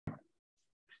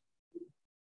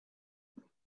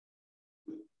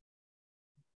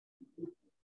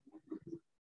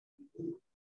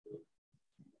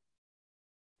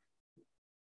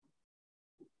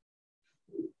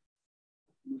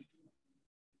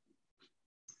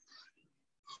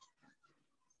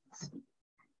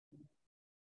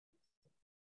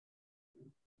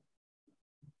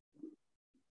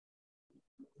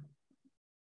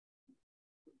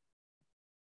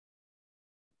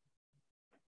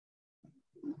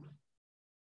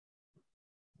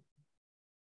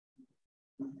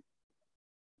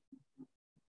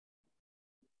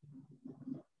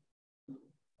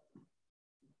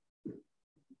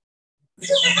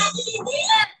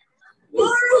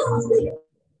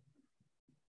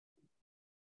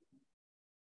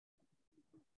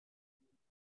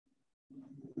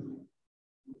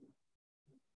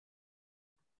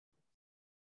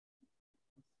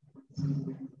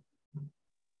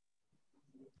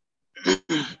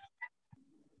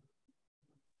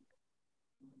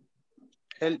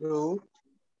Hello,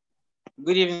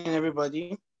 good evening,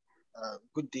 everybody.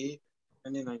 Good day,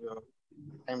 depending on your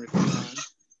time reference.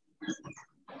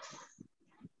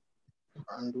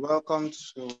 And welcome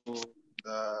to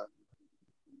the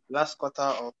last quarter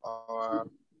of our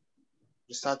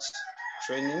research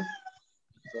training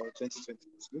for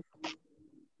 2022.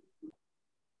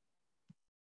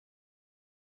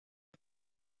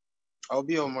 I'll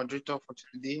be your moderator for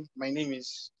today. My name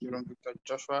is Jerome Victor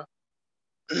Joshua,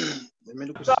 the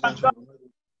medical student from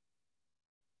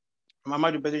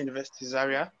Ahmadu Bello University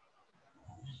Zaria.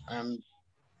 I'm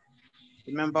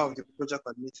a member of the project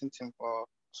coordinating team for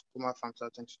Sukuma Famsa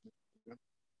 2022.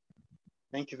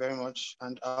 Thank you very much.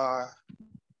 And our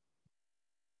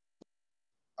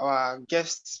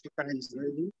guest speaker is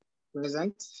already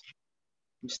present,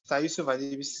 Mr. Yusuf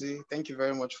Adebisi. Thank you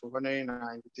very much for honoring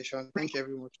our invitation. Thank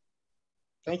you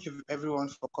everyone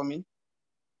for coming.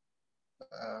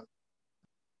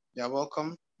 You're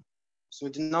welcome. So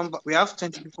we have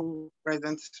 20 people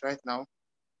present right now.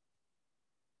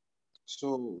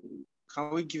 So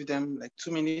can we give them like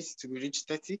 2 minutes to reach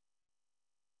 30?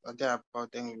 Or thereabout,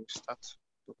 then we'll start.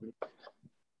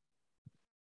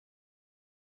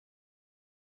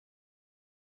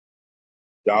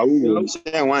 Yahoo ṣé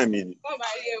ẹ̀wọ̀n mi ni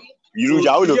irú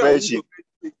yahoo ló fẹ́ ṣe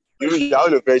irú yahoo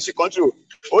ló fẹ́ ṣe control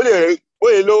ó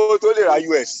lè lówó tó lè ra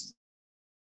US.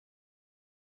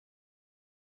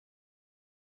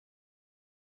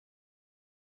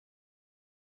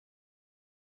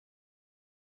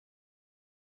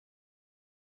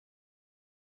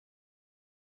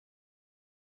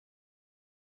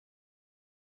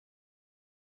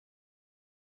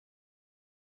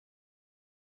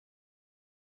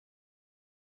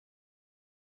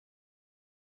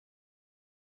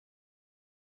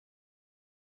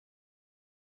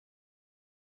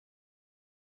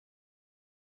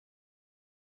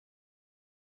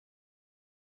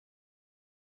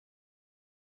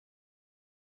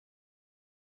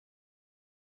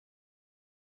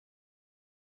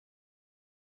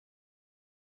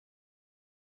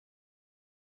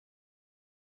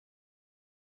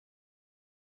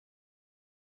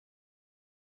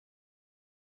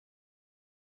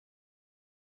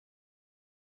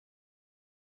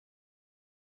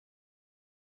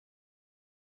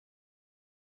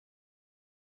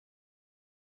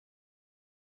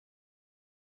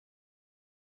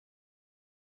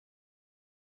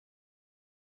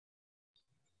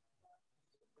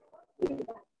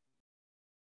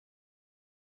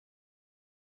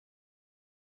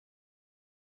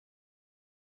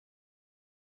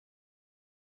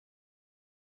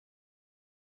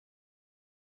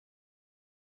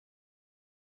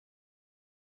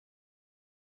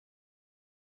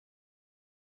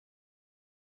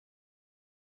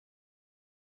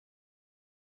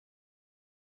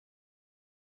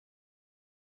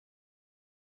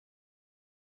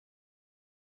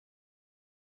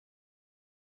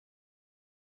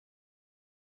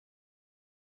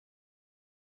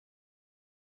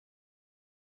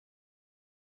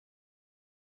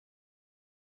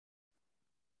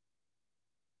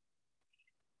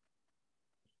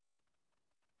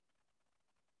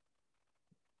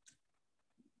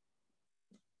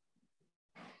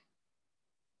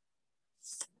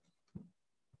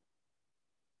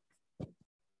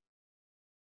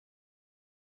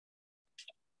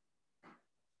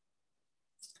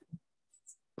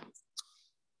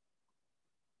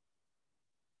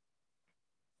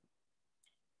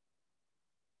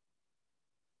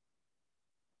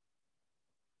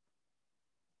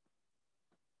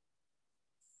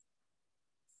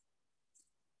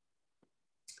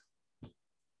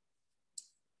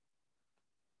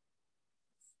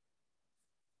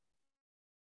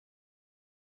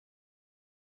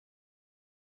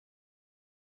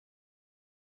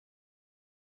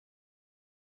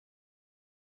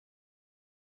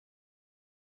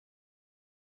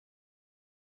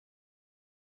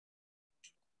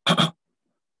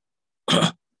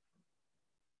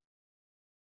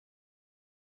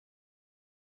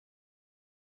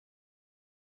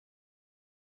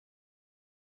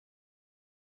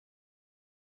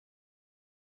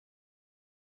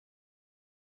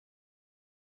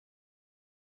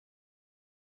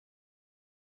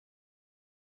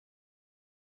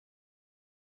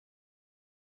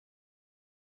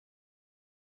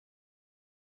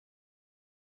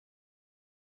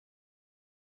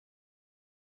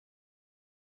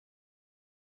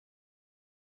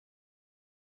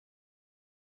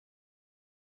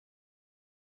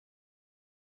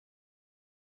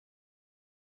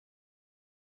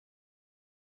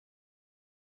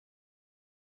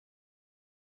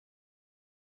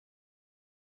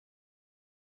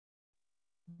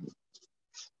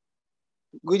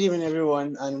 Good evening,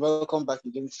 everyone, and welcome back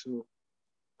again to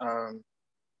um,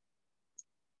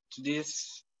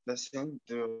 today's lesson,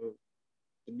 the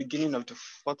beginning of the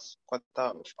fourth quarter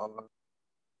of our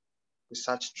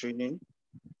research training.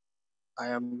 I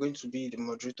am going to be the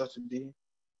moderator today,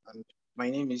 and my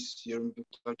name is Yerum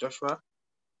Victor Joshua,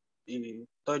 a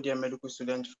third-year medical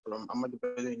student from Ahmadu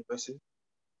Bello University,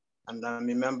 and I'm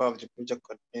a member of the project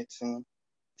coordinating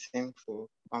team for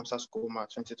AMSA SCOMA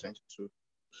 2022.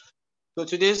 So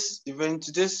today's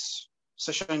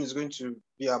session is going to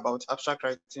be about abstract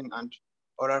writing and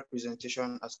oral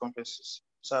presentation as conferences.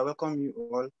 So I welcome you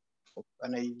all,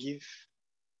 and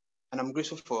I'm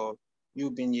grateful for you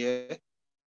being here.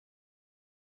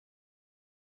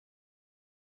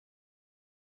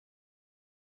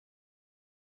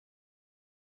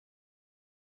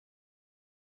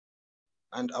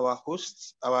 And our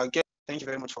hosts, our guest, thank you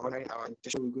very much for honoring our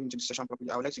invitation. We're going to the session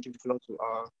properly. I would like to give the floor to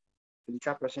the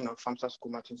chairperson of FAMSA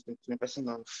SCOMA, to the person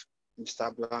of Mr.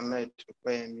 Abdulhamed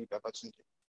Opeyemi Babatunde.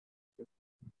 The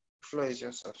floor is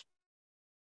yours, sir.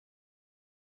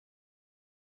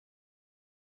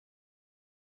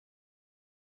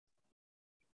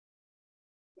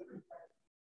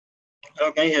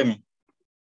 Hello, can you hear me?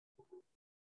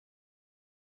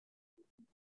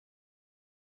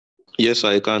 Yes,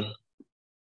 I can.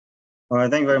 All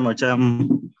right, thank you very much. I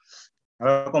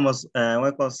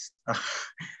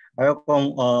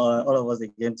welcome all of us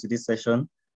again to this session,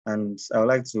 and I would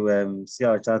like to see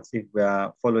our chat if we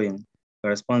are following the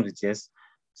response with yes.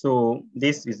 So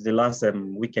this is the last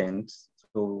weekend,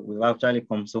 so we've actually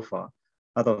come so far.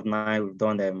 Out of 9, we've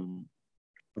done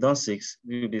 6. This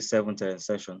will be 7th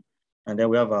session, and then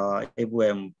we have our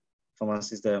able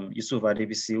pharmacist Yusuf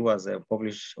Adebisi, who has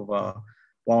published over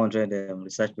 100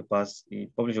 research papers. He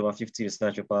published over 50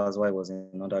 research papers while he was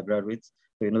in undergraduate,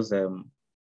 so he knows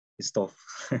his stuff.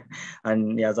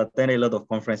 And he has attended a lot of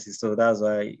conferences, so that's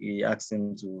why he asked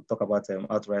him to talk about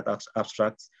outright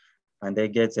abstracts, and they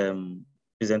get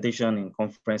presentation in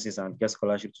conferences and get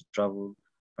scholarship to travel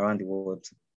around the world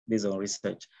based on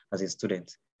research as a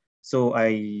student. So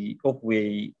I hope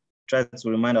we try to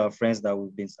remind our friends that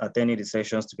we've been attending the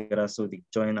sessions together so they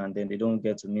join and then they don't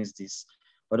get to miss this.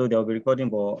 Although they'll be recording,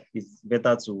 but it's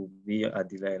better to be at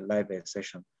the live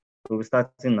session. So we're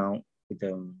starting now with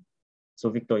so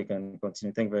Victor, you can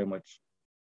continue. Thank you very much.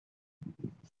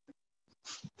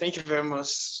 Thank you very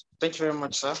much. Thank you very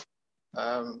much, sir.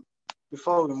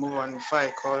 Before we move on, before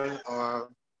I call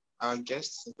our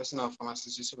guest, the person of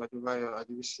pharmacist Yusuf Adebayo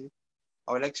Adebisi,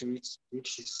 I would like to read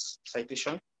his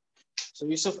citation. So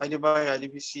Yusuf Adebayo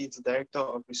Adebisi is the Director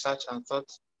of Research and Thought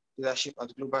Leadership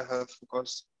at Global Health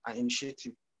Focus, an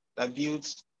initiative that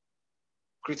builds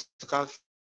critical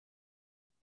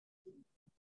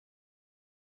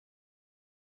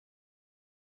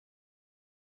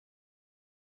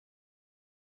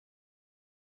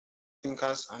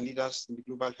thinkers and leaders in the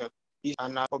global health. These are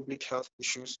now public health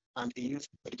issues and a youth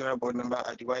editorial board member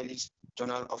at the Wiley's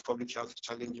Journal of Public Health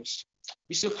Challenges.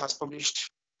 Yusuf has published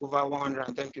over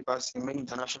 110 papers in many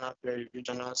international peer-reviewed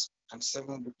journals and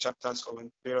 7 book chapters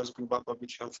on various global public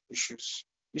health issues.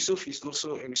 Yusuf is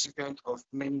also a recipient of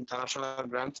many international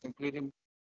grants, including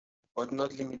but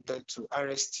not limited to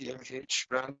RSTMH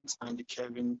grants and the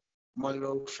Kevin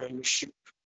Mullo Fellowship.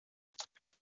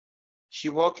 He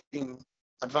worked in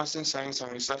advancing science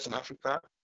and research in Africa.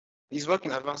 His work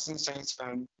in advancing science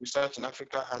and research in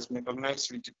Africa has been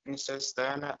recognized with the Princess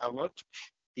Diana Award.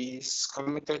 He is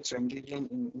committed to engaging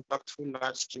in impactful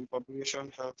large-scale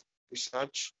population health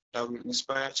research that will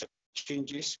inspire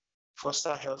changes,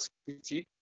 foster health equity,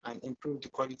 and improve the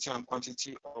quality and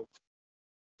quantity of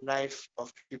life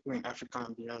of people in Africa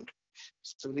and beyond.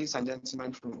 So ladies and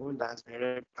gentlemen, from all that has been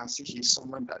read, you can see he's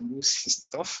someone that knows his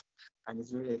stuff and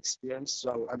is very experienced.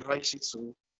 So I would advise you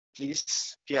to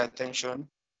please pay attention,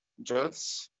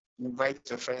 just invite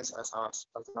your friends as our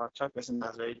chairperson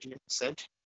has already said,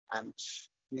 and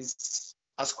please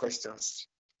ask questions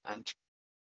and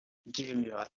give him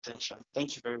your attention.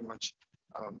 Thank you very much.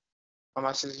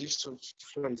 Pharmacist Yusuf, the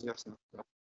floor is yours now.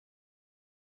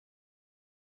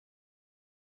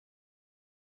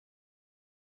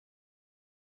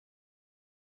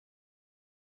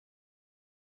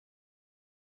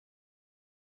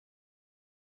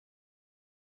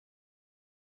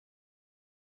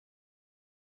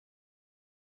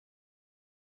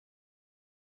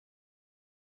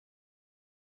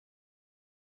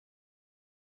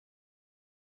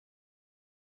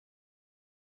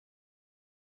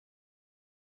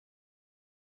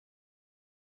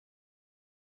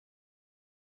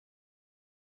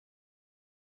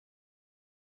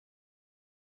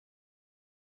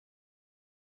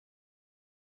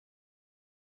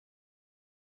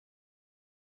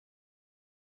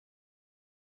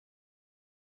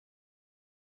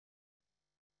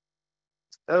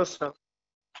 Hello, sir.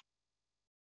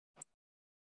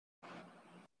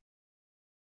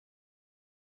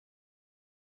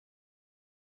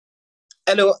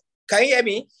 Hello, can you hear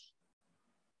me?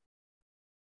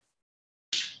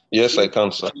 Yes, I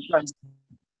can, sir.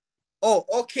 Oh,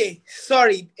 okay.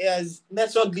 Sorry, as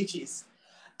network glitches.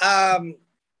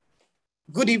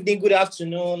 Good evening, good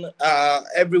afternoon,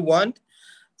 everyone.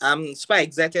 I'm super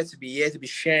excited to be here to be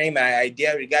sharing my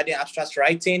idea regarding abstract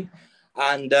writing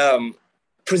and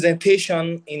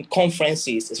presentation in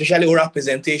conferences, especially oral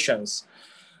presentations.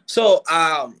 So,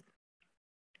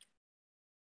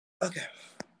 okay.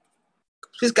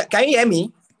 Please, can you hear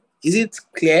me? Is it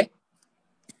clear?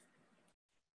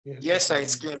 Yes, sir,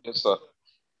 it's clear. Yes, sir.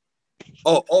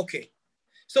 Oh, okay.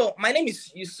 So my name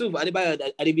is Yusuf Adebayo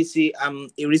Adebisi. I'm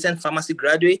a recent pharmacy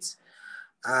graduate.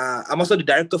 I'm also the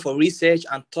director for research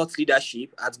and thought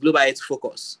leadership at Global Health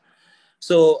Focus.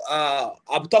 So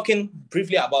I'll be talking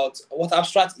briefly about what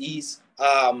abstract is,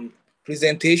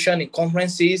 presentation in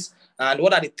conferences, and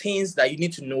what are the things that you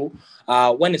need to know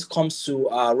when it comes to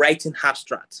writing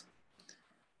abstract.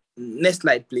 Next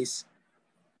slide, please.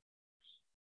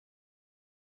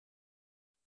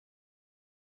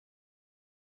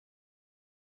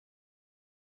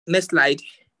 Next slide.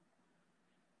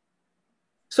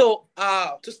 So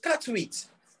to start with,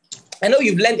 I know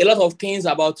you've learned a lot of things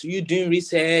about you doing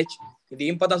research, the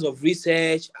importance of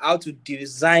research, how to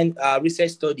design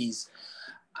research studies.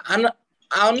 And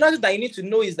another that you need to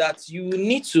know is that you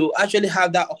need to actually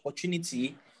have that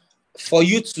opportunity for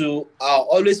you to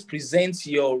always present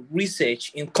your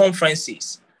research in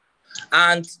conferences.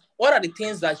 And what are the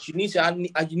things that you need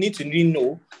to really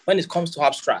know when it comes to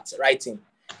abstract writing?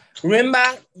 Remember,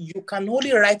 you can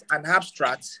only write an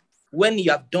abstract when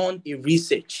you have done a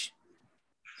research.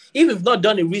 If you've not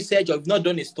done a research or you've not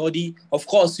done a study, of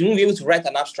course, you won't be able to write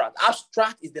an abstract.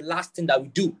 Abstract is the last thing that we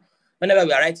do whenever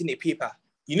we are writing a paper.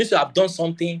 You need to have done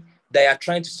something that you are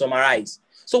trying to summarize.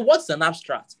 So what's an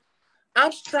abstract?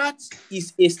 Abstract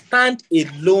is a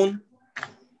stand-alone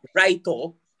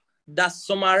write-up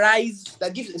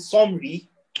that gives a summary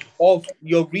of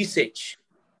your research.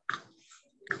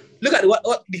 Look at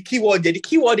what the keyword there. The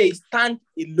keyword there is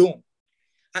stand-alone.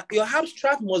 Your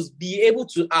abstract must be able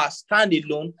to stand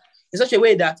alone in such a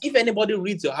way that if anybody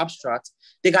reads your abstract,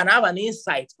 they can have an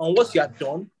insight on what you have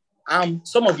done and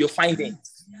some of your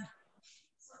findings.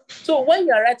 So when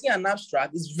you are writing an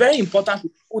abstract, it's very important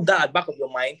to put that at the back of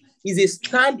your mind. It's a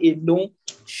stand-alone,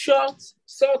 short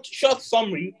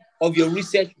summary of your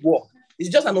research work. It's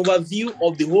just an overview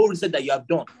of the whole research that you have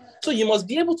done. So you must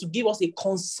be able to give us a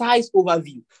concise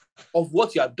overview of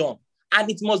what you have done. And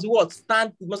it must be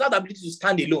it must have the ability to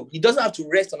stand alone. It doesn't have to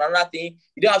rest on another thing.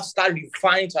 You don't have to start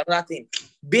refining to another thing.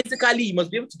 Basically, you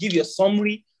must be able to give your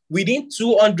summary within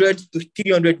 200 to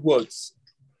 300 words.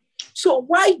 So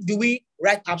why do we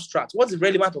write abstract? What's the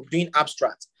relevance of doing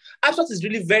abstract? Abstract is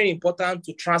really very important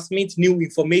to transmit new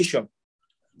information.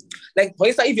 Like, for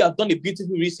instance, if you have done a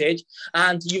beautiful research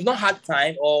and you've not had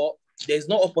time or there's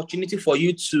no opportunity for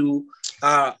you to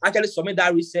actually submit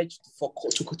that research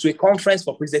to a conference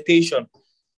for presentation,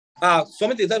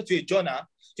 submit it to a journal,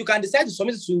 you can decide to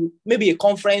submit it to maybe a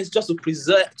conference just to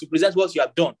present what you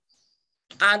have done.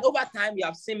 And over time, we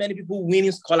have seen many people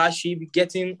winning scholarship,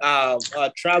 getting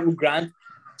a travel grant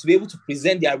to be able to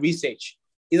present their research.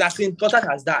 It's as important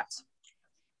as that.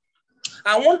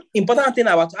 And one important thing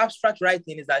about abstract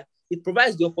writing is that it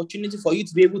provides the opportunity for you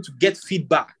to be able to get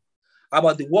feedback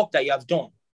about the work that you have done,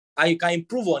 and you can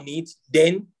improve on it.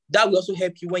 Then that will also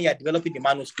help you when you're developing the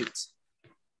manuscript.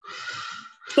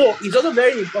 So it's also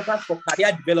very important for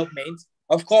career development.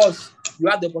 Of course, you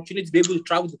have the opportunity to be able to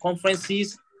travel to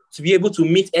conferences, to be able to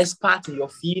meet experts in your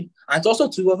field, and also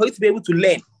to be able to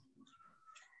learn.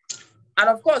 And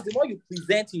of course, the more you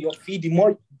present in your field, the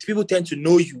more people tend to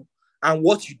know you and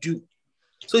what you do.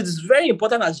 So it is very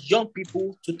important as young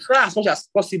people to try as much as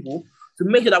possible to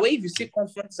make sure that if you see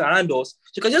conferences around us,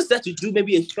 you can just start to do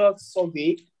maybe a short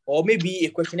survey or maybe a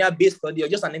questionnaire-based study or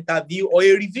just an interview or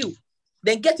a review.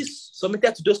 Then get it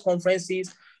submitted to those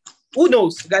conferences. Who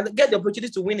knows? You can get the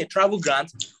opportunity to win a travel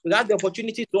grant. You have the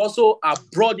opportunity to also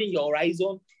broaden your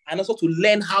horizon and also to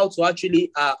learn how to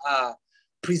actually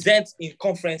present in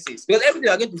conferences. Because everything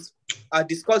we're going to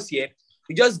discuss here,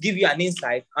 we just give you an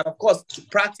insight. And of course, to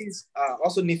practice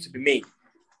also needs to be made.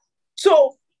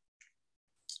 So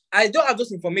I don't have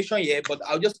those information here, but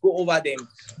I'll just go over them.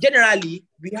 Generally,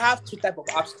 we have two types of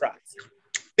abstracts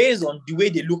based on the way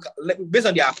they look, based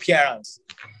on their appearance.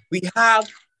 We have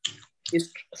a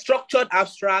structured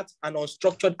abstract and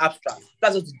unstructured abstract.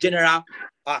 That's just the general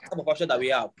type of abstract that we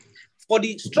have. For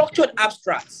the structured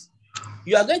abstracts,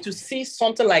 you are going to see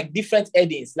something like different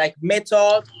headings, like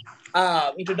method,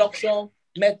 introduction,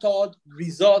 method,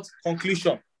 result,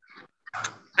 conclusion.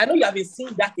 I know you have been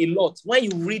seeing that a lot. When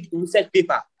you read a research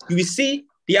paper, you will see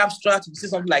the abstract, you will see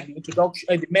something like the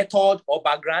introduction, the method or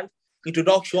background,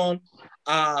 introduction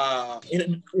or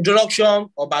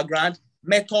background,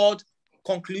 method,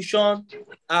 conclusion,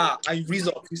 and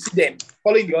result. You see them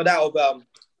following the order of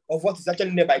what is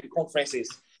actually named by the conferences.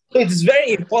 So it is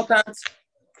very important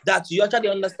that you actually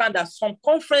understand that some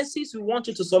conferences we want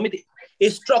you to submit a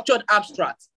structured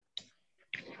abstract.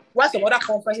 While some other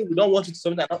conferences we don't want you to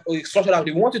submit a structured abstract,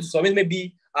 they want you to submit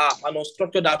maybe an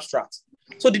unstructured abstract.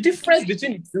 So the difference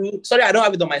between the two, sorry, I don't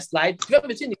have it on my slide. The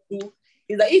difference between the two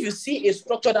is that if you see a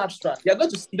structured abstract, you're going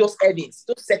to see those headings,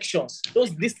 those sections, those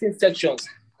distinct sections,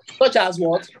 such as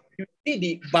what? You see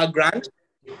the background,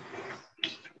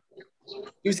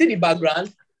 you see the method,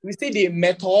 you see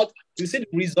the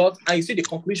result, and you see the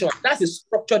conclusion. That's a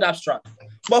structured abstract.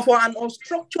 But for an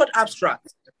unstructured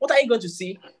abstract, what are you going to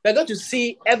see? You're going to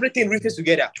see everything written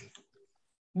together.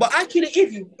 But actually,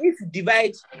 if you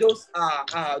divide those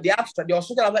the abstract, the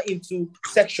unstructured abstract into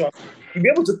sections, you'll be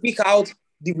able to pick out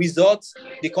the results,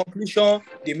 the conclusion,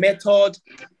 the method,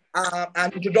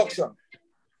 and introduction.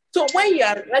 So when you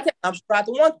are writing an abstract,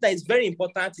 one thing that is very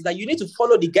important is that you need to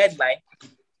follow the guideline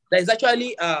that is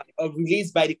actually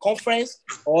released by the conference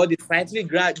or the scientific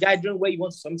guideline where you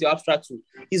want to submit your abstract to.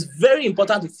 It's very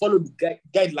important to follow the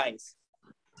guidelines.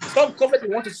 Some conferences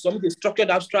want to submit a structured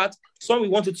abstract, some we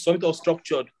want to submit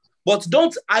unstructured. But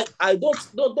don't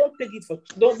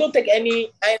take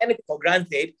anything for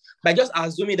granted by just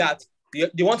assuming that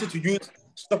they want you to use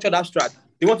structured abstract.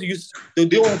 They want to use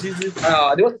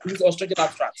unstructured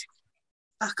abstract.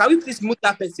 Can we please mute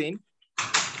that person?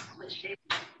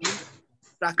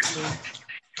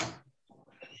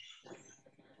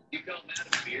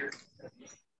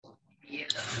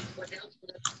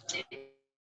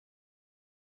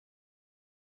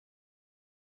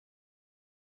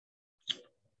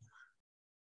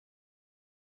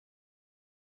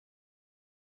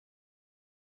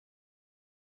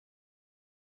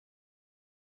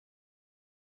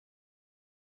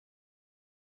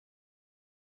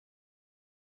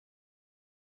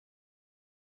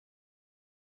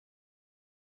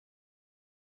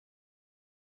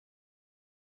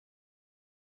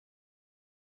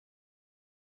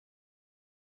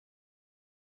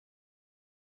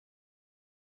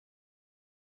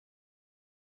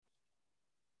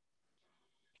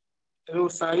 Hello,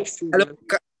 sir. Hello.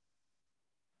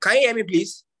 Can you hear me,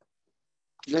 please?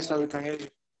 Yes, sir, we can hear you.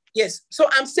 Yes. So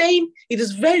I'm saying it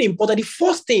is very important. The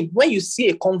first thing when you see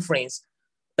a conference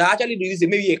that actually releases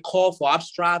maybe a call for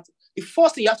abstract, the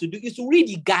first thing you have to do is to read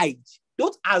the guide.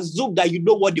 Don't assume that you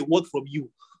know what they want from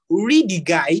you. Read the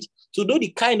guide to know the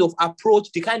kind of approach,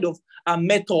 the kind of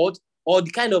method, or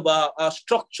the kind of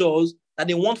structures that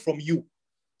they want from you.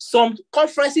 Some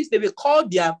conferences, they will call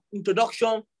their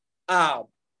introduction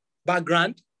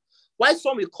background, while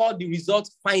some will call the result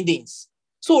findings.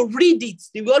 So read it.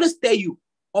 They will always tell you.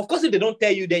 Of course, if they don't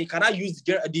tell you, then you cannot use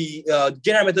the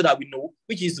general method that we know,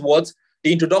 which is what?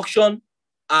 The introduction,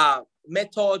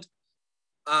 method,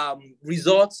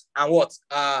 results, and what?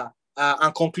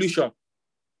 And conclusion.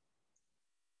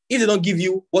 If they don't give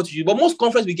you what you do, but most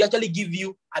conferences will actually give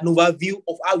you an overview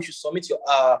of how you should submit your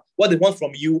what they want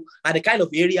from you and the kind of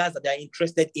areas that they are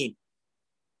interested in.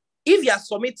 If you are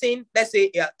submitting, let's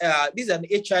say this is an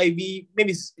HIV,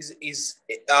 maybe is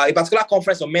a particular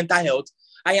conference on mental health,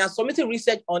 and you are submitting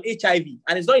research on HIV,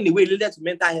 and it's not in a way related to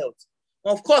mental health,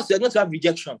 of course, you're going to have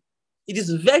rejection. It is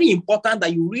very important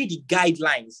that you read the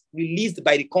guidelines released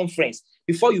by the conference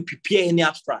before you prepare any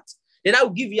abstract. Then that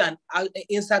will give you an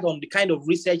insight on the kind of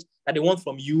research that they want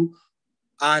from you.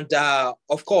 And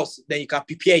of course, then you can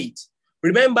prepare it.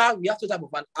 Remember, we have two types of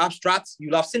an abstract.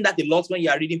 You'll have seen that a lot when you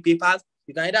are reading papers.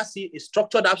 You can either see a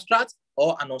structured abstract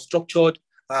or an unstructured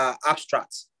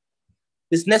abstract.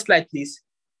 This next slide, please.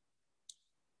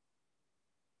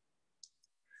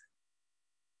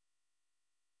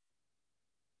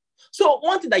 So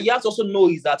one thing that you have to also know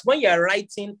is that when you are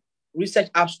writing research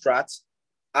abstracts,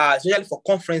 especially for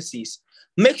conferences,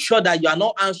 make sure that you are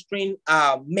not answering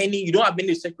you don't have many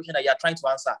research questions that you are trying to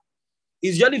answer.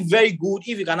 It's usually very good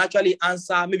if you can actually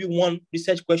answer maybe one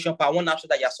research question per one abstract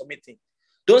that you are submitting.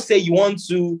 Don't say you want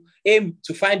to aim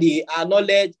to find the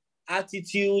knowledge,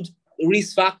 attitude,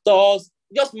 risk factors,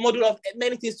 just model of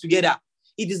many things together.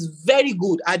 It is very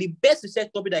good. And the best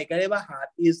research topic that you can ever have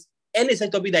is any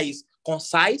research topic that is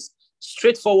concise,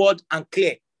 straightforward, and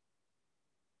clear.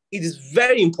 It is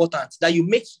very important that you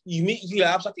make your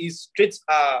abstract is straight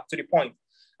to the point.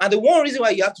 And the one reason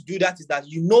why you have to do that is that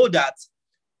you know that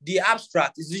the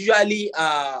abstract is usually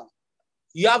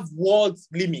you have word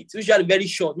limits, usually very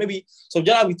short. Maybe some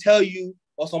journal will tell you,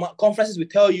 or some conferences will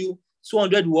tell you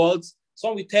 200 words.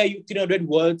 Some will tell you 300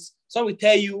 words. Some will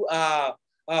tell you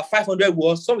 500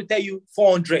 words. Some will tell you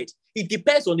 400. It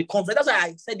depends on the conference. That's why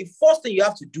I said the first thing you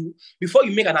have to do before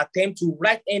you make an attempt to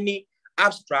write any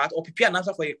abstract or prepare an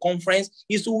abstract for a conference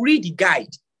is to read the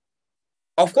guide.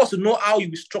 Of course, to know how you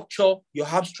will structure your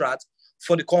abstract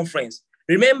for the conference.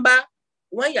 Remember,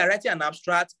 when you're writing an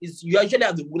abstract, you usually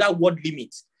have that word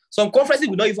limit. Some conferences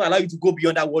will not even allow you to go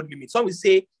beyond that word limit. Some will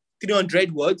say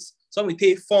 300 words. Some will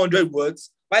say 400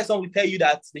 words. While some will tell you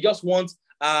that they just want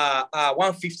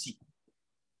 150.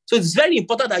 So it's very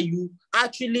important that you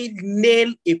actually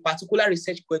nail a particular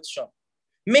research question.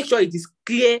 Make sure it is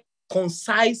clear,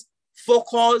 concise,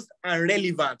 focused, and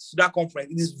relevant to that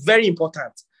conference. It is very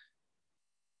important.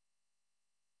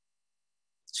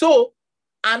 So,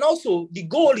 and also the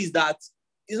goal is that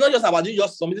it's not just about you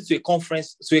just submitting to a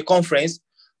conference.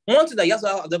 One thing that you have to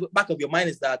have at the back of your mind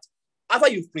is that after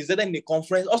you've presented in a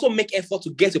conference, also make effort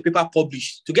to get your paper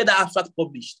published, to get that abstract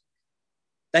published.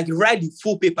 Like write the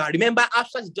full paper. Remember,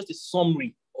 abstract is just a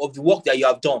summary of the work that you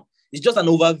have done. It's just an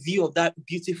overview of that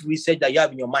beautiful research that you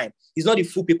have in your mind. It's not the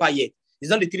full paper yet.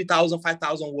 It's not the 3,000,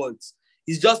 5,000 words.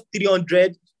 It's just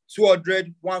 300,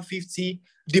 200, 150,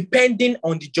 depending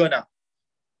on the journal.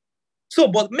 So,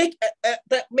 but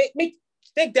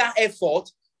take that effort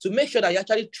to make sure that you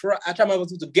actually try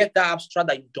to get that abstract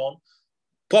that you've done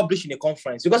published in a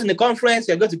conference. Because in the conference,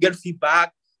 you're going to get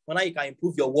feedback on how you can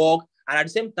improve your work. And at the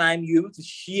same time, you're able to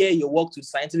share your work to the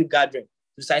scientific gathering,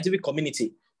 to the scientific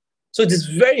community. So it is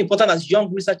very important as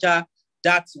young researchers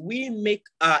that we make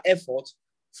our effort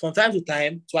from time to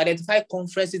time to identify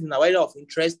conferences in our area of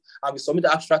interest and we submit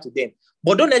the abstract to them.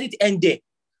 But don't let it end there.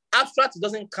 Abstract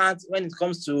doesn't count when it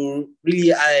comes to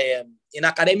really in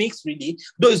academics, really,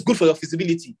 though it's good for your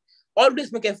feasibility.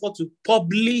 Always make effort to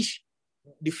publish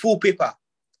the full paper.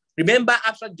 Remember,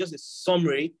 abstract is just a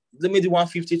summary, maybe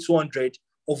 150, 200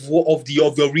 of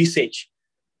your research.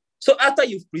 So after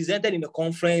you've presented in the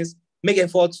conference, make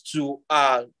effort to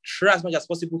try as much as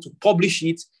possible to publish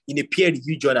it in a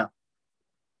peer-reviewed journal.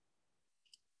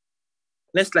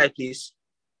 Next slide, please.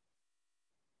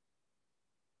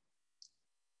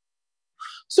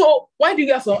 So why do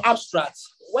you have some abstracts?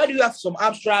 Why do you have some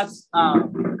abstracts?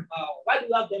 Why do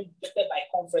you have them rejected by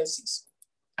conferences?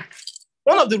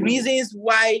 One of the reasons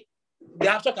why the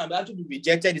abstract can actually be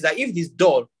rejected is that if it is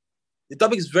dull, the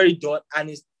topic is very dull and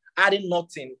is adding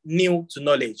nothing new to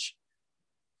knowledge.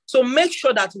 So make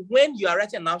sure that when you are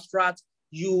writing an abstract,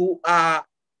 you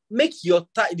make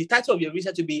the title of your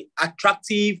research to be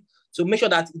attractive, to make sure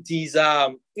that it is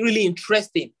really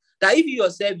interesting. That if you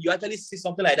yourself, you actually see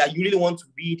something like that, you really want to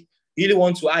read, you really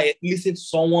want to listen to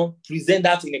someone present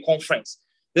that in a conference.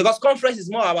 Because conference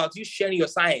is more about you sharing your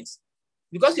science.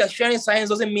 Because you're sharing science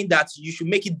doesn't mean that you should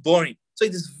make it boring. So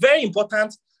it is very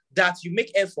important that you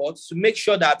make efforts to make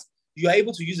sure that you are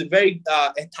able to use a very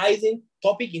enticing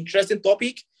topic, interesting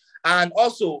topic, and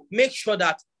also make sure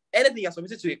that anything you're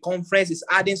submitting to a conference is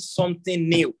adding something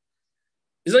new.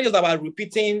 It's not just about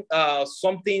repeating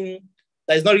something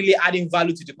that is not really adding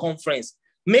value to the conference.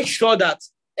 Make sure that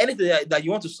anything that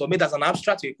you want to submit as an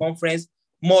abstract to a conference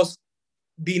must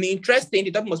be interesting,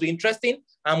 the topic must be interesting,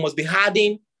 and must be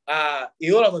adding a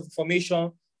whole lot of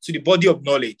information to the body of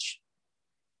knowledge.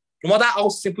 No matter how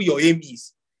simple your aim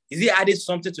is it adding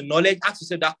something to knowledge? Ask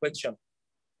yourself that question.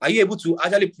 Are you able to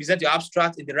actually present your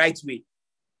abstract in the right way?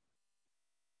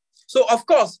 So, of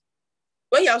course,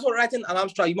 when you're also writing an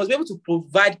abstract, you must be able to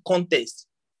provide context.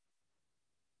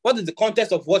 What is the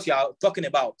context of what you are talking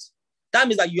about? That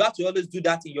means that you have to always do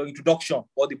that in your introduction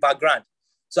or the background.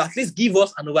 So at least give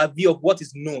us an overview of what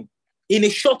is known. In a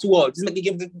short word,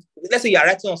 let's say you're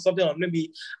writing on something on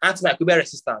maybe antimicrobial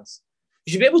resistance.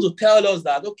 You should be able to tell us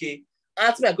that, okay,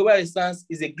 antimicrobial resistance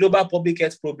is a global public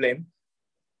health problem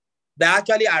that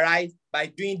actually arises by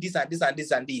doing this and this and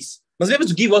this and this. You must be able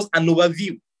to give us an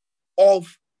overview of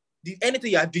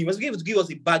anything you are doing. You must be able to give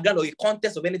us a background or a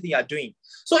context of anything you are doing.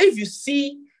 So if you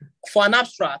see for an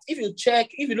abstract, if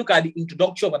you look at the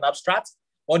introduction of an abstract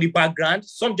or the background,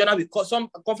 some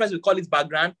conference will call it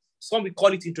background, some will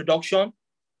call it introduction.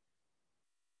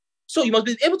 So you must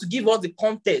be able to give us the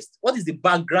context. What is the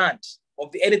background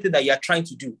of the editing that you are trying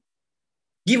to do?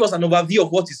 Give us an overview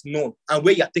of what is known and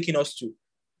where you are taking us to.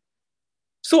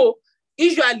 So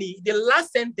usually the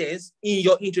last sentence in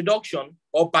your introduction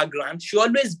or background should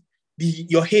always be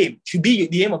your aim, should be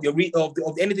the aim of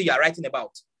anything you are writing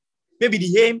about. Maybe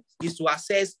the aim is to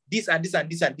assess this and this and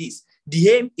this and this. The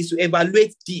aim is to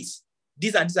evaluate this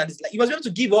and this and this. Like, you must be able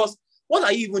to give us, what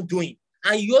are you even doing?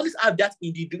 And you always have that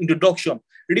in the introduction.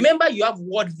 Remember, you have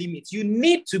word limits. You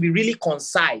need to be really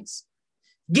concise.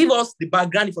 Give us the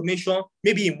background information,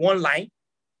 maybe in one line,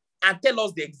 and tell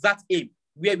us the exact aim,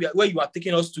 where you are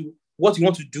taking us to, what you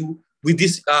want to do with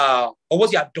this, or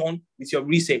what you have done with your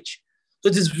research. So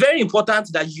it is very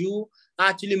important that you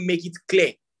actually make it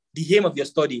clear, the aim of your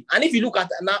study. And if you look at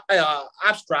an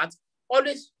abstract,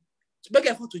 always make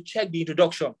effort to check the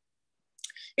introduction.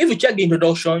 If you check the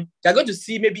introduction, you're going to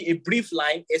see maybe a brief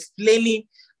line explaining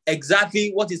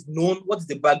exactly what is known, what is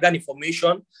the background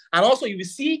information. And also you will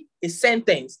see a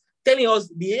sentence telling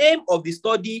us the aim of the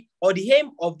study or the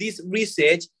aim of this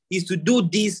research is to do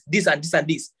this, this, and this, and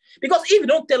this. Because if you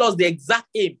don't tell us the exact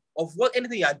aim of what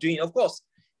anything you are doing, of course,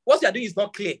 what you are doing is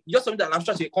not clear. You just submit an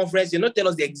abstract to a conference, you're not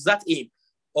telling us the exact aim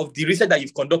of the research that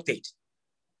you've conducted.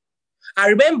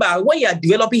 And remember, when you are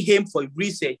developing aim for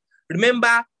research,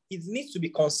 remember, it needs to be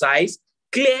concise,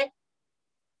 clear,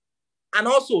 and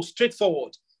also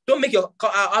straightforward. Don't make your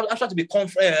abstract to be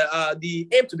the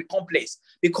aim to be complex,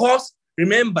 because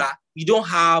remember, you don't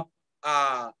have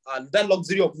that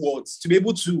luxury of words to be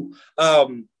able to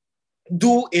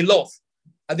do a lot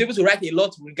and be able to write a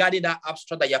lot regarding that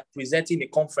abstract that you're presenting in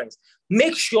a conference.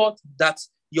 Make sure that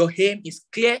your aim is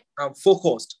clear and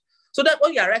focused, so that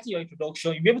when you're writing your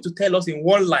introduction, you'll be able to tell us in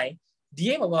one line,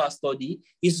 the aim of our study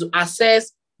is to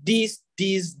assess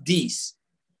this.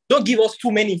 Don't give us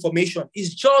too many information.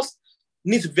 It's just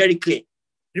needs to be very clear.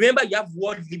 Remember, you have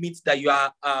word limits that you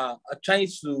are trying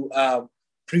to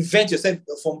prevent yourself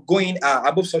from going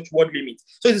above such word limits.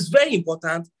 So it is very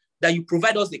important that you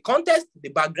provide us the context, the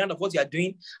background of what you are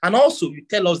doing, and also you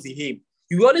tell us the aim.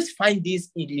 You always find this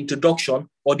in the introduction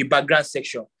or the background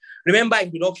section. Remember,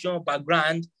 introduction,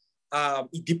 background,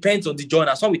 it depends on the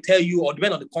journal. Some will tell you, or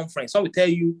depend on the conference. Some will tell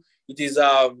you it is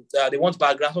they want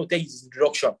background. Some will tell you it's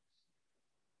introduction.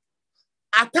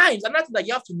 At times, another thing that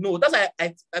you have to know, that's why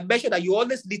I mentioned that you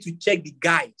always need to check the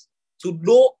guide to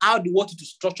know how they want you to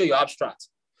structure your abstract.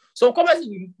 So conferences,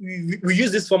 we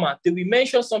use this format. We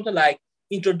mention something like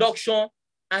introduction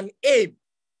and aim.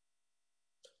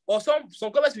 Or some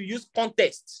conferences we use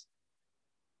context,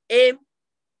 aim,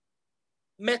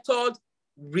 method,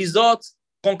 result,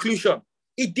 conclusion.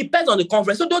 It depends on the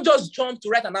conference. So don't just jump to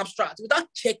write an abstract without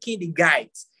checking the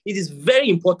guides. It is very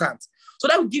important. So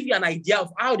that will give you an idea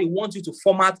of how they want you to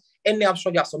format any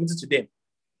abstract you have submitted to them.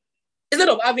 Instead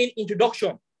of having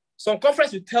introduction, some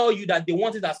conference will tell you that they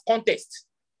want it as context.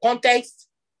 Context,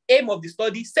 aim of the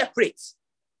study, separate.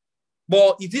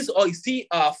 But it is, or you see,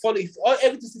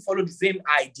 everything follow the same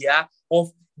idea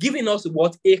of giving us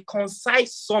what? A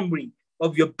concise summary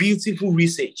of your beautiful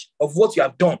research, of what you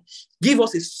have done. Give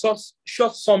us a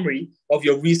short summary of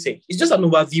your research. It's just an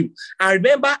overview. And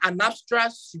remember, an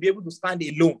abstract should be able to stand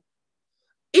alone.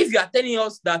 If you are telling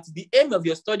us that the aim of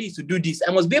your study is to do this,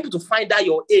 I must be able to find out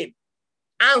your aim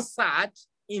answered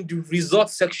in the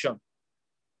results section.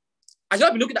 I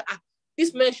should be looking at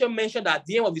this mentioned that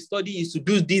the aim of the study is to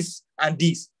do this and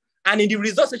this. And in the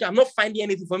results section, I'm not finding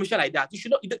any information like that.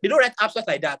 They don't write abstracts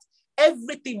like that.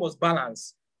 Everything must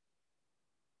balance.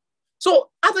 So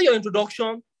after your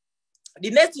introduction,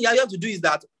 the next thing you have to do is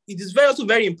that it is also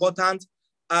very important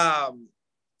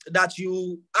that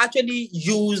you actually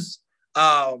use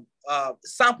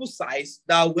sample size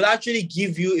that will actually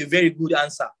give you a very good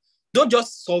answer. Don't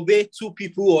just survey 2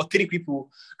 people or 3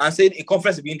 people and say a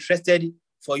conference will be interested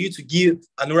for you to give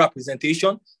an oral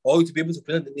presentation or to be able to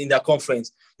present in their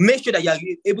conference. Make sure that you are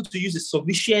able to use a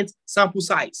sufficient sample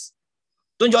size.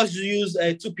 Don't just use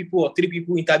 2 people or 3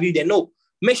 people interview them. No,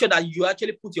 make sure that you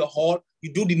actually put your all,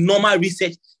 you do the normal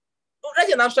research.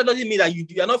 Writing an abstract doesn't mean that you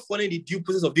are not following the due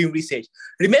process of doing research.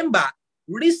 Remember,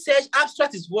 research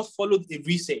abstract is what follows a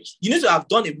research. You need to have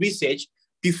done a research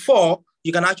before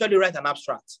you can actually write an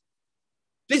abstract.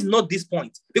 Please note this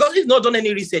point, because if you've not done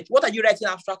any research, what are you writing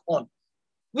an abstract on?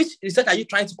 Which research are you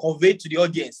trying to convey to the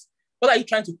audience? What are you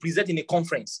trying to present in a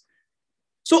conference?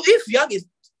 So if you have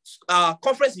a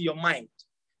conference in your mind,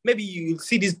 maybe you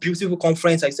see this beautiful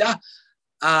conference, I say,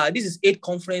 this is 8th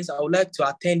conference. I would like to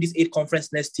attend this 8th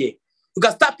conference next year. You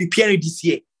can start preparing this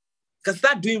year. You can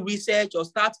start doing research or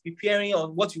start preparing on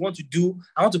what you want to do.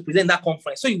 I want to present that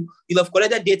conference. So you'll have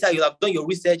collected data, you'll have done your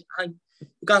research, and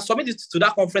you can submit it to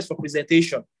that conference for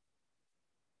presentation.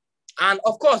 And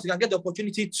of course, you can get the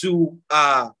opportunity to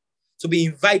be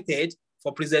invited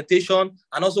for presentation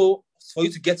and also for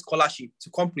you to get scholarship to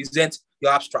come present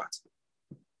your abstract.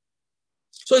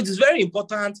 So it is very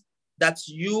important that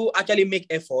you actually make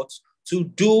efforts to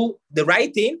do the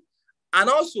right thing, and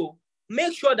also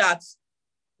make sure that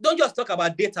don't just talk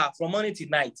about data from morning to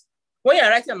night. When you're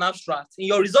writing an abstract, in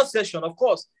your results section, of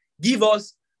course, give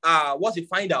us what you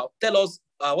find out. Tell us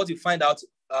what you find out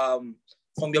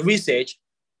from your research.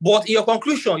 But in your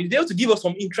conclusion, you'll be able to give us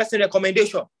some interesting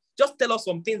recommendation. Just tell us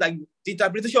some things like the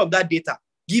interpretation of that data.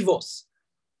 Give us.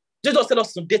 Just tell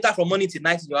us some data from morning to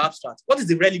night in your abstract. What is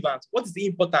the relevance? What is the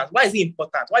importance? Why is it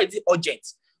important? Why is it urgent?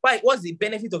 What's the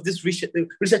benefit of this research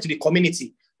to the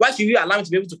community? Why should you allow me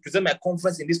to be able to present my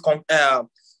conference in this, to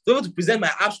be able to present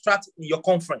my abstract in your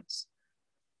conference?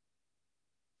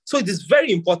 So it is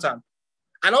very important.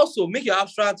 And also make your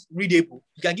abstract readable.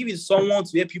 You can give it to someone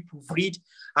to help you proofread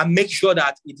and make sure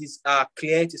that it is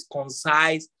clear, it is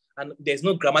concise, and there's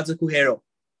no grammatical error.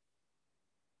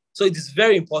 So it is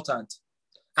very important.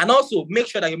 And also make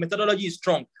sure that your methodology is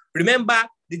strong. Remember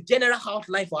the general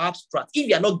outline for abstract. If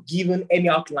you are not given any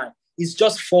outline, it's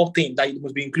just 4 things that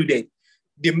must be included.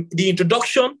 The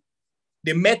introduction,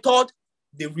 the method,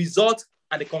 the result,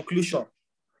 and the conclusion.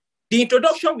 The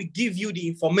introduction will give you the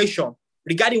information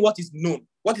regarding what is known,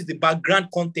 what is the background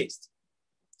context,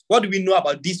 what do we know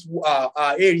about this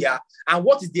area, and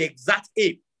what is the exact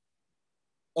aim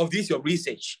of this your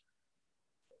research.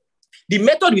 The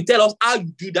method will tell us how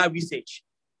you do that research.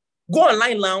 Go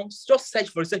online now, just search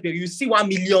for research. You see 1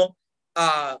 million,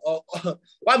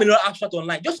 1 million abstract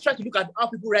online. Just try to look at how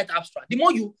people write abstract.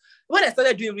 When I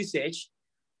started doing research,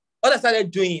 what I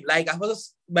started doing, like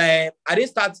I didn't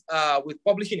start with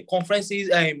publishing in conferences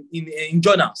in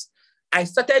journals. I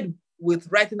started with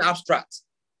writing abstract,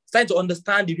 trying to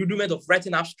understand the rudiment of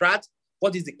writing abstract.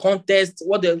 What is the context?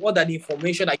 What are the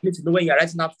information I need to know when you're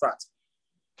writing abstract?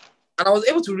 And I was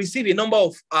able to receive a number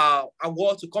of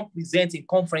awards to come present in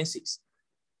conferences,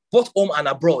 both home and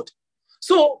abroad.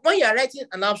 So when you're writing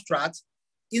an abstract,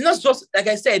 it's not just, like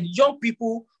I said, young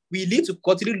people, we need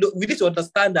to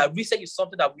understand that research is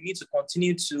something that we need to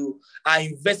continue to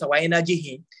invest our energy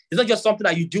in. It's not just something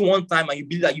that you do one time and you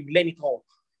believe that you learn it all.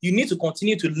 You need to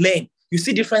continue to learn. You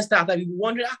see different styles and you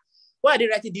wonder, why are they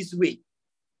writing this way?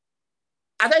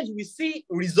 At times we see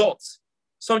results.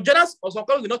 Some journals or some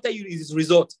companies will not tell you it's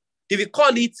result. They will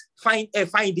call it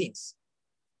findings.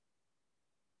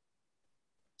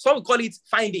 Some will call it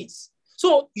findings.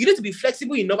 So you need to be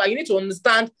flexible enough and you need to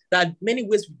understand that many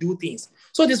ways we do things.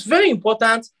 So it's very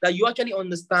important that you actually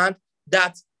understand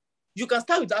that you can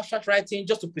start with abstract writing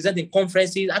just to present in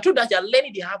conferences, and through that you're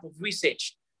learning the half of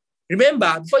research.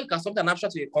 Remember, before you can submit an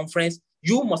abstract to a conference,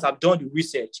 you must have done the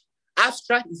research.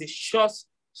 Abstract is a short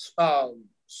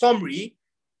summary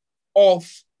of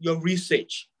your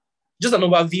research, just an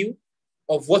overview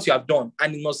of what you have done,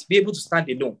 and it must be able to stand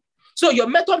alone. So your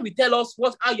method will tell us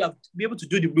how you have to be able to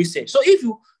do the research. So if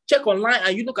you check online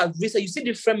and you look at research, you see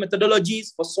different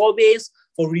methodologies for surveys,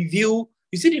 for review,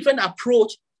 you see different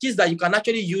approaches that you can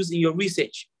actually use in your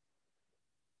research.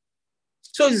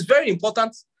 So it's very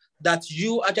important that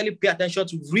you actually pay attention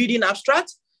to reading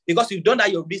abstract, because you've done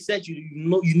that your research,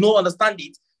 you understand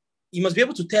it. You must be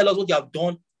able to tell us what you have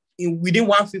done within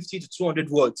 150 to 200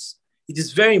 words. It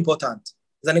is very important.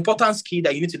 It's an important skill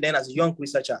that you need to learn as a young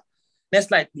researcher. Next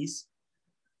slide, please.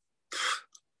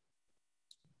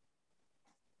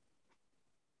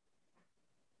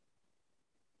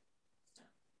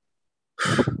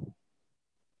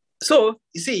 So,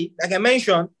 you see, like I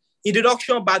mentioned,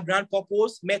 introduction, background,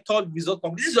 purpose, method, result.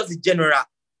 This is just the general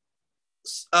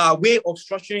way of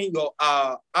structuring your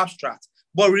abstract.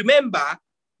 But remember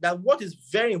that what is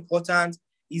very important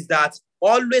is that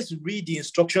always read the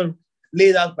instruction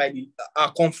laid out by the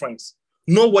conference.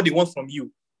 Know what they want from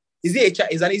you. Is it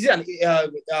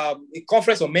a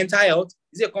conference on mental health?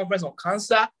 Is it a conference on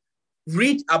cancer?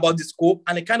 Read about the scope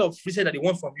and the kind of research that they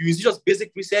want from you. Is it just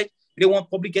basic research? Do they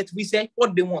want public health research?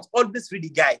 What do they want? Always read the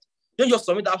guide. Don't just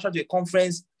submit the abstract to a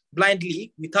conference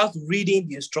blindly without reading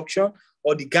the instruction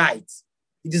or the guides.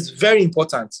 It is very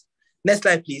important. Next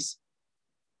slide, please.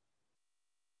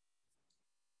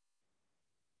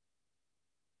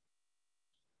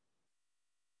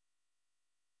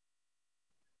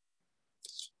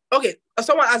 Okay,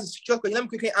 someone asked a question. Let me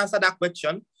quickly answer that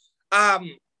question.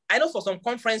 I know for some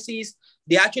conferences,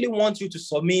 they actually want you to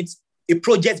submit a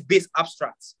project-based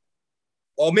abstract,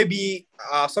 or maybe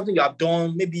something you have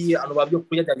done, maybe an overview of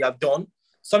project that you have done.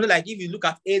 Something like if you look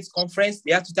at AIDS conference,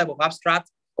 they have 2 types of abstract.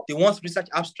 They want research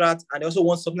abstract, and they also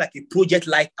want something like a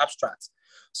project-like abstract.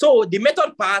 So the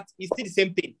method part is still the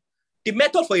same thing. The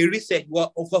method for a research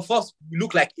will, of course,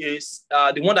 look like is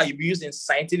the one that you use in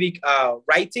scientific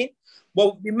writing.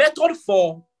 But the method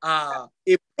for a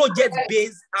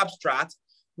project-based abstract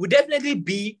will definitely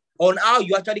be on how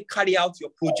you actually carry out your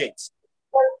project.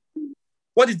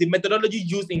 What is the methodology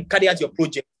used in carrying out your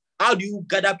project? How do you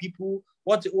gather people?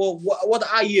 What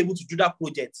are you able to do that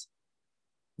project?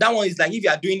 That one is like if you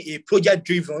are doing a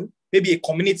project-driven, maybe a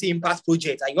community impact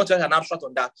project, and you want to write an abstract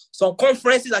on that. Some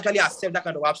conferences actually accept that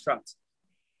kind of abstract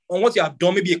on what you have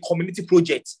done, maybe a community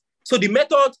project. So the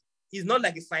method is not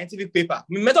like a scientific paper.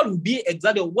 The method will be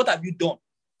exactly what have you done?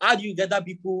 How do you gather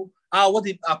people? What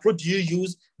approach do you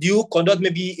use? Do you conduct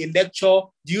maybe a lecture?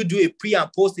 Do you do a pre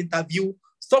and post interview?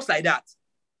 Stuff like that.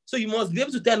 So you must be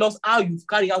able to tell us how you've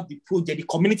carried out the project, the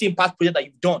community impact project that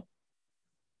you've done.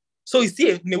 So it's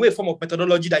still in a way a form of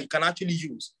methodology that you can actually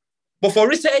use. But for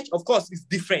research, of course, it's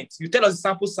different. You tell us the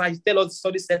sample size, you tell us the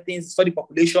study settings, study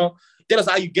population, you tell us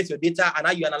how you get your data and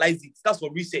how you analyze it. That's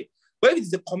for research. But if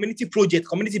it's a community project,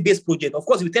 community-based project, of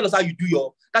course, you tell us how you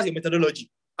do that's your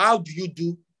methodology. How do you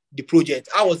do the project?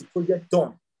 How was the project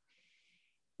done?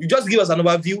 You just give us an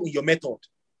overview in your method.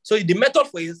 So the method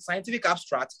for a scientific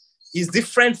abstract is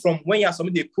different from when you are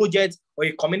submitting a project or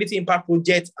a community impact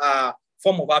project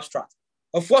form of abstract.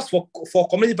 Of course, for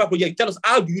community impact project, tell us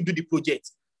how do you do the project?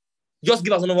 Just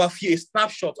give us an overview, a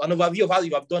snapshot, an overview of how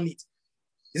you have done it.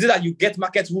 Is it that you get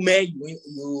market women,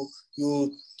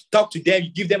 you talk to them,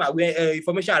 you give them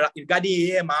information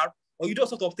regarding AMR, or you do all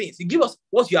sorts of things? You give us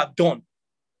what you have done.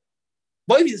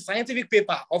 But if it's a scientific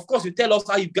paper, of course, you tell us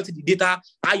how you get the data,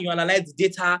 how you analyze the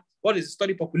data, what is the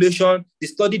study population, the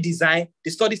study design,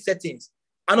 the study settings.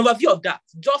 An overview of that,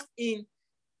 just in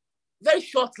very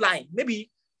short line, maybe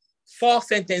 4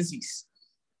 sentences.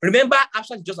 Remember,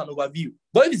 abstract is just an overview.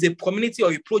 But if it's a community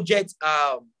or a project,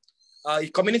 a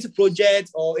community project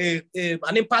or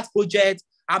an impact project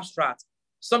abstract,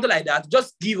 something like that,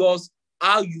 just give us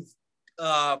how you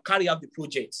carry out the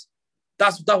project.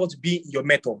 That's what will be in your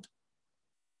method.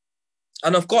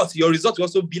 And of course, your results will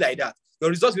also be like that. Your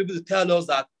results will be able to tell us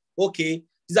that, okay,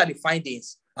 these are the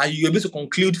findings, and you're able to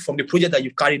conclude from the project that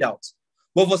you've carried out.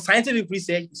 But for scientific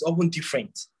research, it's often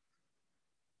different.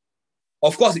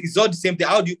 Of course, it's not the same thing.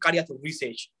 How do you carry out your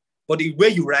research? But the way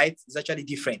you write is actually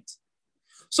different.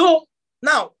 So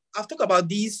now, I've talked about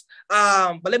this,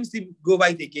 but let me still go over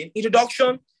it again.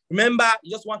 Introduction, remember,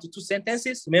 just 1 to 2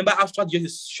 sentences. Remember, abstract, just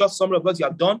a short summary of what you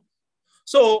have done.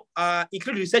 So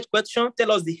include the research question,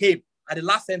 tell us the aim at the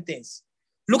last sentence.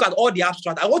 Look at all the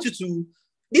abstract. I want you to,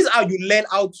 this is how you learn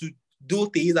how to do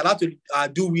things and how to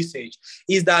do research,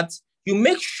 is that you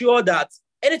make sure that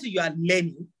anything you are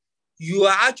learning, you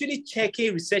are actually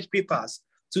checking research papers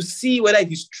to see whether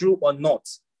it is true or not.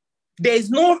 There is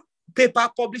no paper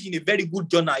published in a very good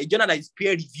journal, a journal that is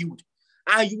peer-reviewed,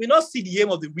 and you will not see the aim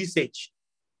of the research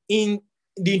in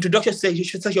the introduction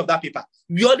section of that paper.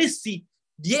 We only see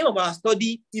the aim of our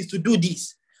study is to do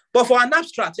this. But for an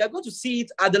abstract, you are going to see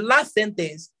it at the last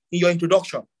sentence in your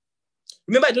introduction.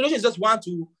 Remember, introduction is just 1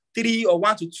 to 3 or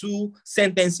 1 to 2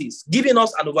 sentences, giving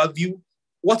us an overview,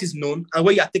 what is known, and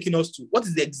where you are taking us to. What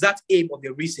is the exact aim of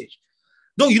your research?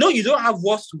 Though you don't have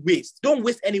words to waste. Don't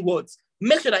waste any words.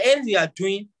 Make sure that anything you are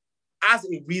doing has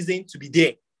a reason to be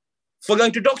there. For your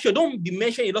introduction, don't be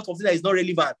mentioning a lot of things that is not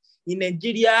relevant. In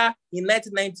Nigeria, in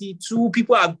 1992,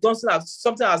 people have done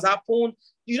something has happened.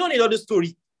 You don't need all the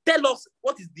story. Tell us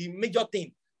what is the major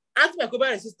thing.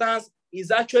 Antimicrobial resistance is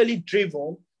actually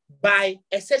driven by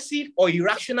excessive or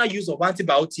irrational use of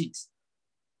antibiotics.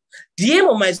 The aim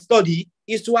of my study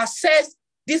is to assess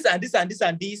this and this and this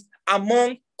and this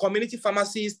among community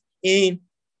pharmacists in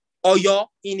Oyo,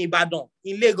 in Ibadan,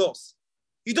 in Lagos.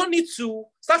 You don't need to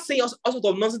start saying all sorts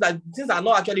of nonsense that things are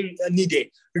not actually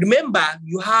needed. Remember,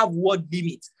 you have word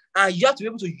limit, and you have to be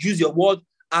able to use your word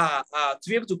to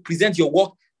be able to present your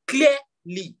work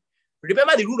clearly.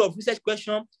 Remember the rule of research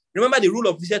question. Remember the rule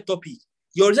of research topic.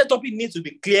 Your research topic needs to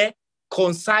be clear,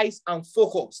 concise, and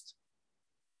focused.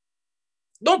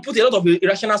 Don't put a lot of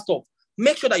irrational stuff.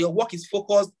 Make sure that your work is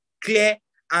focused, clear,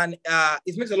 and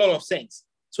it makes a lot of sense.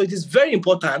 So it is very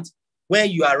important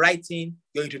when you are writing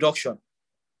your introduction.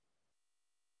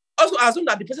 Also, assume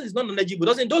that the person is not knowledgeable.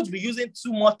 Don't be using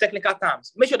too much technical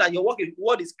terms. Make sure that your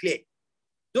word is clear.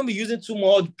 Don't be using too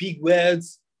much big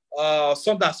words,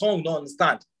 something that someone don't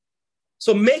understand.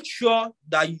 So make sure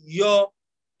that your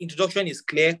introduction is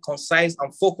clear, concise,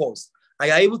 and focused, and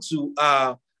you're able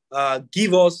to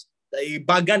give us a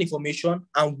background information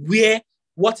and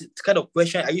what kind of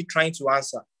question are you trying to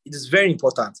answer. It is very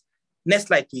important. Next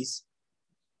slide, please.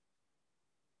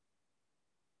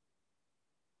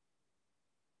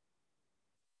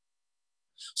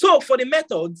 So for the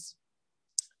methods,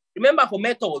 remember for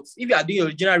methods, if you are doing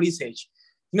original research,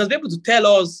 you must be able to tell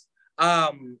us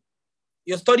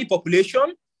your study population,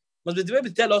 you must be able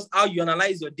to tell us how you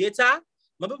analyze your data,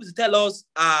 you must be able to tell us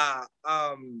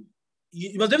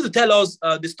you must be able to tell us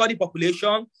the study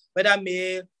population, whether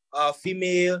male,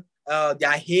 female,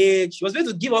 their age. You must be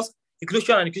able to give us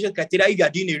inclusion and inclusion criteria if you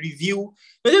are doing a review. You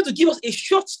must be able to give us a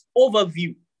short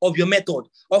overview of your method.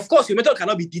 Of course, your method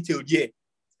cannot be detailed here,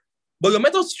 but your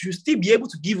method should still be able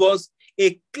to give us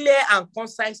a clear and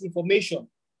concise information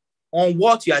on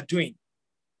what you are doing.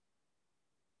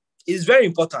 It's very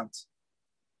important.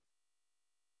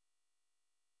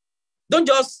 Don't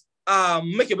just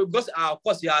make it, because of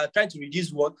course you are trying to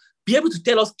reduce what, be able to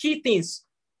tell us key things.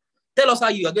 Tell us how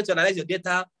you are going to analyze your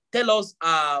data. Tell us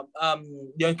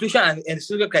your inclusion and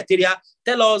exclusion criteria.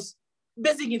 Tell us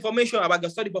basic information about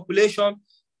your study population.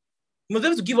 You must be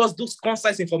able to give us those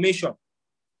concise information.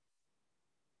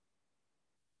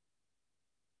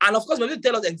 And of course, you must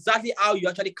tell us exactly how you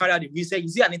actually carry out the research.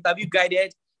 Is it an interview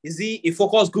guided? Is it a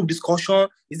focus group discussion?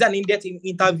 Is it an in-depth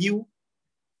interview?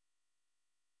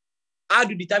 How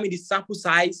do you determine the sample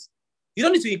size? You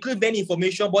don't need to include many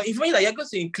information, but information that you're going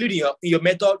to include in your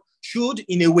method should,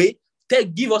 in a way,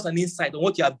 give us an insight on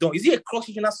what you have done. Is it a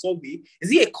cross-sectional survey?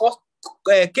 Is it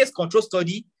a case control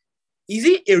study? Is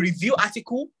it a review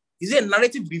article? Is it a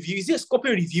narrative review? Is it a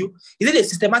scoping review? Is it a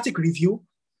systematic review?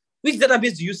 Which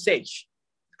database do you search?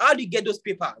 How do you get those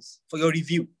papers for your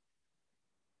review?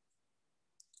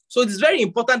 So it's very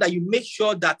important that you make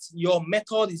sure that your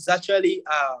method is actually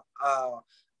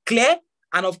clear.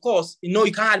 And of course,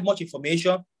 you can't add much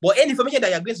information, but any information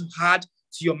that you're going to add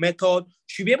to your method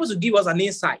should be able to give us an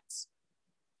insight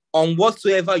on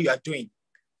whatsoever you are doing.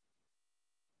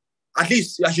 At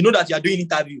least I should know that you are doing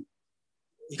interview.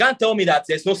 You can't tell me that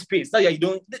there's no space. That's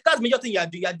the major thing you are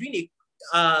doing. You are doing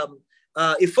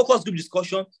a focus group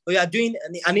discussion, or you are doing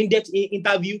an in-depth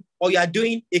interview, or you are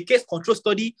doing a case control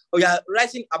study, or you are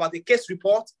writing about a case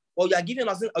report, or you are giving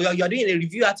us, or you are doing a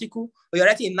review article, or you are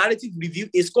writing a narrative review,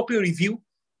 a scoping review.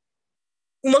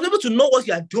 You must be able to know what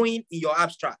you are doing in your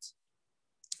abstract,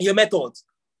 in your method.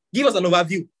 Give us an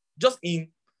overview, just in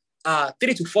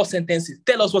 3 to 4 sentences.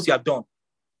 Tell us what you have done,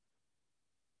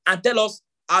 and tell us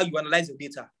how you analyze your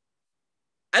data.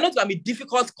 I know it can be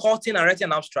difficult cutting and writing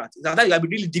an abstract. It can be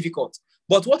really difficult.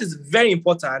 But what is very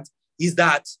important is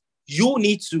that you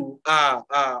need to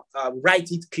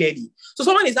write it clearly. So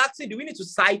someone is asking, do we need to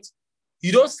cite?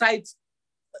 You don't cite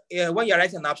when you're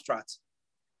writing an abstract.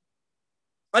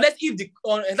 Unless and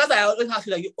that's why I always ask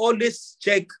you that you always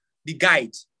check the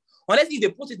guide. Unless if they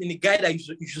put it in the guide that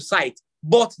you should cite.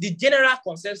 But the general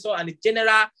consensus and the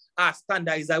general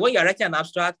standard is that when you're writing an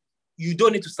abstract, you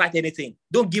don't need to cite anything.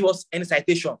 Don't give us any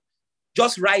citation.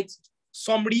 Just write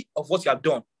summary of what you have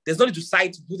done. There's no need to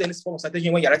cite, do any form of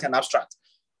citation when you're writing an abstract.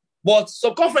 But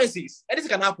some conferences, anything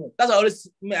can happen. That's why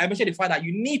I mentioned the fact that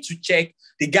you need to check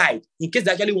the guide in case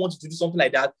they actually want you to do something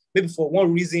like that, maybe for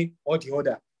one reason or the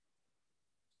other.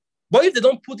 But if they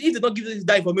don't give you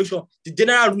that information, the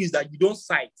general rule is that you don't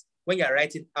cite when you're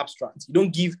writing abstract. You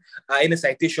don't give any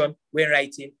citation when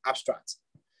writing abstract.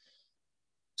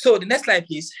 So the next slide,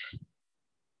 please.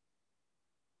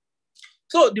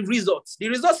 So the results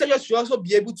section should also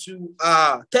be able to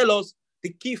tell us the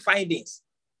key findings.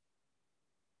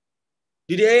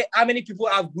 How many people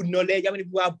have good knowledge? How many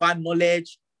people have bad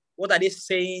knowledge? What are they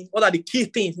saying? What are the key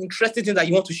things, interesting things that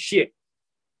you want to share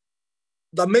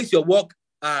that makes your work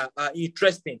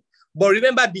interesting? But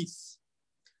remember this.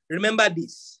 Remember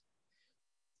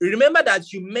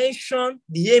that you mentioned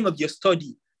the aim of your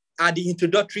study at the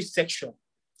introductory section.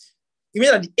 You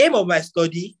mean that the aim of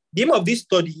this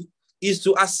study is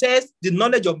to assess the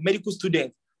knowledge of medical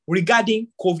students regarding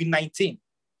COVID-19.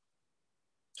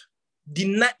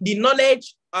 The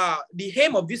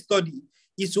aim of this study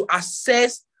is to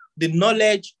assess the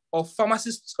knowledge of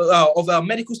pharmacists, of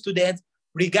medical students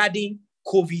regarding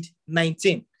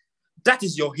COVID-19. That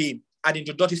is your aim at the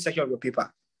introductory section of your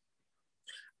paper.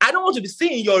 I don't want to be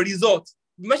seeing your results.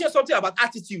 You mentioned something about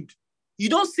attitude. You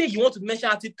don't say you want to mention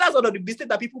attitude. That's one of the mistakes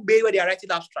that people make when they are writing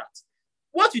abstracts.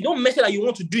 What you don't mention that you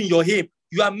want to do in your aim,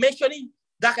 you are mentioning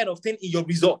that kind of thing in your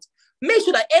result. Make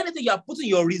sure that anything you are putting in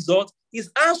your result is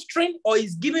answering or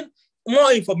is giving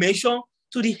more information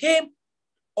to the aim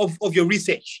of your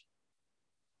research.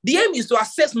 The aim is to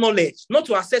assess knowledge, not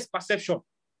to assess perception,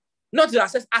 not to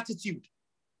assess attitude.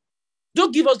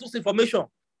 Don't give us those information.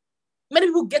 Many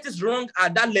people get it wrong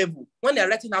at that level when they're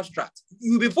writing abstract.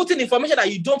 You'll be putting information that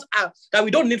you don't have, that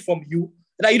we don't need from you,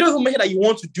 that you don't even mention that you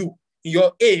want to do in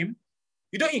your aim.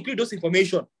 You don't include those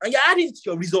information, and you're adding it to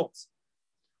your results.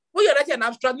 When you're writing an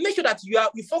abstract, make sure that you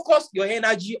focus your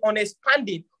energy on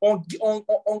expanding, on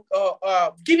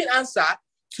giving answer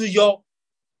to your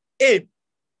aim.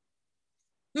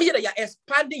 Make sure that you're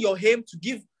expanding your aim to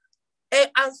give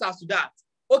answers to that.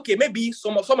 Okay, maybe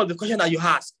some of the questions that you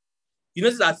ask. You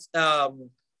notice that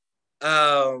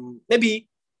maybe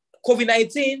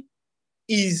COVID-19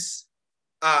 is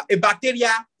a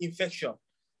bacteria infection.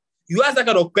 You ask that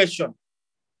kind of question.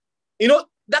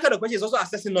 that kind of question is also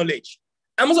assessing knowledge.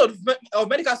 And most of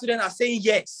medical students are saying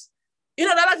yes. You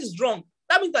know, that is wrong.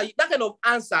 That means that kind of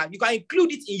answer, you can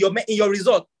include it in your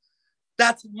result.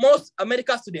 That most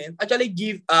medical students actually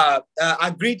give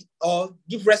agreed or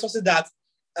give resources that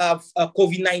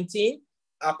COVID-19,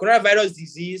 coronavirus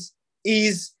disease,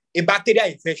 is a bacterial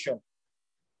infection.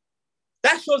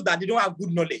 That shows that they don't have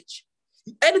good knowledge.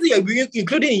 Anything you're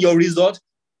including in your result,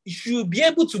 you should be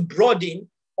able to broaden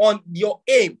on your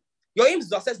aim. Your aim is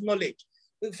to assess knowledge.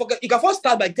 You can first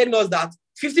start by telling us that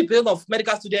 50% of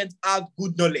medical students have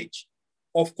good knowledge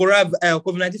of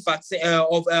COVID-19 vaccine,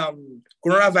 of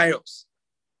coronavirus.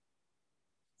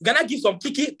 You cannot give some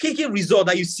key result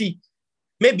that you see.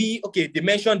 Maybe, okay, they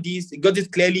mentioned this, they got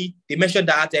it clearly, they mentioned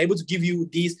that, they're able to give you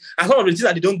this, and some of the things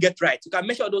that they don't get right. You can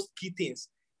measure those key things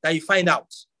that you find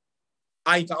out.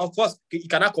 And you can, of course, you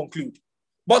cannot conclude.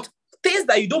 But things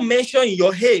that you don't mention in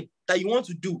your head that you want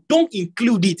to do, don't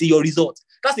include it in your result.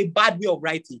 That's a bad way of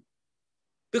writing.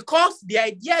 Because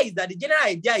the general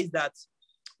idea is that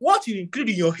what you include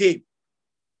in your head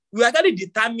will actually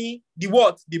determine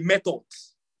the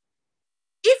methods.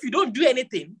 If you don't do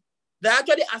anything that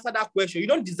actually answer that question, you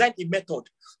don't design a method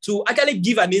to actually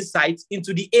give an insight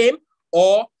into the aim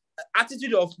or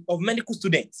attitude of medical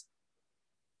students.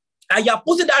 And you're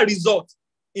putting that result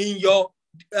in you're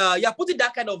putting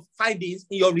that kind of findings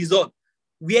in your result.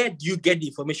 Where do you get the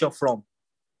information from?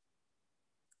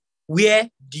 Where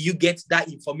do you get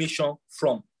that information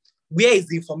from? Where is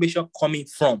the information coming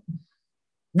from?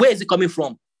 Where is it coming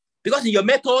from? Because in your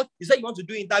method, you said you want to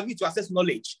do interview to assess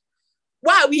knowledge.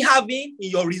 Why are we having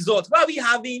in your results? Why are we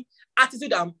having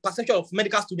attitude and perception of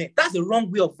medical students? That's the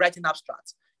wrong way of writing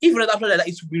abstract. If you write abstract like that,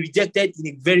 it should be rejected in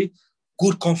a very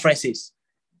good conferences.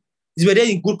 It's better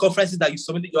in good conferences that you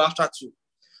submit your abstract to.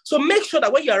 So make sure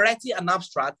that when you are writing an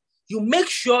abstract, you make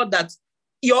sure that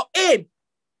your aim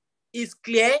is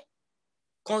clear,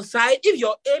 concise. If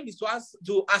your aim is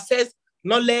to assess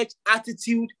knowledge,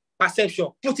 attitude, perception,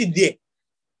 put it there.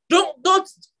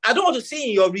 I don't want to see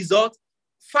in your result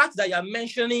fact that you're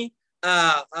mentioning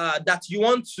that you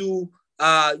want to,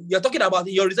 you're talking about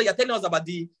in your result, you're telling us about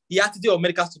the attitude of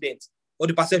medical students or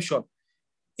the perception.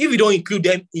 If you don't include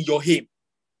them in your aim,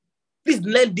 please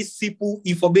learn this simple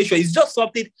information. It's just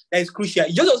something that is crucial.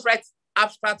 You just write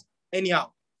abstract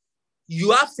anyhow.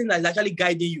 You have seen that is actually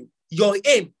guiding you. Your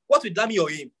aim, what will determine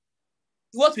your aim?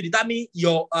 What will determine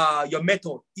your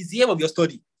method is the aim of your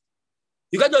study.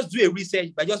 You can't just do a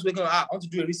research by just waking up, I want to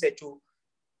do a research,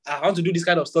 I want to do this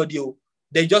kind of study,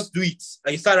 then just do it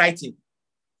and you start writing.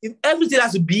 Everything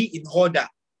has to be in order.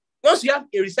 Once you have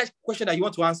a research question that you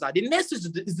want to answer, the next is to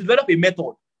develop a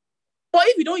method. But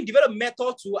if you don't develop a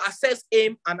method to assess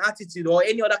aim and attitude or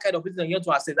any other kind of thing that you want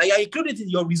to assess, and you're including it in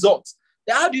your results,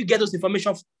 then how do you get those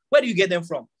information? Where do you get them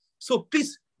from? So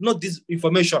please note this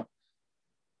information.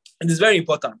 And it's very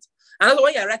important. And also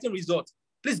when you're writing results,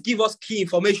 please give us key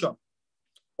information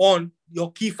on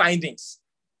your key findings.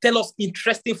 Tell us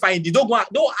interesting findings. Don't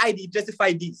hide the interesting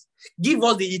findings. Give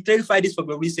us the interesting findings from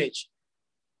your research.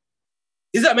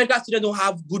 Is it American students don't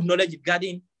have good knowledge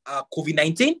regarding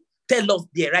COVID-19? Tell us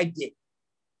there, right there.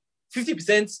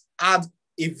 50% have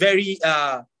a very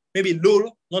maybe low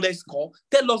knowledge score.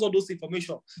 Tell us all those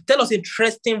information. Tell us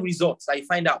interesting results that you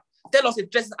find out. Tell us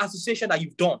interesting association that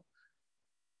you've done.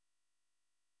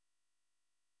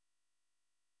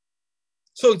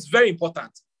 So it's very important.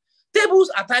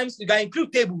 Tables, at times, you can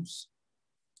include tables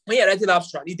when you're writing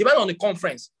abstract. It depends on the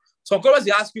conference. Some conferences,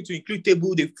 they ask you to include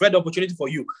table, they provide the opportunity for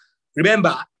you.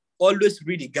 Remember, always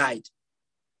read the guide.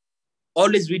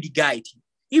 Always read the guide.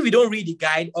 If you don't read the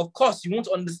guide, of course, you won't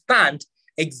understand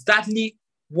exactly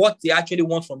what they actually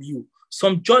want from you.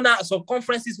 Some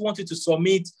conferences want you to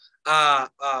submit a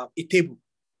table.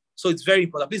 So it's very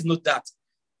important. Please note that.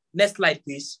 Next slide,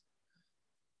 please.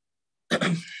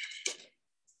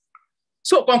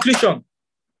 So conclusion,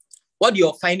 what do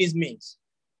your findings mean?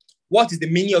 What is the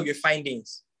meaning of your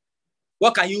findings?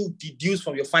 What can you deduce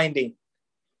from your finding?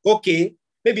 Okay,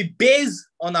 maybe based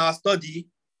on our study,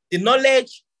 the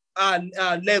knowledge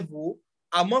level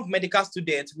among medical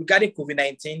students regarding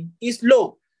COVID-19 is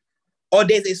low, or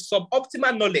there's a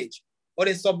suboptimal knowledge, or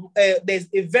there's a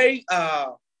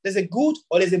good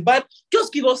or there's a bad.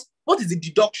 Just give us what is the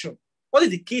deduction, what is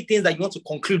the key things that you want to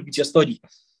conclude with your study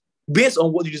based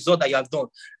on what the result that you have done.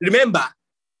 Remember,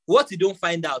 what you don't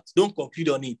find out, don't conclude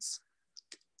on it.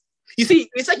 You see,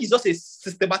 research is just a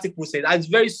systematic process, and it's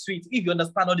very sweet if you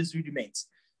understand all these rudiments.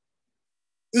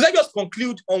 You can't just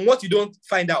conclude on what you don't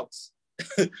find out.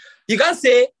 You can't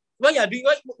say, when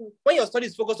your study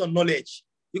is focused on knowledge,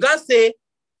 you can't say,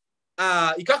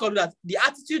 you can't conclude that the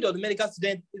attitude of the medical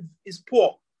student is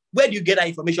poor. Where do you get that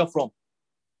information from?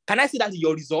 Can I see that in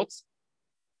your results?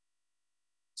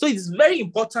 So it's very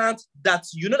important that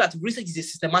you know that research is a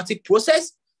systematic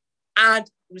process, and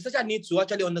researchers need to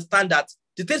actually understand that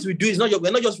the things we do is not, we're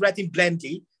not just writing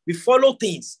blindly, we follow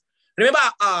things. Remember,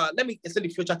 let me explain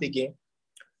the flowchart again.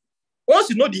 Once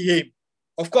you know the aim,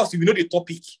 of course, you will know the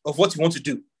topic of what you want to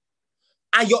do.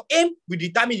 And your aim will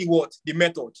determine the what? The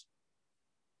method.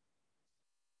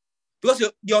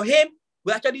 Because your aim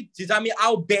will actually determine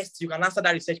how best you can answer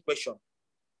that research question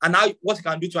and what you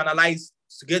can do to analyze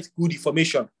to get good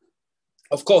information.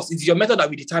 Of course, it's your method that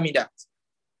will determine that.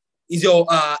 It's your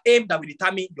aim that will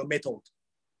determine your method.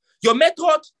 Your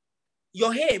method,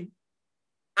 your aim,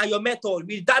 and your method will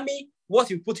determine what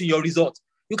you put in your result.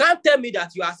 You can't tell me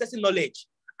that you are assessing knowledge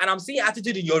and I'm seeing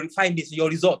attitude in your findings, in your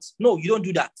results. No, you don't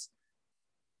do that.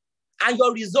 And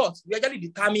your results will actually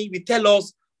determine, will tell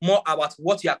us more about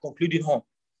what you are concluding on.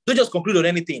 Don't just conclude on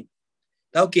anything.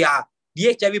 Okay,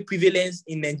 the HIV prevalence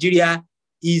in Nigeria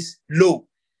is low.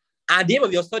 And the aim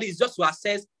of your study is just to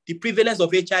assess the prevalence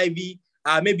of HIV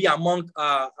maybe among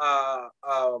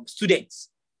students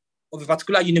of a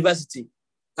particular university.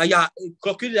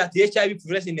 Conclude that the HIV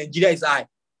prevalence in Nigeria is high.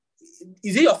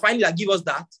 Is it your finding that give us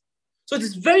that? So it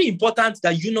is very important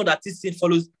that you know that this thing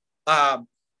follows a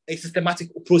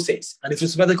systematic process and a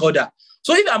systematic order.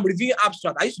 So if I'm reviewing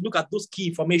abstract, I used to look at those key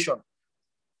information.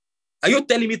 Are you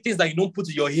telling me things that you don't put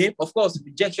in your aim? Of course,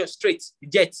 reject your straight,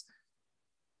 reject.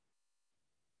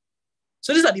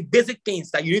 So these are the basic things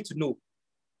that you need to know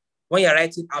when you're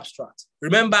writing abstract.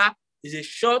 Remember, it's a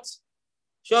short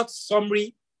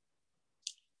summary,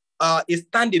 a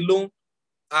standalone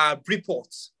report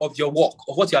of your work,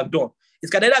 of what you have done. It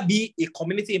can either be a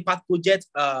community impact project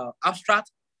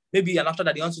abstract, maybe an abstract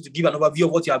that they want you to give an overview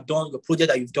of what you have done, your project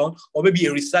that you've done, or maybe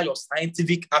a research or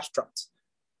scientific abstract.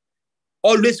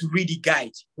 Always read the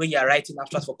guide when you're writing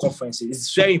abstracts for conferences.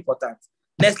 It's very important.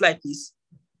 Next slide, please.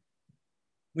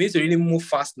 We need to really move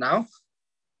fast now.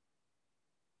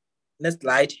 Next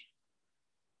slide.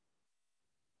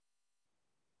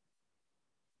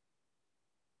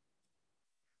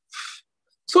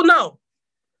 So now,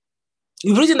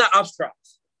 you've written that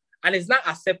abstract and it's not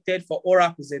accepted for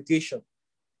oral presentation.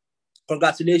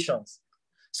 Congratulations.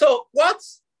 So what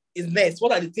is next?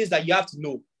 What are the things that you have to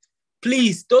know?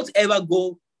 Please don't ever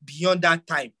go beyond that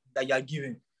time that you are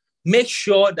given. Make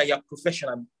sure that you're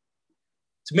professional.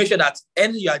 To make sure that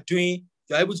anything you are doing,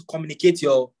 you're able to communicate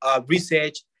your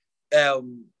research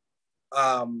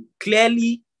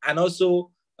clearly and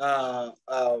also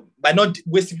by not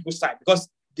wasting people's time, because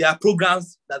there are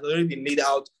programs that have already been laid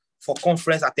out for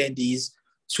conference attendees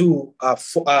to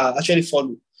actually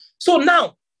follow. So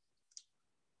now,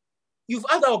 you've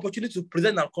had the opportunity to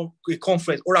present a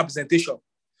conference or a presentation.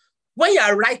 When you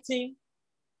are writing,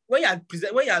 when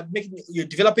you're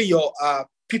developing your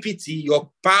PPT, your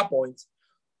PowerPoint,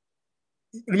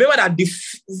 remember that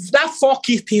that 4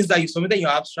 key things that you submitted in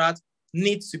your abstract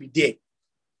needs to be there: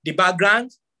 the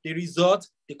background, the result,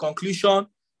 the conclusion,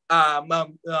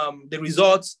 the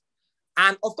results,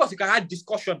 and of course you can add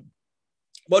discussion.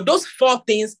 But those 4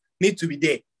 things need to be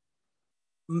there: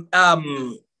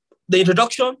 the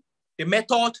introduction, the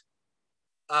method,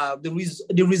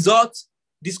 the result,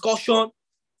 discussion,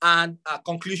 and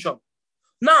conclusion.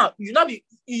 Now,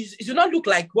 it should not look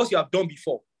like what you have done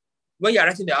before when you are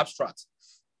writing the abstract.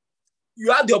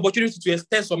 You have the opportunity to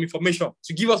extend some information,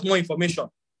 to give us more information.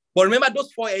 But remember,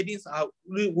 those 4 headings are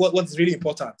really what is really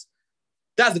important.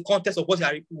 That's the context of what you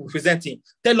are presenting.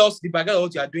 Tell us the background of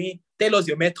what you are doing. Tell us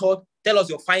your method. Tell us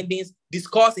your findings.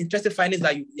 Discuss interesting findings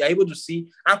that you are able to see,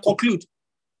 and conclude.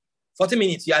 40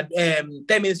 minutes, you are 10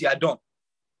 minutes, you are done.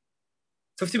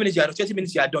 50 minutes, you are 20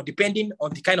 minutes, you are done, depending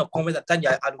on the kind of conference that time you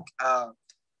are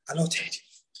allotted.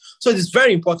 So it is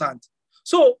very important.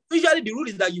 So usually the rule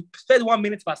is that you spend 1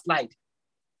 minute per slide.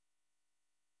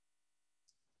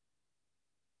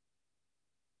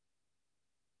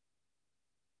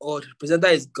 Oh, the presenter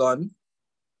is gone.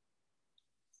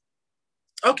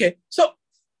 Okay, so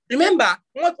remember,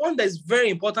 one that is very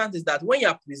important is that when you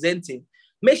are presenting,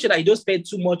 make sure that you don't spend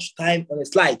too much time on a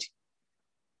slide.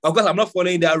 Of course, I'm not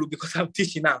following that rule because I'm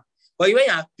teaching now. But when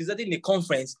you are presenting a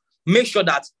conference, make sure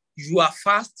that you are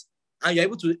fast and you're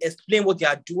able to explain what you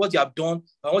have done,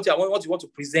 and what you want to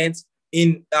present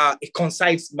in a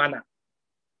concise manner.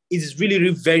 It is really,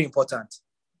 really very important.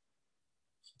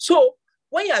 So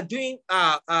when you are doing,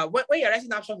 when you're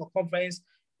writing abstract for conference,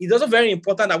 it's also very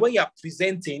important that when you are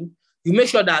presenting, you make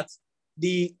sure that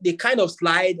the kind of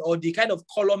slide or the kind of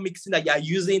color mixing that you are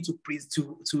using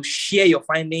to share your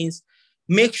findings,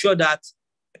 make sure that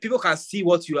people can see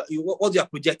what you are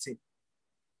projecting.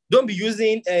 Don't be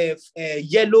using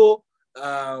yellow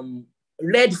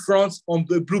red front on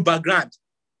the blue background.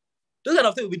 Those kind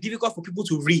of things will be difficult for people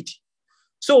to read.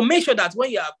 So make sure that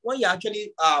when you're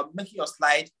actually making your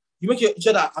slide, you make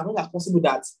sure that as long as possible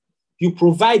that you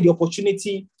provide the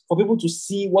opportunity for people to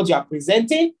see what you are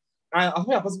presenting, and as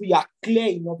much as possible you are clear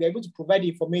enough, you're able to provide the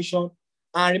information.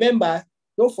 And remember,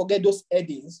 don't forget those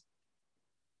headings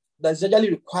that's usually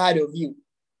required of you.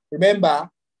 Remember,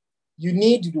 you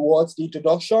need the words, the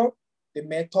introduction, the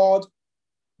method,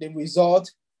 the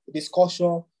result, the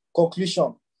discussion,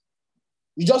 conclusion.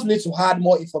 You just need to add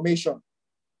more information.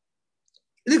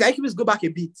 Look, I can just go back a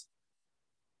bit.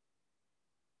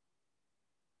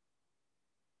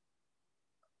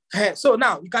 So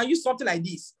now you can use something like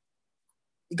this.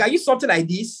 You can use something like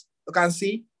this. You can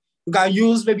see. You can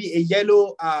use maybe a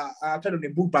yellow kind of a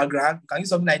book background. You can use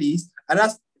something like this. And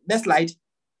that's next slide.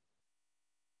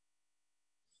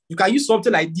 You can use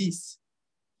something like this.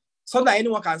 Something that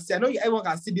anyone can see. I know everyone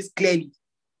can see this clearly.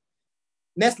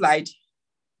 Next slide.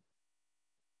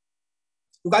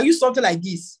 You can use something like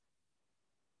this.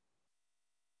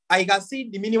 And you can see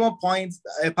the minimum points,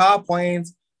 PowerPoint,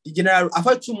 the general.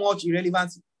 Avoid too much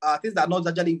irrelevant things that not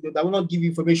actually that will not give you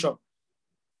information.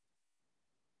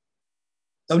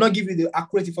 That will not give you the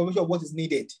accurate information of what is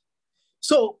needed.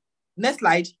 So next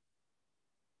slide.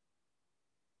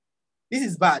 This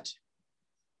is bad.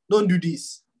 Don't do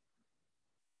this.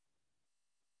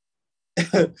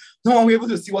 No one will be able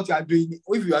to see what you are doing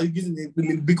if you are using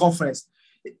a big conference.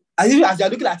 As you are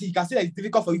looking at it, you can see that it's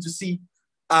difficult for you to see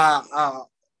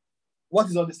what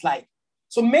is on the slide.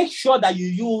 So make sure that you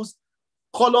use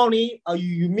coloring or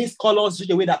you mix colors in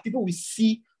such a way that people will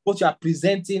see what you are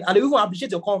presenting and they will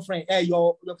appreciate your conference,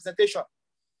 your presentation.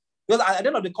 Because at the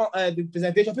end of the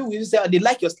presentation, people will say they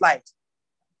like your slide.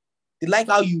 They like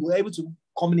how you were able to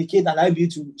communicate and how you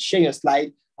able to share your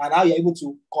slide and how you're able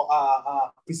to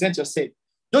present yourself.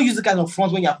 Don't use the kind of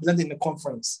front when you're presenting in the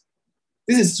conference.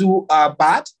 This is too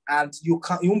bad, and you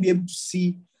won't be able to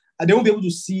see, and they won't be able to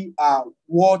see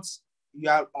what you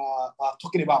are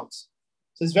talking about.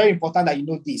 So it's very important that you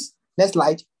know this. Next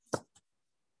slide.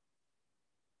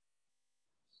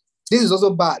 This is also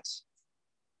bad.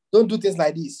 Don't do things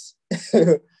like this.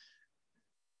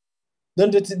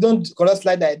 Don't color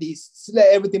slide like this. See like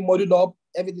everything modeled up.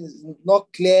 Everything is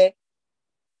not clear.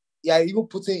 Yeah, even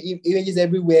putting images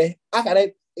everywhere. How can I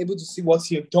be able to see what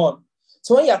you've done?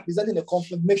 So when you are presenting the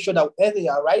conference, make sure that anything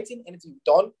you are writing, anything you've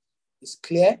done is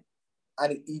clear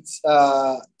and it's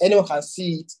anyone can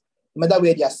see it, no matter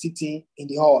where they are sitting in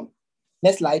the hall.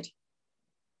 Next slide.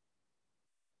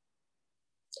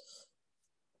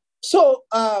 So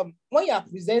when you are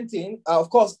presenting, of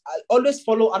course, I always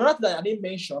follow, another thing that I didn't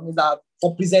mention is that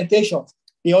for presentation,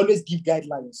 they always give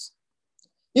guidelines.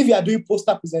 If you are doing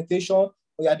poster presentation or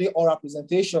you are doing oral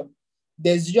presentation,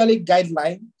 there's usually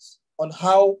guidelines on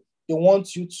how they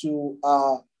want you to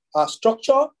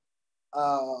structure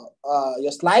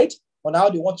your slide, on how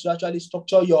they want to actually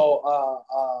structure your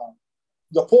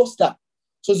poster.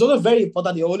 So it's also very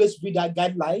important they always read that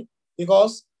guideline,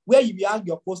 because where you hang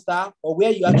your poster or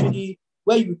where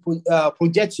you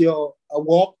project your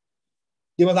work,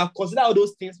 they must have considered all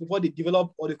those things before they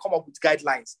develop or they come up with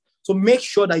guidelines. So make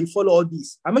sure that you follow all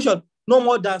this. And make sure no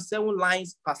more than 7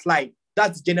 lines per slide.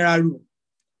 That's the general rule.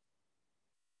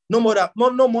 No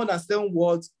more than 7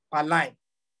 words per line.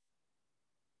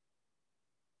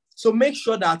 So make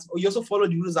sure that you also follow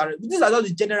the rules. These are not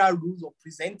the general rules of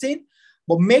presenting,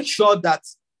 but make sure that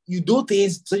you do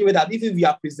things such a way that even if you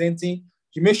are presenting,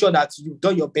 you make sure that you've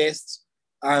done your best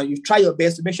and you try your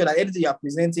best to make sure that anything you are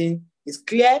presenting is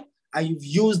clear and you've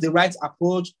used the right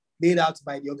approach laid out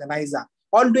by the organizer.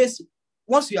 Always,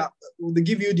 once they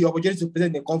give you the opportunity to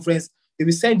present in the conference, they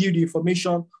will send you the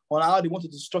information on how they want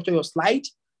you to structure your slide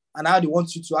and how they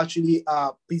want you to actually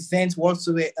present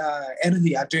whatsoever anything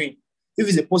you are doing. If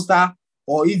it's a poster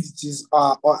or if it is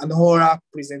an oral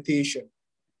presentation.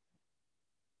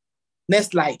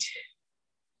 Next slide.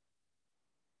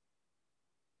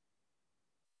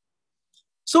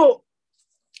 So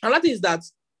another thing is that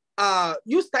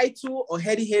use title or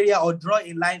heading area or draw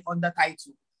a line under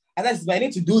title. And that's I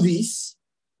need to do this.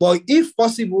 But if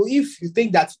possible, if you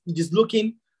think that it is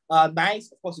looking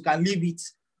nice, of course you can leave it.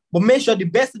 But make sure the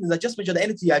best thing is that just make sure that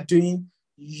anything you are doing,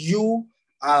 you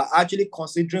are actually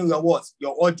considering your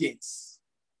audience.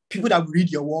 People that will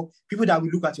read your work, people that will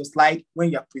look at your slide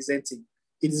when you are presenting.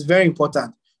 It is very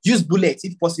important. Use bullets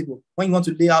if possible. When you want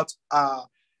to lay out,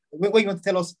 when you want to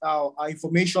tell us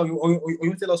information or you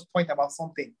want to tell us point about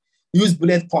something, use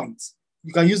bullet points.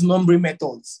 You can use numbering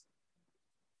methods.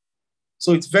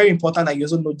 So it's very important that you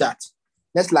also know that.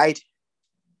 Next slide.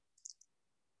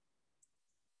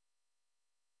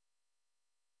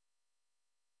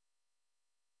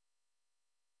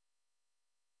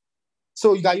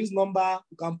 So you can use number,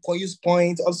 you can use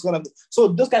points, also kind of. So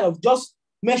those kind of, just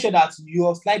make sure that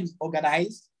your slide is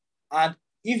organized, and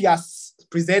if you are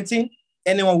presenting,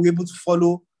 anyone will be able to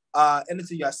follow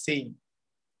anything you are saying.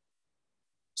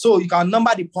 So you can number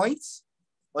the points,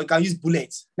 or you can use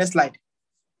bullets. Next slide.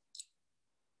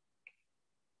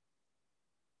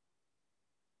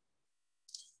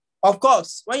 Of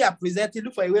course, when you are presenting,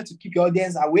 look for a way to keep your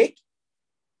audience awake.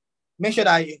 Make sure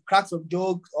that you crack some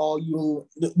jokes, or you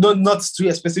don't not do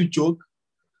a specific joke.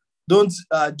 Don't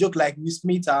joke like Will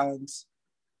Smith, and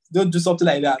don't do something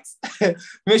like that.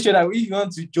 Make sure that if you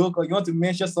want to joke or you want to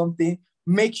mention something,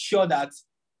 make sure that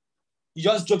you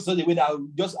just joke so the way that will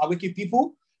just awaken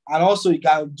people. And also you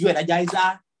can do an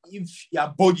energizer if you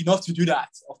are bold enough to do that.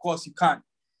 Of course you can.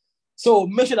 So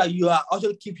make sure that you are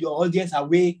also keep your audience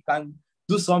awake. You can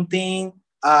do something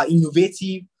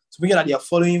innovative to make sure that they are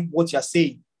following what you are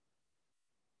saying.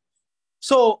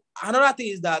 So another thing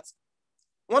is that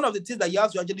one of the things that you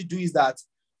have to actually do is that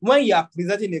when you are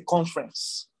presenting a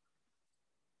conference,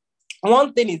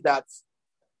 one thing is that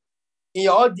in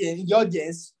your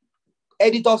audience,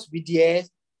 editors will be there.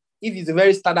 If it's a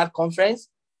very standard conference,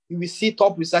 you will see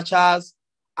top researchers,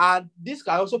 and this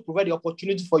can also provide the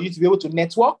opportunity for you to be able to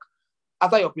network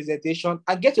after your presentation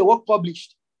and get your work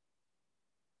published.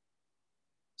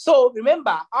 So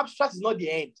remember, abstract is not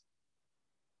the end.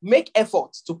 Make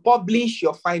efforts to publish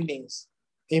your findings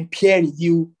in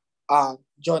peer-review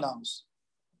journals.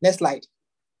 Next slide.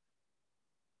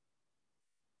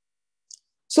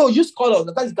 So use colors.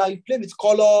 That is, you play with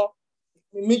color.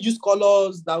 Use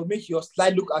colors that will make your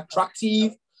slide look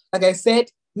attractive. Like I said,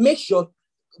 make your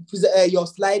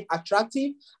slide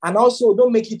attractive, and also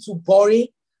don't make it too boring.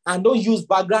 And don't use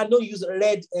background. Don't use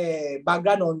red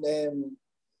background on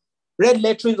red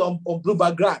lettering on blue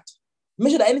background.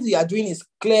 Make sure that anything you are doing is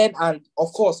clear, and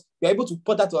of course, you're able to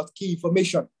put that as key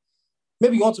information.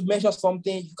 Maybe you want to mention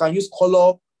something, you can use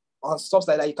color or stuff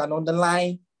like that. You can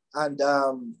underline, and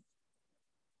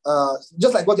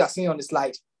just like what you're seeing on the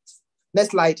slide. Next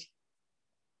slide.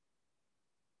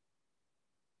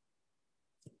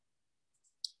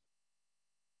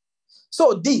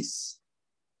 So this,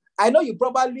 I know you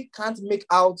probably can't make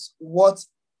out what's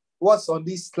on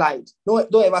this slide.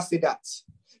 Don't ever say that,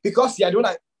 because you are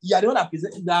the one that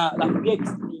present that prepared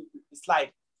the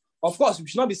slide. Of course, you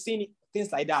should not be seeing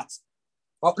things like that.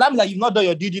 That means that you've not done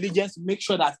your due diligence to make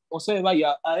sure that whatsoever you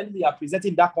are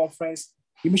presenting that conference,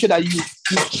 you make sure that you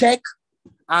check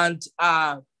and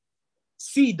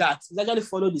see that it actually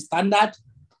follow the standard,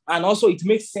 and also it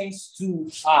makes sense to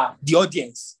the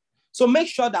audience. So make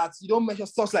sure that you don't mention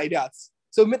stuff like that.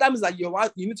 So that means that you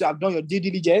need to have done your due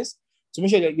diligence to make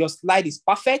sure that your slide is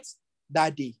perfect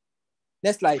that day.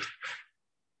 Next slide.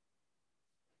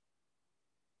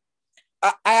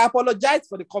 I apologize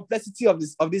for the complexity of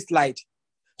this slide.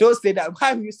 Don't say that.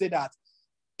 Why will you say that?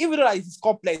 Even though it is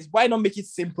complex, why not make it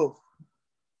simple?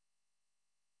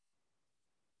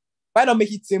 Why not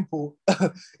make it simple?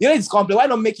 You know it's complex. Why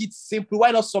not make it simple? Why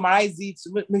not summarize it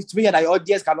to make sure that your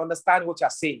audience can understand what you're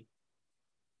saying?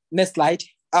 Next slide.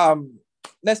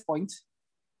 Next point.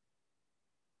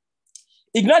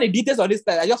 Ignore the details of this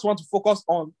slide. I just want to focus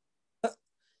on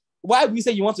why we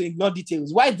say you want to ignore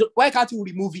details. Why can't you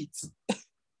remove it?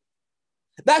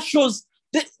 That shows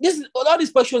all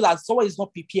these questions that someone is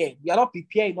not prepared. You are not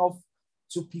prepared enough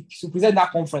to present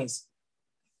that conference.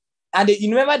 And you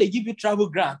remember they give you travel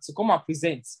grants to come and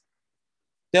present.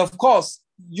 Then of course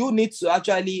you need to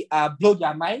actually blow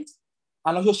their mind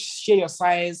and also share your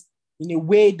science in a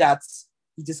way that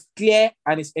it is clear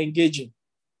and it's engaging.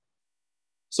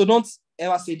 So don't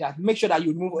ever say that. Make sure that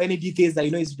you remove any details that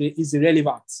you know is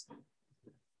irrelevant.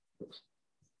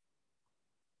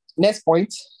 Next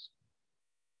point.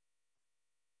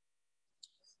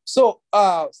 So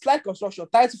slide construction,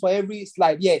 title for every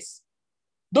slide. Yes.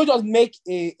 Don't just make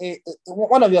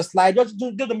one of your slides, just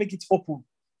don't make it open.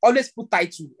 Always put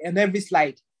title in every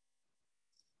slide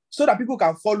so that people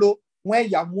can follow when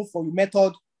you are moved from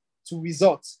method to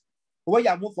result, or when you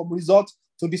are moved from result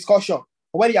to discussion,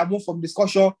 or when you are moved from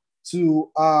discussion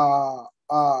to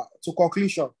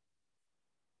conclusion.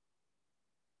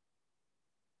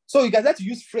 So you guys have to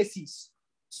use phrases,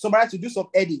 summarize, to do some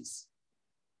edits,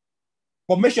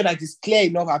 but make sure that it is clear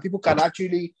enough and people can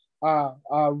actually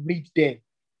read them.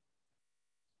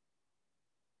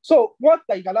 So what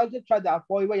that you can also try to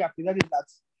avoid when you are presenting that,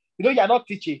 you are not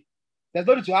teaching. There's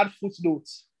no need to add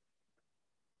footnotes.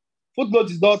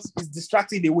 Footnotes is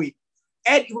distracting away.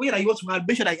 And when you want to add,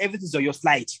 make sure that everything is on your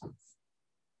slide.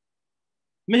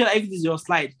 Make sure that everything is on your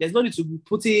slide. There's no need to be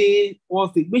putting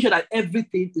one thing. Make sure that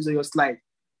everything is on your slide.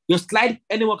 Your slide,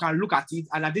 anyone can look at it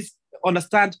and at least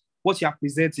understand what you are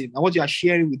presenting and what you are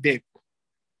sharing with them.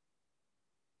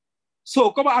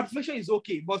 So common abbreviation is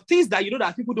okay, but things that you know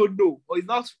that people don't know or is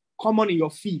not common in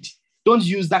your feed, don't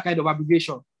use that kind of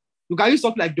abbreviation. You can use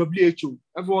something like WHO.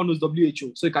 Everyone knows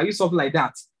WHO. So you can use something like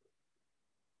that.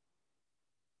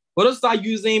 But don't start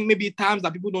using maybe terms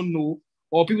that people don't know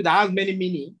or people that have many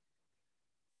meaning.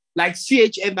 Like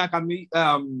CHF, that can be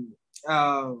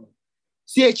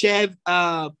CHF,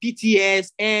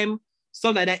 PTS, M,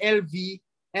 stuff like that, LV,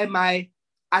 MI.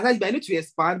 At times, I need to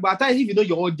expand, but at times, if you know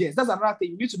your audience, that's another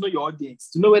thing. You need to know your audience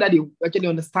to know whether they actually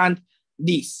understand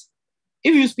this.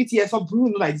 If you use PTS, some people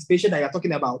know like this patient that you're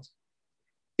talking about.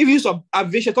 If you use some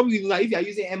abbreviation, some people know that if you're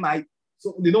using MI,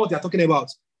 so they know what you're talking about.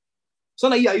 So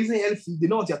like you are using LC, they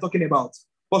know what you're talking about.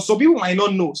 But some people might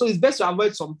not know. So it's best to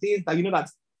avoid some things that you know that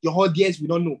your audience will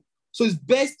not know. So it's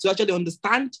best to actually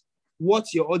understand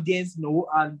what your audience know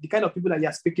and the kind of people that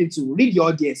you're speaking to. Read your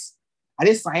audience. Are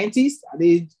they scientists? Are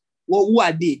they who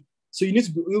are they? So you need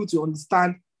to be able to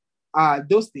understand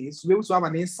those things to be able to have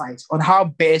an insight on how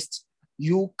best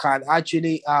you can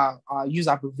actually use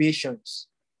abbreviations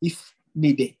if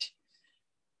needed.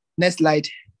 Next slide.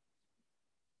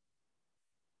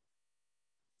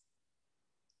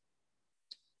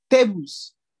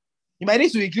 Tables. You might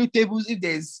need to include tables if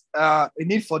there's a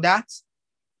need for that,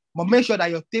 but make sure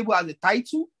that your table has a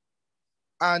title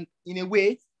and in a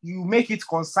way you make it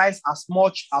concise as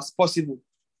much as possible.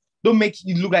 Don't make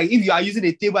it look like if you are using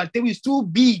a table and the table is too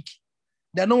big,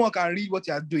 then no one can read what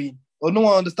you are doing or no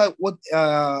one understand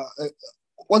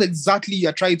what exactly you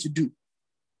are trying to do.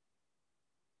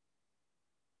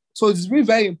 So it's really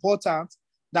very important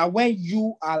that when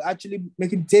you are actually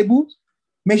making tables,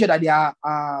 make sure that they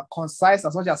are concise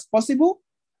as much as possible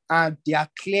and they are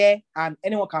clear and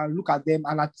anyone can look at them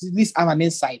and at least have an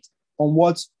insight on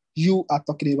what you are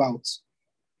talking about.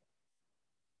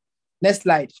 Next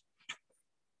slide.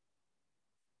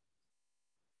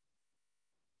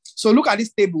 So look at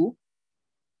this table.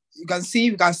 You can see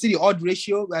the odd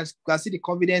ratio, you can see the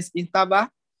confidence interval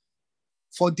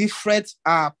for different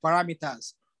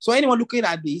parameters. So anyone looking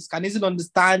at this can easily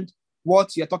understand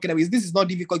what you're talking about. This is not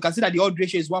difficult. You can see that the odd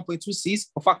ratio is 1.26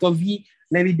 for factor V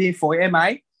Levy for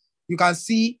MI. You can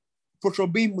see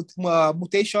prothrombin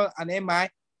mutation and MI.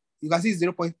 You can see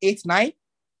 0.89.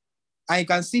 And you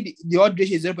can see the odd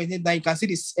ratio is 0.89. You can see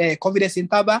this confidence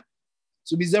interval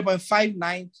to be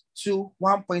 0.59 to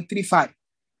 1.35.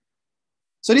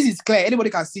 So this is clear. Anybody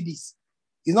can see this.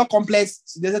 It's not complex.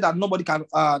 They said that nobody can,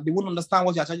 they won't understand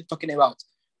what you're actually talking about.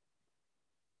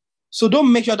 So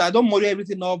don't make sure that I don't model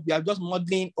everything up. You are just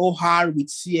modeling OR with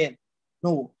CL.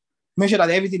 No, make sure that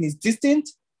everything is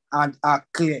distinct and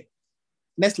clear.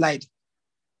 Next slide.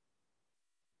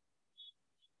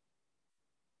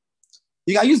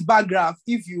 You can use bar graph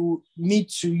if you need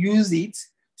to use it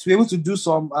to be able to do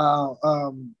some,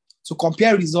 to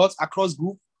compare results across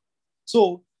group.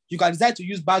 So you can decide to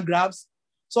use bar graphs.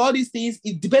 So all these things,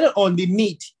 it depends on the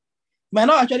need. You might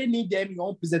not actually need them in your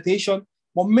own presentation,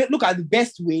 but look at the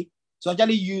best way to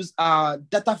actually use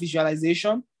data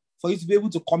visualization for you to be able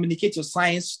to communicate your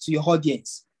science to your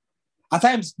audience. At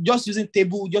times, just using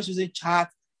table, just using chart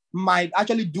might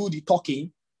actually do the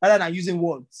talking rather than using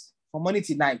words from morning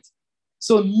to night.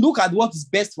 So look at what is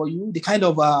best for you, the kind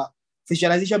of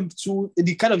visualization tool,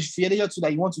 the kind of visualization tool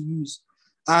that you want to use.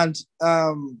 And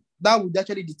that would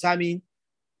actually determine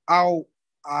how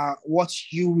what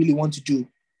you really want to do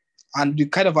and the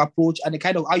kind of approach and the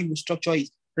kind of how you will structure it.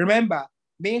 Remember,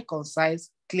 being concise,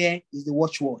 clear is the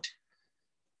watchword.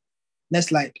 Next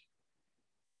slide.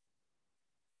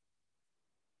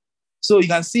 So you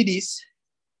can see this.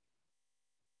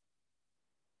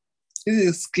 This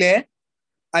is clear.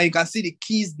 And you can see the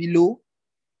keys below.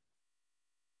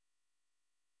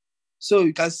 So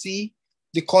you can see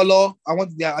the color and what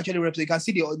they are actually representing. You can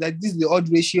see that this is the odd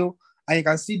ratio, and you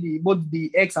can see both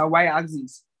the X and Y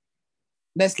axis.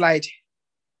 Next slide.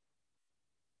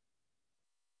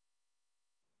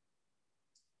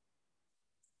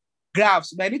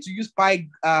 Graphs. You might need to use pie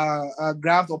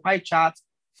graphs or pie chart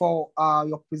for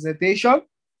your presentation.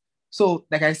 So,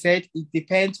 like I said, it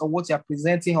depends on what you're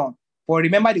presenting on. But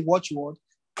remember the watchword: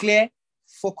 clear,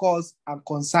 focus, and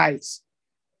concise.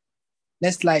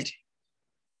 Next slide.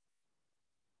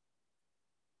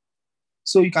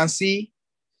 So you can see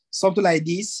something like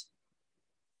this.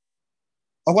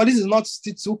 Of course, this is not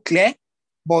still too clear,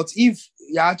 but if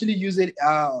you actually use it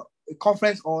a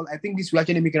conference hall, I think this will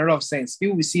actually make a lot of sense.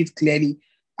 People will see it clearly.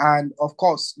 And of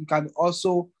course, you can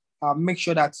also make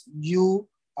sure that you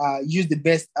use the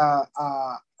best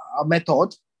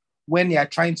method when you are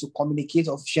trying to communicate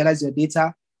or visualize your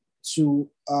data to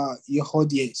your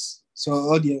audience. So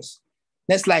audience.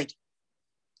 Next slide.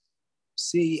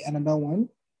 see another one.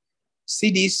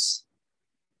 See this.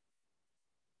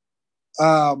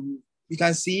 You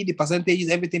can see the percentages,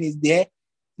 everything is there.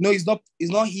 No, it's not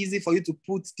easy for you to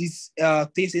put these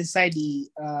things inside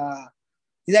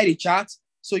the chart.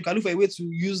 So you can look for a way to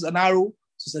use an arrow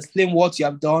to explain what you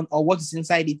have done or what is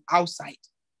inside it outside.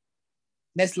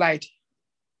 Next slide.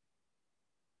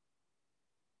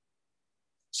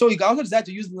 So you can also decide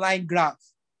to use line graph.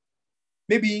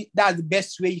 Maybe that's the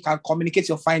best way you can communicate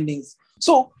your findings.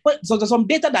 So there's some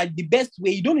data that the best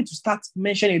way, you don't need to start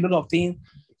mentioning a lot of things.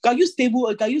 You can use table,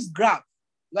 you can use graph,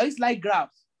 you can use line graph.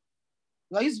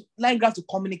 You can use line graph to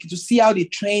communicate, to see how they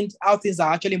trend, how things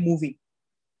are actually moving.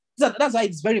 So that's why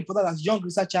it's very important as a young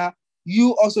researcher,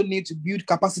 you also need to build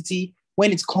capacity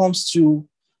when it comes to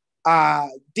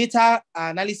data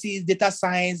analysis, data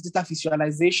science, data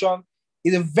visualization.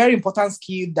 Is a very important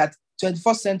skill that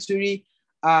 21st century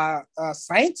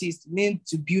scientists need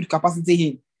to build capacity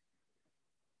in.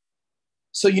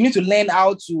 So you need to learn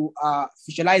how to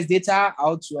visualize data,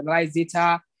 how to analyze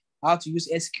data, how to use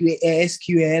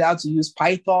SQL, how to use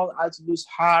Python, how to use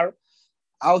R,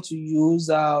 how to use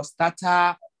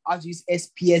Stata, how to use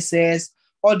SPSS,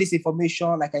 all this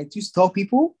information, like I used to tell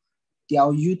people, they are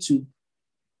on YouTube.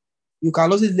 You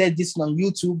can also learn this on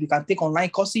YouTube. You can take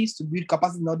online courses to build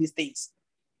capacity in all these things.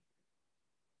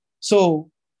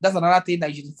 So that's another thing that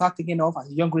you should start thinking of as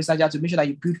a young researcher to make sure that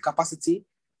you build capacity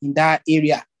in that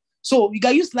area. So you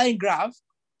can use line graph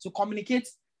to communicate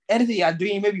anything you are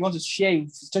doing. Maybe you want to share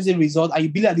interesting results, and you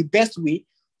believe that the best way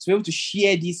to be able to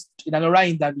share this in an oral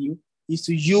interview is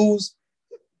to use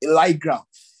a line graph.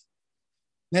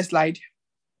 Next slide.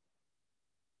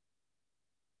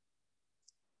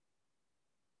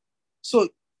 So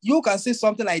you can say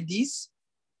something like this.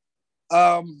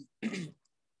 You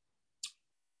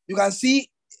can see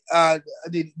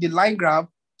the line graph.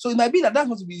 So it might be that that's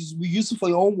what will be useful for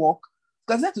your own work.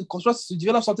 You can start to construct, to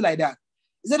develop something like that.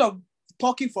 Instead of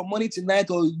talking from morning to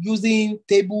night or using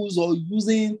tables or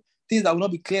using things that will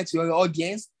not be clear to your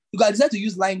audience, you can decide to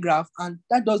use line graph, and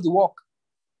that does the work.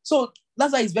 So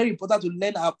that's why it's very important to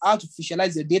learn how to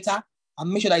visualize your data and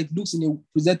make sure that it looks in a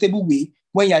presentable way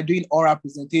when you're doing oral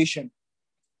presentation.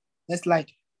 Next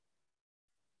slide.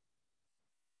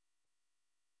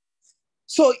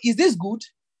 So is this good?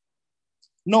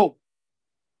 No.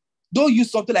 Don't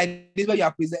use something like this when you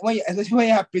are especially when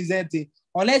you are presenting,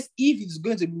 unless if it's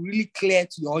going to be really clear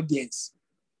to your audience.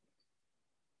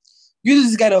 Using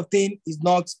this kind of thing is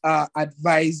not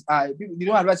advised. You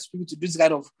don't advise people to do this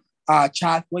kind of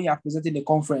chart when you are presenting the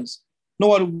conference. No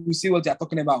one will see what you are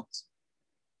talking about.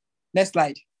 Next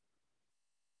slide.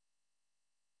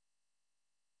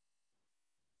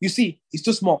 You see, it's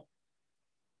too small.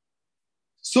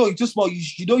 So it's too small.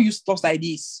 You don't use stuff like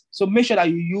this. So make sure that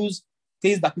you use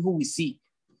things that people will see.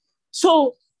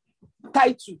 So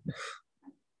title.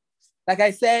 Like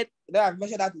I said, I've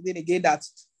mentioned that again, that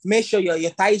make sure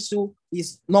your title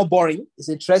is not boring. It's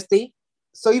interesting.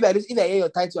 So if I hear your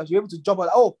title, I should be able to jump on,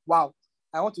 oh, wow,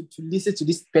 I want to listen to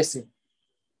this person.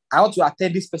 I want to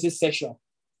attend this person's session.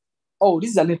 Oh,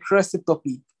 this is an interesting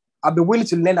topic. I'll be willing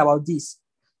to learn about this.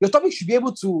 Your topic should be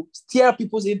able to steer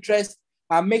people's interest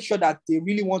and make sure that they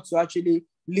really want to actually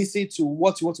listen to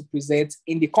what you want to present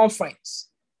in the conference.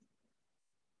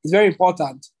 It's very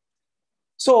important.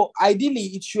 So ideally,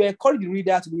 it should encourage the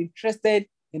reader to be interested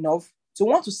enough to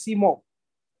want to see more.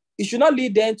 It should not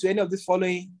lead them to any of this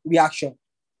following reaction.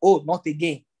 Oh, not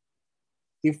again.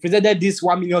 You've presented this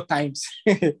 1 million times.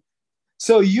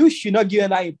 So you should not give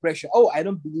them that impression. Oh, I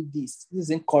don't believe this. This is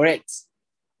incorrect.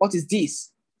 What is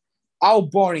this? How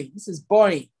boring. This is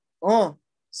boring.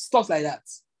 Stuff like that.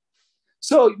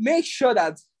 So make sure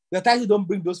that your title don't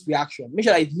bring those reactions. Make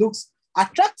sure that it looks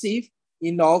attractive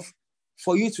enough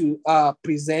for you to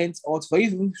present or for you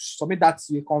to submit that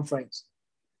to a conference.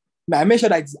 Make sure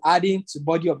that it's adding to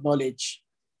body of knowledge.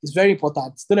 It's very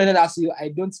important. Don't let them ask you, I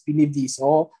don't believe this,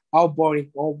 or how boring,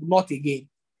 or not again.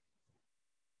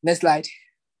 Next slide.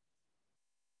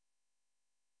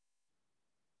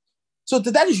 So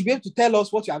the title should be able to tell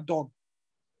us what you have done.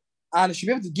 And it should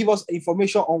be able to give us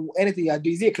information on anything you are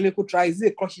doing. Is it a clinical trial? Is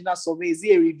it a cross-sectional survey? Is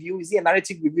it a review? Is it a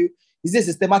narrative review? Is it a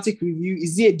systematic review?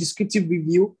 Is it a descriptive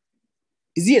review?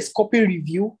 Is it a scoping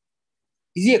review?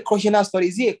 Is it a cross-sectional study?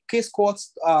 Is it a case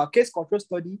control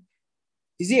study?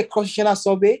 Is it a cross-sectional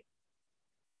survey?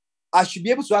 I should be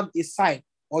able to have a sign,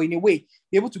 or in a way,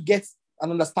 be able to get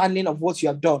an understanding of what you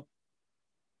have done.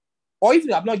 Or if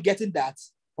you are not getting that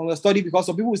from the study, because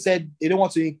some people said they don't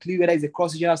want to include whether it's a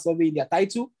cross-sectional survey in their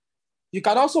title, you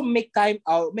can also make time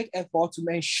or make effort to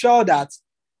ensure that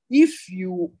if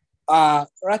you are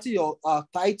writing your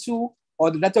title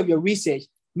or the letter of your research,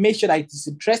 make sure that it is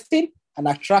interesting and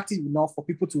attractive enough for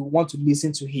people to want to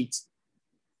listen to it.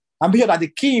 And be sure that the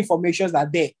key informations are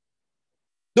there.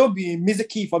 Don't be missing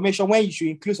key information when you should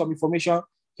include some information.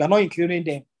 You're not including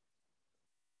them.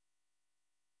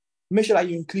 Make sure that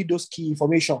you include those key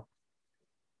information.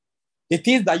 The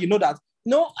things that you know that,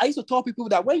 I used to tell people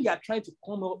that when you are trying to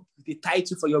come up with a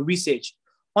title for your research,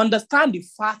 understand the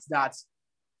fact that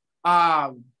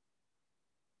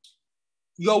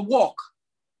your work,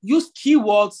 use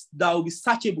keywords that will be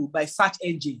searchable by search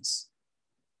engines.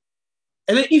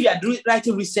 And then if you are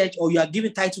writing research or you are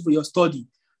giving title for your study,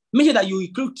 make sure that you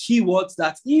include keywords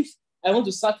that if I want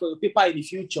to search for your paper in the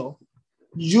future,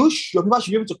 your paper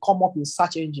should be able to come up in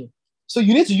search engine. So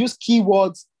you need to use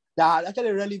keywords that are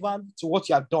actually relevant to what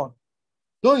you have done.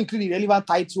 Don't include irrelevant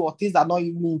title or things that are not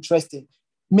even interesting.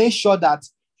 Make sure that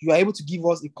you are able to give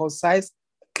us a concise,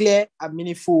 clear, and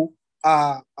meaningful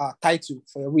title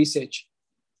for your research.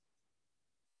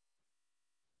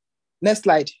 Next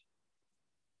slide.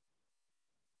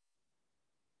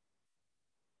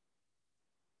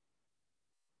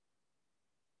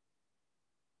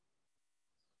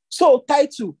 So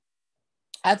title,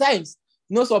 at times,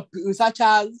 some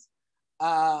researchers,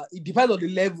 it depends on the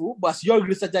level, but as your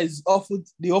researcher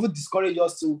they often discourage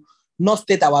us to not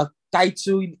state our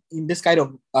title in this kind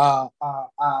of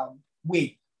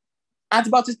way.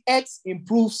 Antibiotic X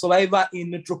improves survival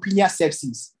in neutropenia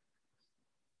sepsis.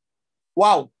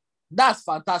 Wow, that's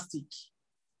fantastic.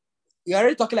 You're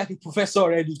already talking like a professor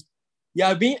already. You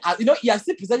are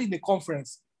still presenting in the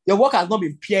conference. Your work has not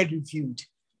been peer reviewed.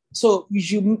 So you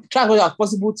should try as much as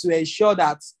possible to ensure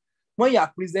that when you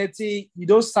are presenting, you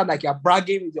don't sound like you're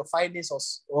bragging with your findings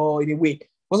or in a way.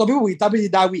 But some people will interpret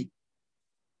it that way.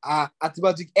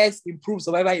 Antibiotic X improves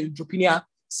survival in neutropenia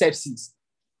sepsis.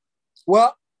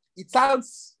 Well, it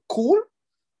sounds cool,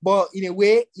 but in a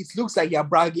way, it looks like you're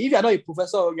bragging. If you're not a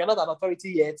professor or you're not an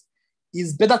authority yet,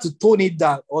 it's better to tone it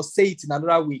down or say it in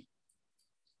another way.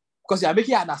 Because you're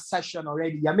making an assertion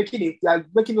already. You're making it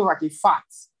look like a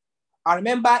fact. And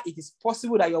remember, it is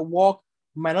possible that your work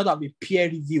might not have been peer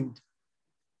reviewed.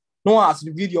 No one has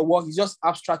reviewed your work. It's just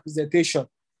abstract presentation.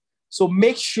 So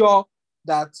make sure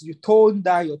that you tone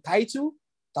down your title.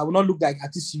 That will not look like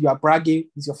at least you are bragging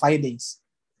with your findings.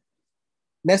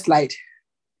 Next slide.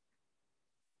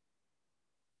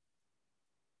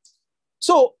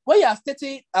 So when you are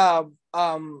stating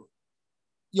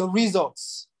your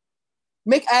results,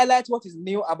 make highlight what is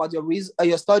new about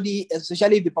your study,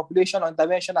 especially if the population or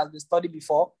intervention has been studied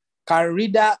before. Can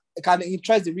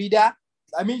interest the reader?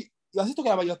 I mean, you're still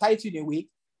talking about your title in a way,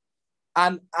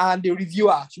 and the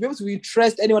reviewer should be able to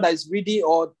interest anyone that is reading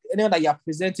or anyone that you are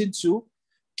presenting to.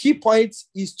 Key point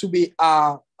is to be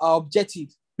objective.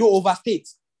 Don't overstate.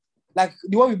 Like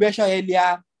the one we mentioned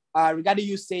earlier regarding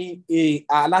you saying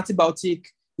an antibiotic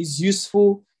is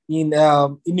useful in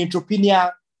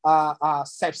neutropenia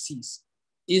sepsis.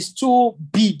 Is too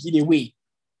big in a way.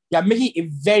 You are making a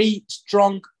very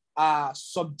strong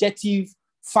subjective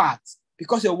fact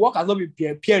because your work has not been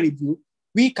peer reviewed.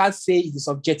 We can't say it is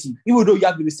subjective, even though you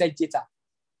have the research data.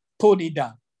 Tone it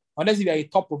down. Unless if you're a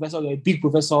top professor or a big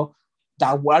professor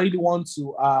that really want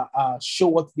to show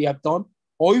what they have done,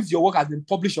 or if your work has been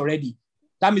published already,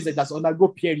 that means that that's undergo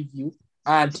peer review.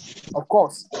 And of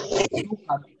course, you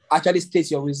can actually state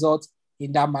your result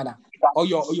in that manner, or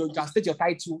you can state your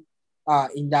title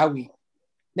in that way.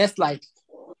 Next slide.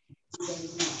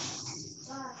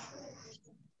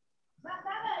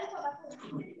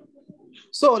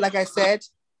 So, like I said,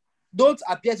 don't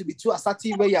appear to be too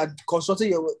assertive when you are constructing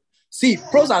your. See,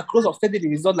 pros and cons of stating the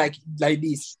result like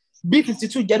this.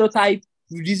 B52 genotype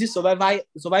reduces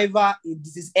survivor in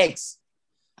disease X.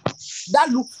 That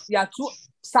looks, you are too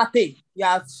certain. You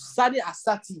are sounding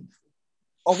assertive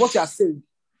of what you are saying.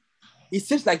 It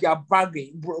seems like you are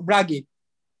bragging.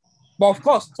 But of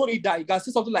course, tone it down. You can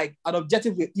see something like an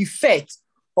objective effect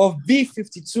of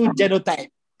B52 genotype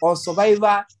on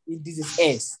survivor in disease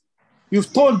S.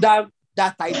 You've toned down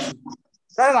that title.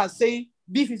 Rather than saying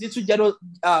B52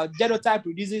 genotype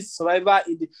reduces survivor,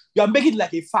 you are making it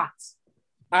like a fact.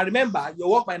 And remember, your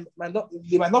work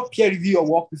they might not peer review your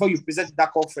work before you present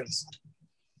that conference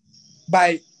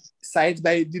by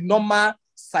the normal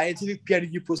scientific peer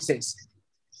review process.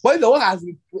 But if the work has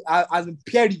been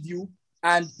peer review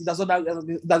and it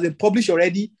has been published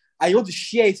already, and you want to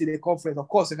share it in a conference, of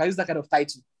course, you can use that kind of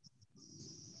title.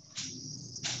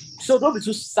 So don't be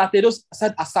too certain, don't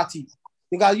set assertive.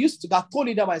 You can tone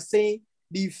it down by saying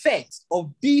the effect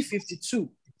of B52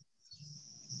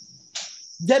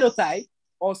 genotype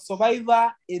on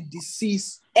survivor in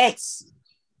disease X.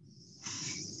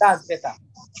 That's better.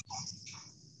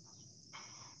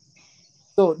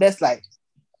 So next slide.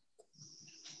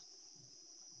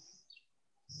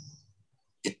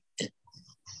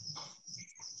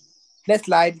 Next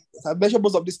slide. I've mentioned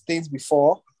most of these things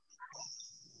before.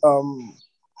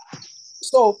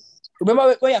 So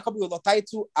remember when you're coming with the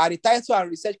title, are the title and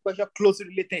research question closely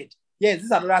related? Yes, this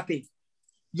is another thing.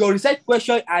 Your research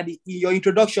question and your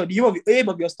introduction, the aim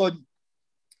of your study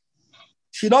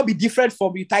should not be different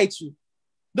from the title.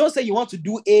 Don't say you want to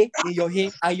do A in your aim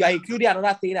and you are including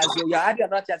another thing as you're adding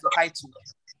another thing as your title.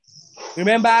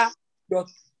 Remember, your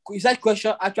research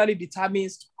question actually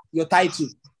determines your title.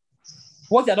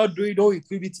 What you're not doing, don't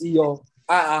include it in your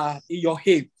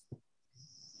aim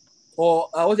or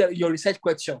your research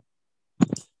question.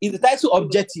 Is the title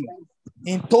objective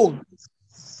in tone?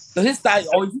 Does it start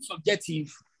or is it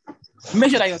subjective?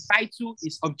 Make sure that your title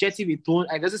is objective in tone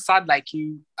and doesn't sound like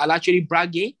you are actually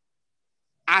bragging.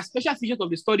 Are special features of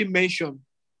the study mentioned?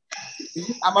 Is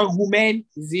it among women?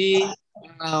 Is it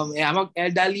among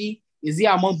elderly? Is it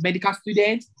among medical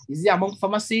students? Is it among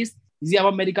pharmacists? Is it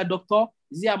among medical doctor?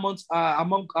 Is it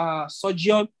among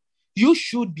surgeon? You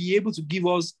should be able to give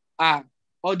us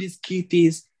all these key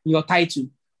things in your title.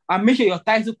 And make sure your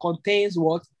title contains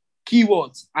what?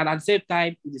 Keywords. And at the same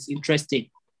time, it is interesting.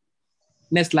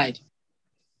 Next slide.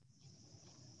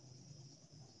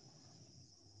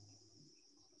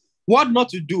 What not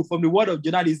to do from the world of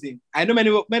journalism. I know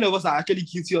many of us are actually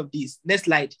guilty of this. Next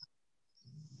slide.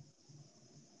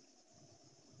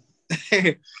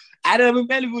 I know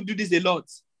many people do this a lot.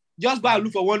 Just go and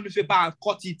look for one newspaper and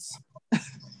cut it.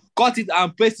 Cut it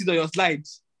and paste it on your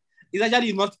slides. It's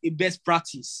actually not a best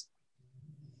practice.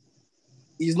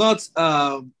 It's not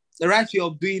the right way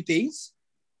of doing things.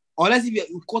 Unless if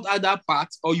you cut out that part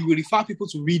or you will refer people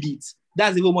to read it.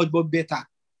 That's even much more better.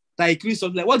 Like include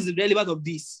something like, what is the relevance of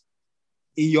this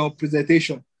in your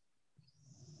presentation?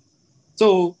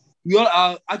 So we all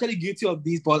are actually guilty of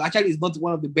this, but actually it's not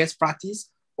one of the best practice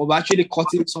of actually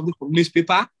cutting something from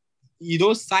newspaper. You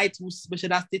don't cite who's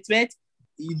mentioned that statement.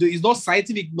 It's not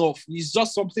scientific enough. It's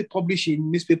just something published in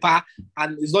newspaper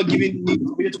and it's not giving me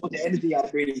information about anything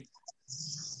I've read.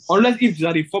 Unless if you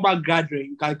are a formal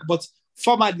gathering, but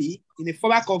formally, in a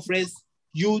formal conference,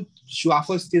 you should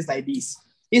avoid things like this.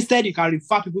 Instead, you can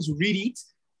refer people to read it,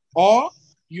 or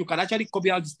you can actually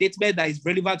copy out the statement that is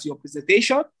relevant to your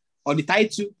presentation or the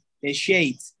title and share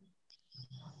it.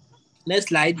 Next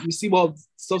slide, you see more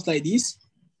stuff like this.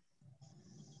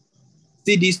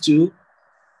 See these two.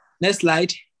 Next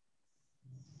slide.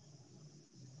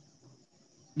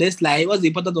 Next slide. What's the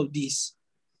importance of this?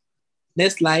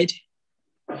 Next slide.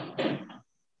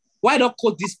 Why not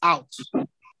quote this out?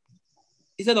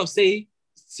 Instead of saying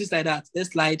things like that.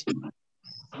 Next slide.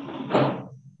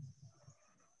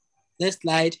 Next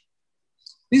slide.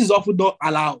 This is often not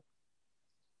allowed.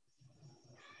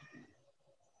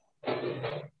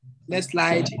 Next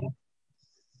slide.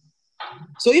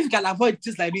 So if you can avoid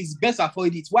things like this, best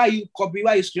avoid it. Why are you copying?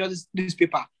 Why are you screenshotting this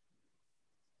newspaper?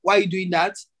 Why are you doing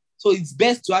that? So it's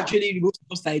best to actually remove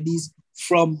stuff like this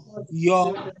from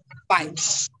your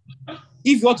files.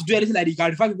 If you want to do anything like that, you can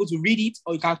refer people to read it,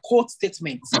 or you can quote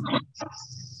statements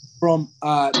from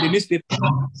the newspaper.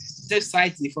 Just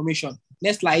cite the information.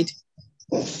 Next slide.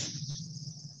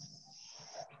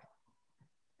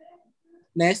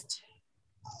 Next.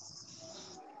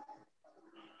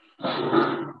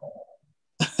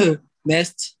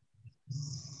 Next.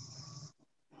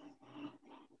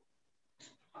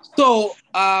 So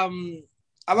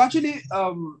I've actually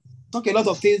talked a lot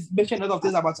of things, mentioned a lot of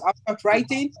things about abstract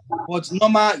writing, but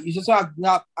normal, you just have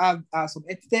some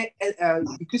etiquette,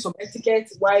 increase some etiquette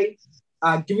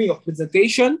while giving your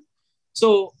presentation.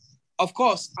 So of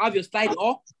course, have your slide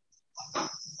up,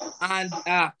 and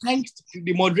thanks to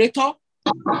the moderator.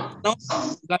 Now,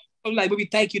 like maybe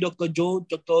thank you, Dr. Jones,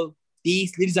 Dr.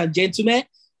 This, ladies and gentlemen,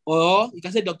 or you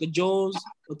can say Dr. Jones,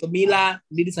 Dr. Miller,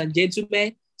 ladies and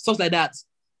gentlemen, stuff like that.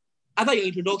 After your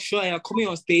introduction and you're coming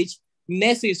on stage,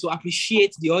 next is to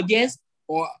appreciate the audience,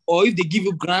 or if they give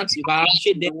you grants, you can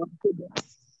appreciate them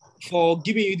for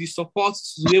giving you the support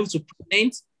to be able to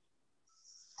present.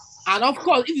 And of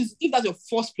course, if that's your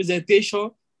first presentation,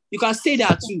 you can say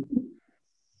that too.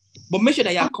 But make sure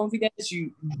that you are confident,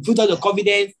 you put out your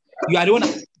confidence, you are the one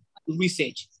that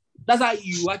research. That's how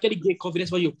you actually get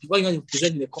confidence when you're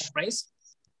presenting the conference.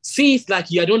 See, it's like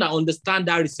you are the one that understand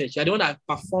that research, you are the one that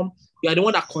perform, you are the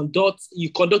one that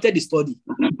conducted the study.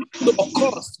 So of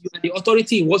course, you are the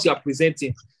authority in what you are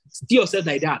presenting. See yourself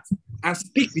like that and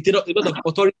speak with a lot of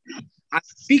authority and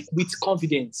speak with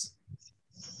confidence.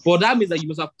 But that means that you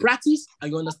must have practiced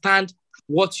and you understand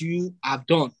what you have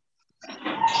done.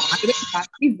 And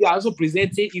if you are also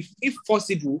presenting, if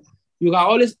possible, you can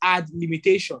always add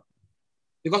limitation,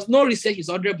 because no research is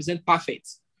 100% perfect.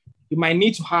 You might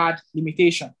need to add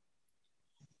limitation.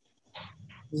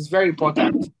 It's very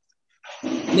important.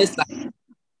 Next slide.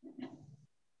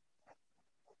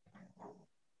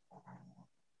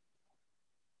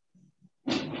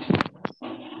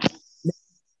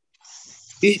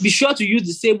 Be sure to use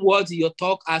the same words in your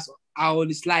talk as are on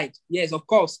the slide. Yes, of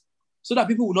course, so that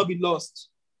people will not be lost.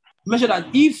 Make sure that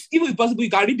if possible, you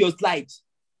can read your slides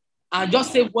and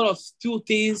just say one or two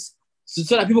things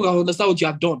so that people can understand what you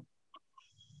have done.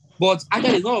 But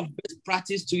actually, it's not best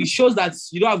practice to. It shows that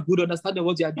you don't have good understanding of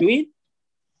what you are doing.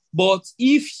 But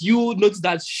if you notice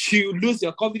that you lose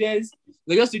your confidence,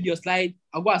 you just read your slide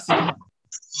and go and sit down.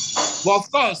 But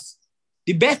of course,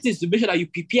 the best is to make sure that you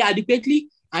prepare adequately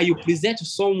and you present to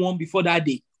someone before that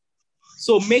day.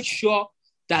 So make sure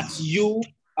that you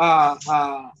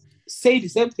say the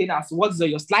same thing as what's on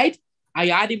your slide, and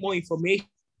you're adding more information.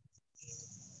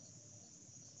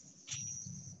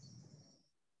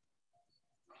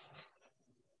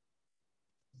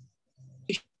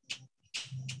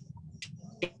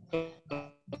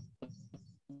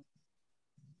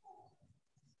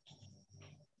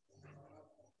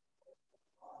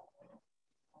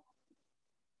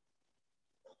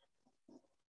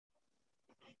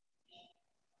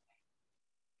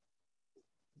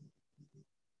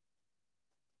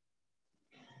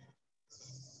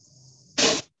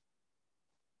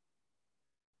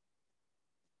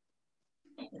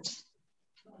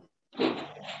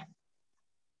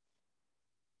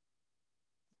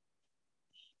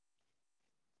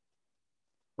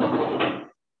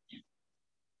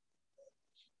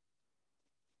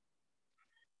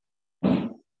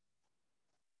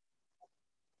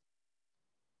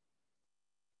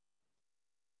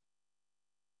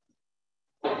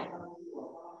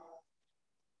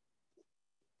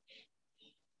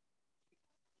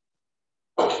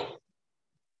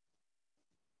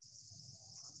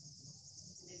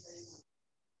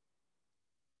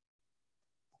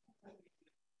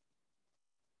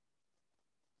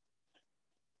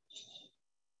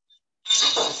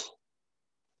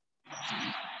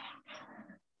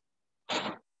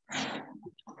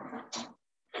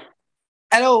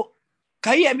 Hello,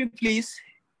 can you hear me, please?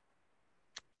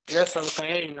 Yes, I can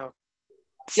hear you now.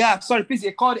 Yeah, sorry, please.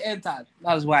 A call entered.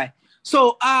 That's why.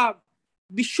 So,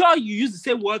 be sure you use the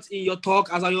same words in your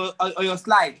talk as on your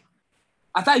slide.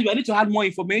 At times, you need to add more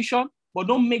information, but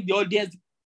don't make the audience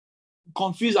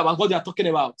confused about what they are talking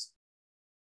about.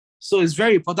 So, it's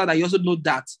very important that you also note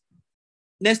that.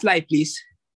 Next slide, please.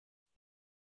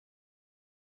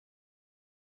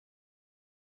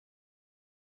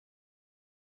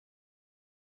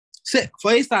 So,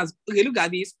 for instance, okay, look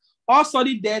at this. All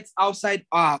sudden deaths outside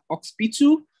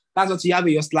hospital. That's what you have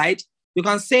in your slide. You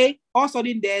can say all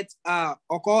sudden deaths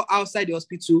occur outside the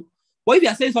hospital. But if you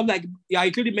are saying something like you are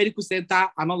including medical center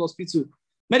and not hospital,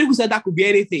 medical center could be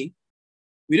anything.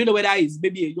 We don't know whether it's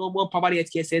maybe a normal primary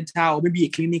healthcare center or maybe a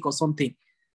clinic or something.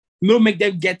 You don't make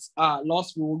them get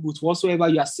lost with whatsoever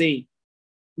you are saying.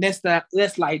 Next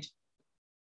slide.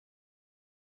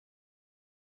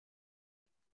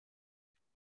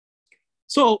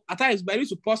 So at times, we need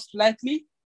to pause slightly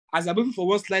as you're moving from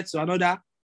one slide to another.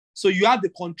 So you have the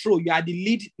control. You are the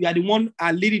lead. You are the one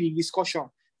leading the discussion.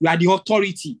 You are the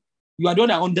authority. You are the one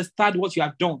that understands what you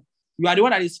have done. You are the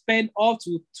one that is spent up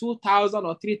to 2,000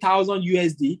 or 3,000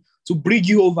 USD to bring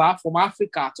you over from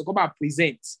Africa to come and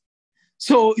present.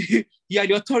 So you are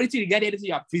the authority regarding anything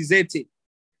you are presenting.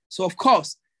 So of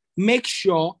course, make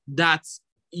sure that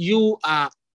you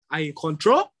are in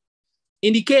control.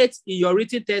 Indicate in your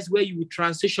written test where you will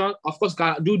transition. Of course, you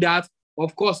can do that.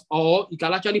 Of course, or you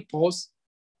can actually pause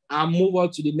and move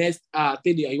on to the next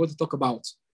thing that you want to talk about.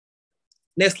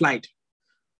 Next slide.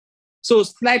 So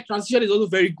slide transition is also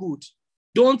very good.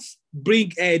 Don't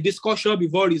bring a discussion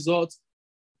before results.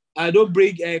 Don't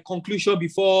bring a conclusion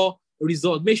before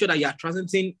result. Make sure that you are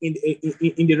transiting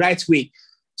in the right way.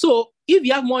 So if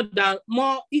you have more data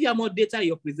in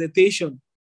your presentation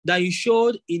than you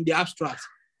showed in the abstract,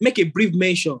 make a brief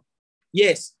mention.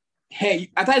 Yes.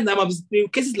 Hey, at times in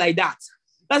cases like that.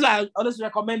 That's why I always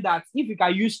recommend that if you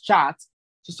can use charts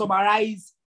to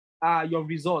summarize your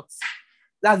results,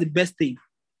 that's the best thing.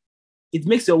 It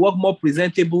makes your work more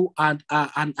presentable and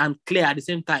clear at the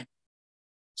same time.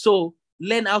 So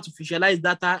learn how to visualize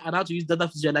data and how to use data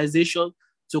visualization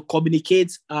to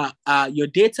communicate your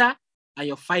data and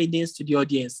your findings to the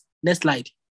audience. Next slide.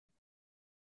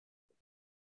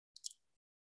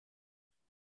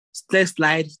 Next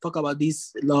slide, talk about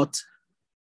this a lot.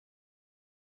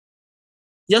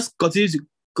 Just continue to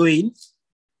go in.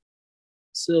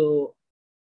 So,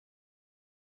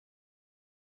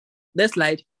 next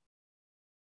slide.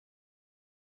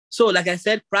 So, like I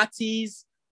said, practice,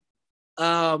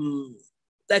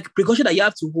 like precaution that you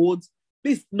have to hold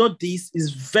please note this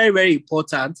is very, very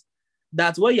important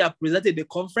that when you are presenting the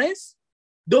conference,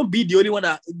 don't be the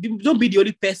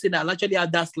only person that actually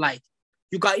have that slide.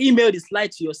 You can email the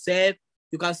slide to yourself,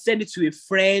 you can send it to a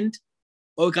friend,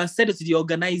 or you can send it to the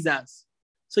organizers.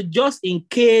 So just in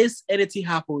case anything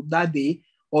happened that day,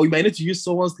 or you might need to use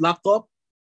someone's laptop,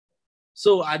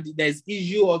 so and there's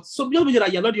issue, or so just make sure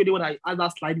that you're not the only one that has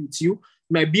that slide with you.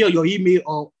 It might be on your email,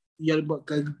 or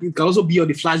it can also be on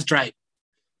the flash drive.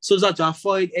 So that to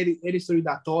avoid any story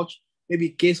that touch, maybe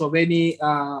in case of any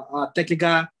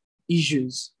technical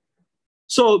issues.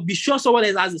 So be sure someone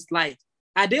else has a slide.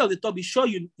 At the end of the talk, be sure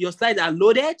your slides are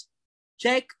loaded.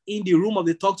 Check in the room of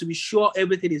the talk to be sure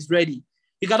everything is ready.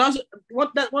 You can also, one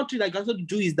thing that you can also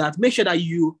do is that make sure that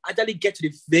you actually get to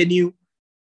the venue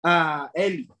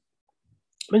early.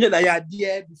 Make sure that you are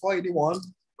there before anyone.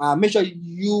 Make sure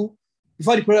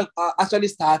before the program actually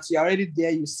starts, you're already there.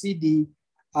 You see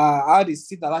how the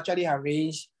seats are actually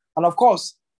arranged. And of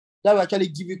course, that will actually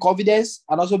give you confidence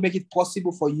and also make it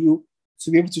possible for you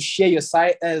to be able to share your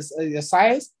science.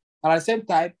 And at the same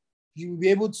time, you will be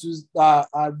able to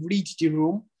read the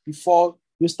room before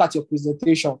you start your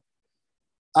presentation.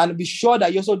 And be sure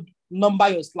that you also number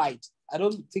your slide. I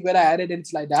don't think whether I added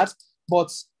anything like that,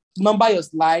 but number your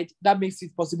slide. That makes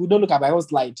it possible. Don't look at my own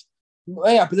slide.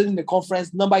 When you're presenting the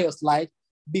conference, number your slide,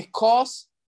 because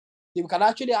they can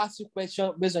actually ask you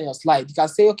questions based on your slide. You can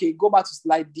say, okay, go back to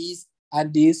slide this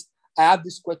and this. I have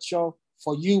this question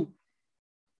for you.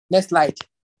 Next slide.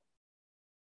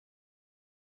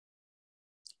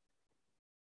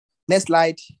 Next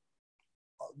slide.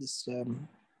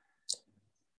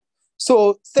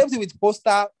 So same thing with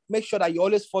poster. Make sure that you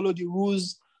always follow the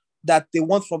rules that they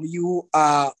want from you.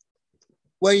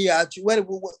 When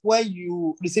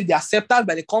you receive the acceptance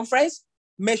by the conference,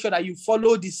 make sure that you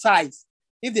follow the size.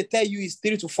 If they tell you it's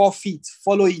 3 to 4 feet,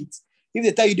 follow it. If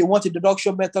they tell you they want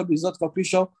introduction, method, result,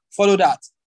 conclusion, follow that.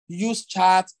 Use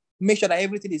chart. Make sure that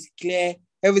everything is clear,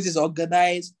 everything is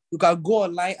organized. You can go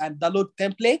online and download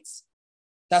templates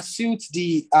that suit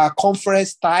the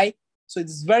conference style. So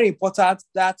it's very important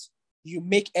that you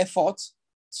make effort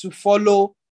to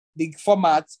follow the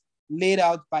format laid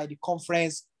out by the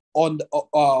conference on the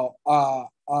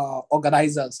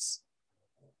organizers.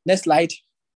 Next slide.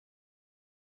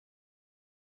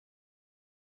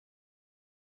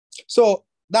 So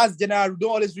that's general.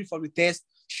 Don't always read from the test.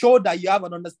 Show that you have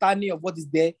an understanding of what is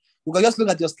there. You can just look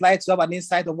at your slides to have an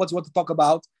insight of what you want to talk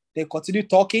about. Then continue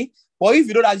talking. Or if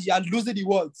you know that you are losing the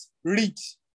words, read.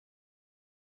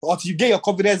 Or till you get your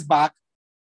confidence back.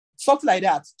 Something like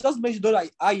that. Just make sure that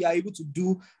how you are able to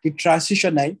do the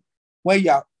transitioning when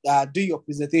you are doing your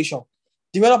presentation.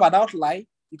 Develop an outline.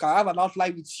 You can have an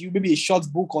outline with you, maybe a short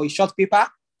book or a short paper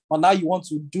on how you want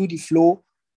to do the flow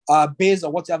based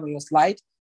on what you have on your slide.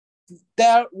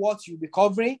 Tell what you'll be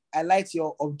covering. Highlight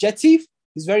your objective.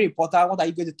 It's very important. What are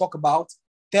you going to talk about?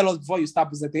 Tell us before you start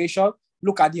presentation.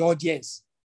 Look at the audience.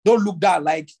 Don't look down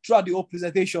like throughout the whole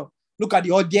presentation. Look at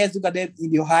the audience. Look at them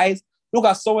in your eyes. Look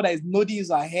at someone that is nodding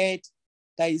his head,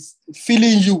 that is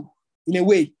feeling you in a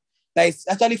way, that is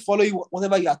actually following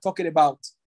whatever you are talking about.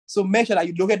 So make sure that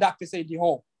you look at that person in the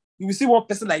hall. You will see one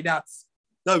person like that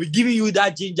will be giving you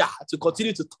that ginger to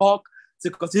continue to talk, to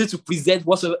continue to present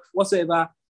whatsoever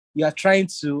you are trying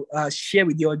to share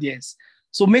with the audience.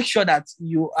 So make sure that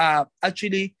you are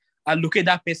actually locate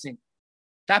that person.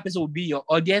 That person will be your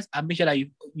audience, and make sure that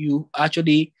you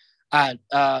actually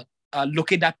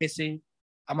locate that person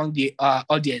among the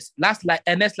audience. Last slide,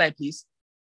 next slide, please.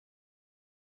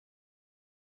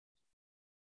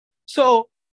 So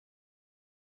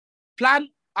plan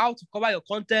how to cover your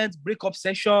content, break up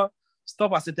session,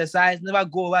 stop and synthesize, never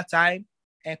go over time,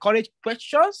 encourage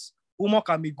questions. Humor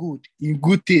can be good, in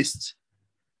good taste.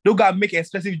 Don't go and make an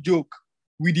expensive joke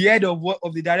with the head of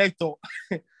the director,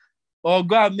 or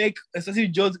go and make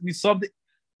expensive jokes with something.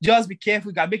 Just be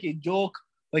careful. You can make a joke,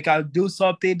 or you can do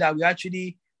something that will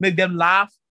actually make them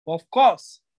laugh. Of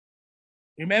course,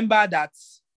 remember that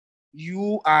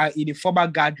you are in a formal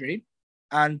gathering,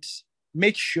 and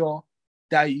make sure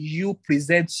that you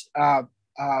present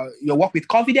your work with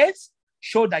confidence.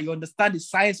 Show that you understand the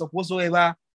science of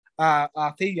whatsoever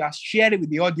thing you are sharing with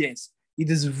the audience. It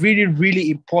is really,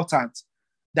 really important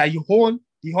that you own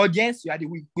the audience. You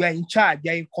are in charge.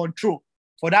 You are in control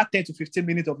for that 10 to 15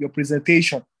 minutes of your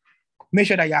presentation. Make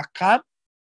sure that you are calm.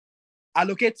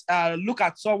 Look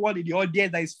at someone in the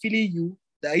audience that is feeling you.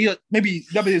 That maybe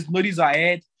nobody's noticed our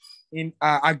head in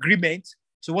agreement.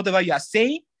 So whatever you are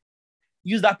saying,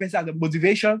 use that person as a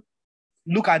motivation.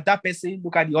 Look at that person.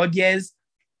 Look at the audience.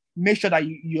 Make sure that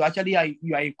you actually are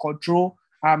in control,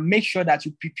 and make sure that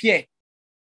you prepare.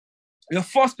 Your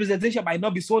first presentation might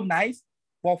not be so nice,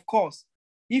 But of course,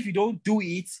 if you don't do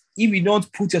it, if you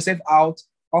don't put yourself out,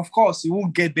 of course, you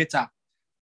won't get better.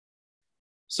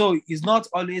 So it's not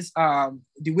always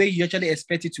the way you actually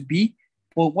expect it to be.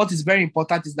 But what is very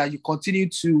important is that you continue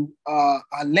to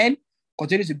learn,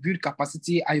 continue to build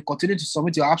capacity, and you continue to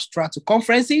submit your abstract to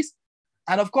conferences.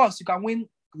 And of course, you can win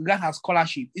grant and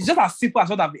scholarship. It's just as simple as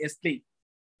what I've explained.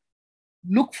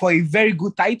 Look for a very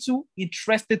good title,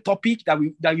 interesting topic that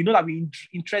will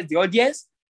interest the audience.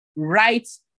 Write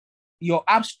your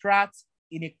abstract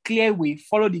in a clear way.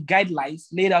 Follow the guidelines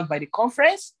laid out by the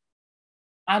conference.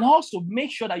 And also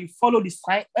make sure that you follow the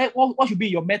sign. What should be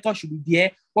your method should be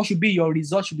there. What should be your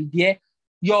result should be there.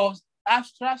 Your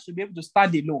abstract should be able to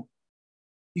stand alone.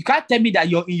 You can't tell me that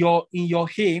you're in your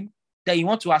aim that you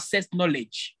want to assess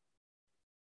knowledge.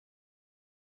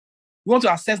 You want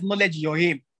to assess knowledge in your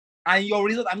aim. And your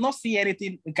result, I'm not seeing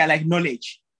anything like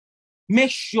knowledge.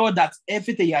 Make sure that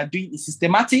everything you are doing is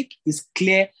systematic, is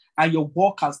clear, and your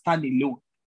work can stand alone.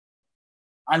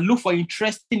 And look for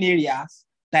interesting areas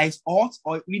that is hot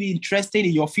or really interesting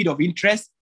in your field of interest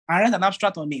and write an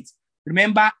abstract on it.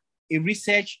 Remember, a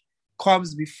research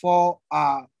comes before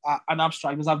an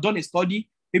abstract. Because I've done a study,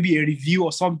 maybe a review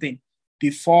or something,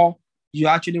 before you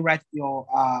actually write your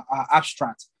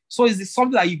abstract. So it's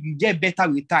something that you get better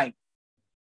with time.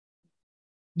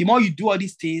 The more you do all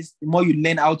these things, the more you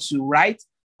learn how to write,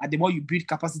 and the more you build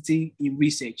capacity in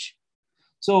research.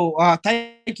 So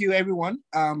thank you, everyone.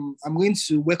 I'm going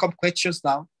to welcome questions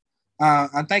now.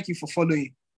 And thank you for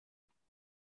following.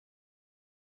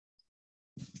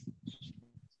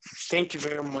 Thank you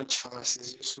very much,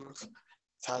 Mrs. Yusuf.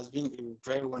 It has been a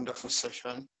very wonderful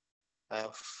session.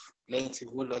 I've learned a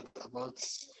whole lot about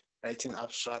writing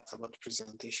abstracts, about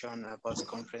presentation, about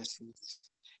conferences.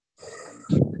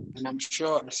 And I'm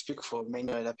sure I speak for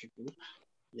many other people.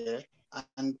 Yeah.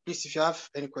 And please, if you have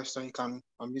any question, you can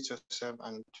unmute yourself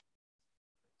and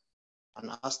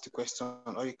ask the question,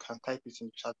 or you can type it in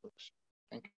the chat box.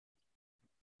 Thank you.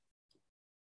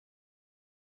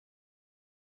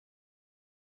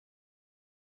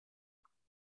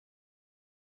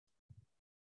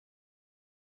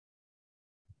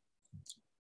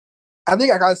 I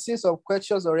think I can see some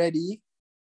questions already.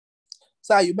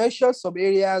 So you mentioned some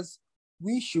areas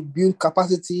we should build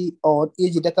capacity on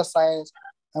in data science.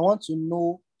 I want to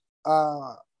know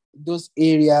those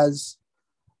areas.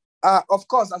 Of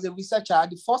course, as a researcher,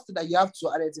 the first thing that you have to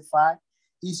identify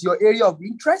is your area of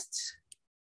interest,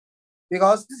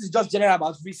 because this is just general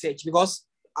about research. Because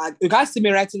you can't see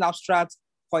me writing abstract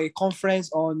for a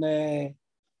conference on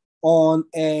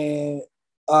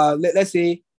let's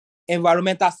say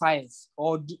environmental science,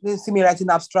 or see me writing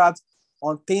abstract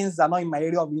on things that are not in my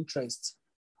area of interest.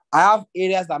 I have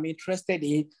areas that I'm interested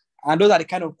in, and those are the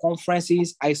kind of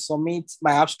conferences I submit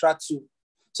my abstract to.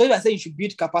 So if I say you should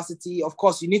build capacity, of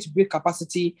course, you need to build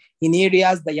capacity in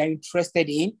areas that you're interested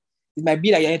in. It might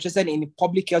be that you're interested in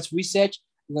public health research,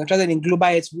 you're interested in global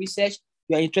health research,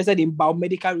 you're interested in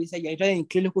biomedical research, you're interested in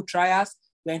clinical trials,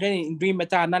 you're interested in doing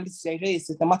meta-analysis, you're interested in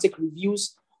systematic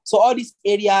reviews. So all these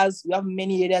areas, you have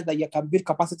many areas that you can build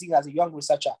capacity as a young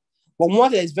researcher. But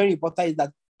one that is very important is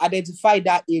that identify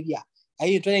that area. Are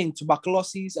you interested in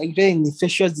tuberculosis? Are you interested in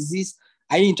infectious disease?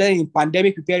 Are you interested in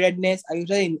pandemic preparedness? Are you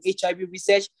interested in HIV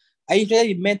research? Are you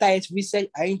interested in mental health research?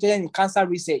 Are you interested in cancer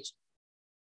research?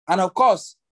 And of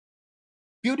course,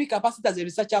 building capacity as a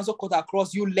researcher also cut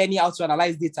across you learning how to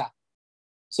analyze data.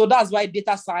 So that's why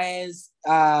data science,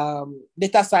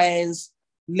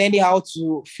 learning how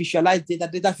to visualize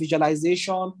data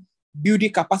visualization,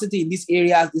 building capacity in these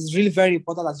areas is really very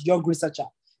important as a young researcher.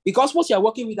 Because what you're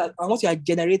working with and what you are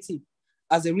generating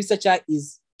as a researcher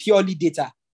is purely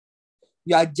data.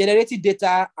 You are generating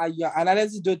data and you are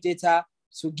analyzing those data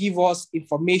to give us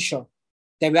information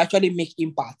that will actually make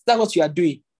impact. That's what you are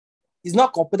doing. It's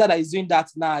not computer that is doing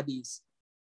that nowadays.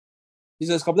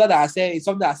 It's a computer that it's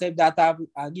something that accepts data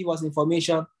and give us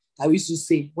information that we used to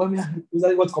say.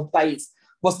 What computer is.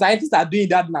 But scientists are doing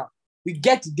that now. We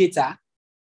get the data,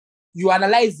 you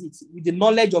analyze it with the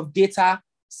knowledge of data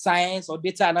science or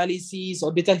data analysis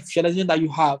or data visualization that you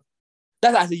have.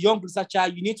 That as a young researcher,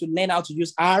 you need to learn how to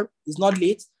use R. It's not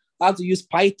late. How to use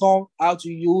Python, how to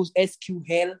use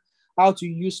SQL, how to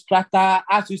use Strata,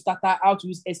 how to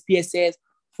use SPSS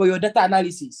for your data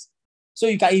analysis. So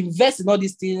you can invest in all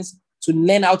these things to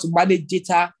learn how to manage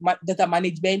data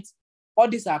management. All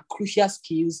these are crucial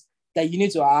skills that you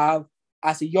need to have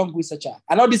as a young researcher.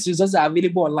 And all these resources are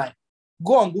available online.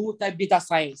 Go on Google, type data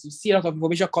science. You see a lot of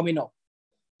information coming up.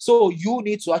 So you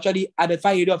need to actually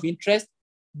identify area of interest,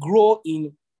 grow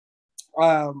in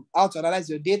how to analyze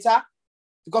your data,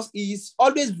 because it is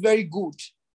always very good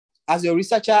as a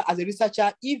researcher,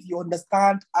 if you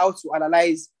understand how to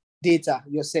analyze data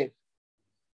yourself,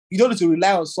 you don't need to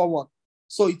rely on someone.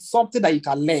 So it's something that you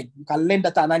can learn. You can learn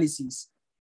data analysis.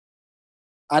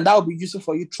 And that will be useful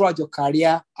for you throughout your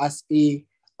career as a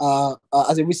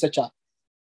researcher.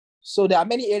 So there are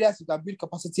many areas you can build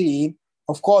capacity in.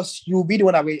 Of course, you'll be the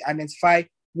one that will identify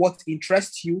what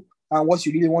interests you and what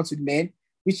you really want to learn.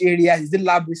 Which area is the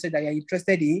lab research that you're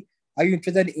interested in? Are you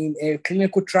interested in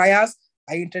clinical trials?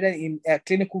 Are you interested in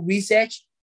clinical research?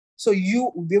 So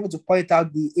you will be able to point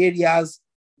out the areas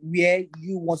where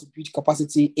you want to build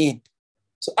capacity in.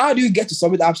 So how do you get to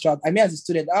submit abstract? I mean, as a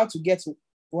student, how to get to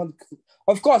one?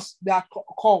 Of course, there are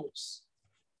calls.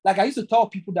 Like I used to tell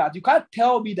people that you can't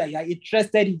tell me that you're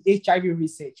interested in HIV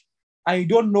research and you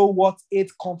don't know what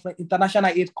AIDS conference,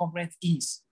 International AIDS Conference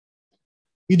is.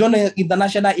 You don't know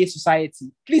International AIDS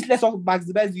Society. Please let's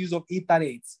maximize the use of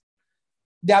internet.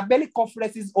 There are many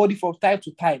conferences only from time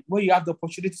to time where you have the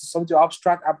opportunity to submit your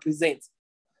abstract and present.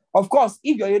 Of course,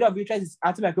 if your area of interest is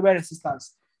antimicrobial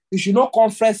resistance, you should know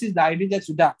conferences that are related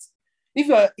to that. If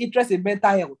you're interested in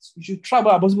mental health, you should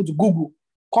travel as possible to Google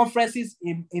conferences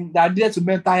in that are related to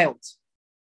mental health,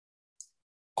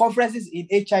 conferences in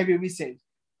HIV research,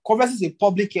 conferences in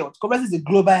public health, conferences in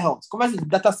global health, conferences in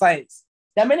data science.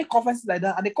 There are many conferences like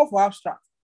that, and they come for abstract,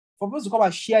 for people to come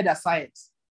and share their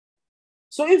science.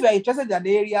 So if you're interested in an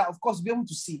area, of course, you'll be able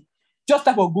to see. Just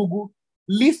type on Google,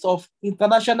 list of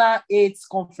international AIDS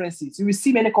conferences. You will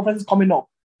see many conferences coming up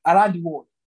around the world.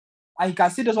 And you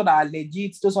can see those ones that are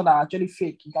legit, those ones that are actually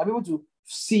fake. You can be able to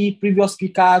see previous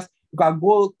speakers. You can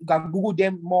Google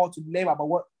them more to learn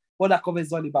about what that conference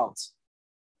is all about.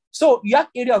 So you have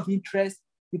area of interest.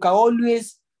 You can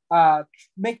always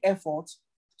make effort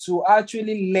to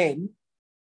actually learn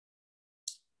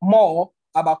more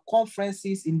about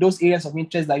conferences in those areas of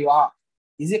interest that you have.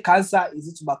 Is it cancer? Is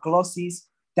it tuberculosis?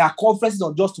 There are conferences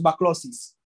on just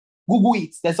tuberculosis. Google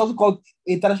it. There's something called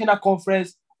International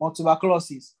Conference on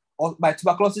Tuberculosis or by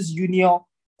Tuberculosis Union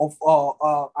of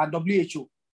and WHO.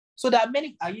 So there are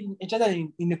many. Are you interested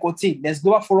in nicotine? There's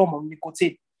Global Forum on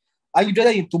Nicotine. Are you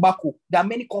interested in tobacco? There are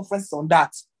many conferences on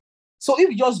that. So if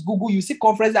you just Google, you see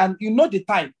conferences and you know the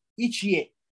time each year.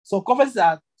 So conferences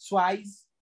are twice,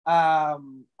 are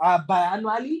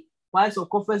biannually, while some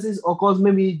conferences occurs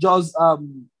maybe just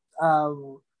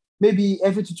maybe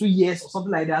every 2 years or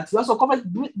something like that. Also, conference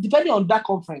depending on that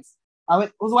conference.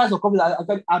 Otherwise, the conference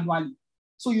are annually.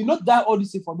 So you note that all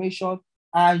this information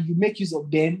and you make use of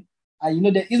them, and you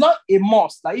know that it's not a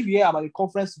must. Like if you hear about a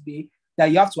conference today, that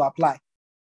you have to apply.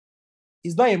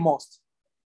 It's not a must.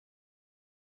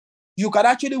 You can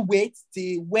actually wait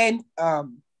till when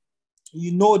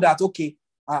you know that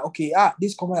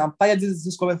this conference, I'm tired.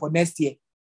 This conference for next year.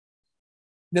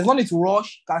 There's no need to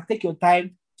rush. You can take your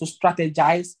time to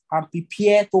strategize and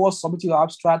prepare towards submitting your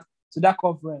abstract to that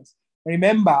conference.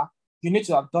 Remember, you need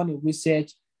to have done a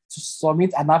research to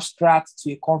submit an abstract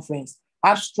to a conference.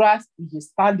 Abstract is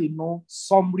a standalone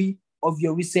summary of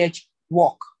your research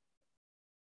work.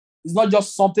 It's not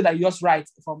just something that you just write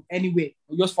from anywhere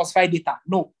or just falsify data.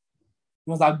 No,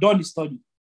 you must have done the study.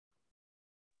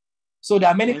 So there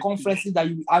are many conferences that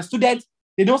you, as students,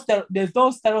 there's no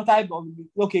stereotype of,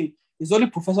 it's only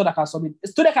professor that can submit. A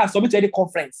student can submit to any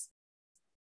conference.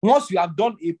 Once you have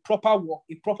done a proper work,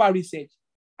 a proper research,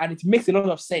 and it makes a lot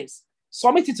of sense,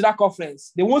 submit it to that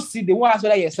conference. They won't ask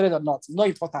whether you're a student or not. It's not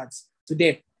important to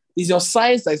them. It's your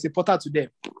science that is important to them.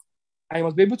 And you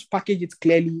must be able to package it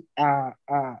clearly and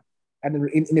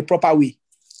in a proper way.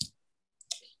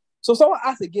 So someone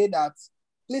asked again that,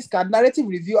 please, can narrative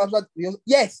review abstract?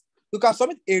 Yes, you can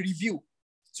submit a review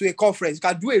to a conference. You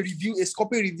can do a review, a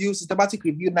scoping review, systematic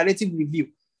review, narrative review.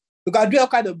 You can do all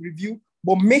kind of review,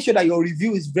 but make sure that your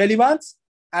review is relevant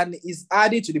and is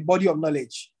added to the body of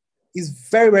knowledge. It's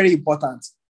very, very important.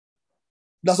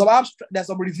 There's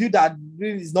some review that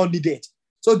really is not needed.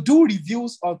 So do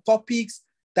reviews on topics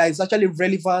that is actually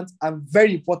relevant and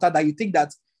very important that you think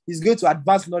that is going to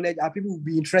advance knowledge and people will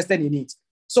be interested in it.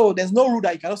 So there's no rule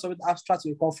that you cannot submit abstract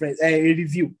to a conference, a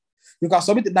review. You can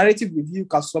submit a narrative review, you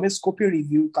can submit scoping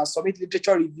review, you can submit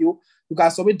literature review, you can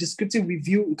submit descriptive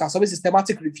review, you can submit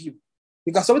systematic review.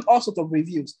 You can submit all sorts of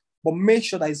reviews, but make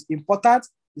sure that it's important,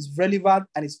 it's relevant,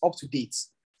 and it's up to date.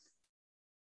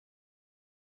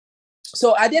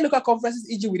 So are there local conferences,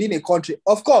 e.g. within a country?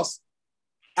 Of course.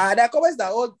 There are conferences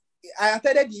that I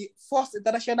attended the first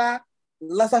international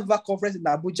Lassa Fever conference in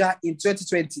Abuja in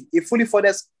 2020, a fully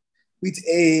funded with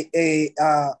a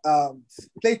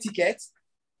plane ticket,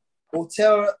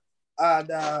 hotel,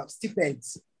 and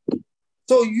stipends.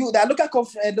 So the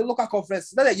local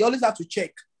conference, that you always have to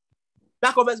check.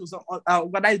 That conference was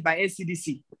organized by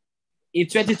NCDC. in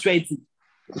 2020.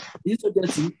 Is it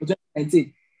 2020 or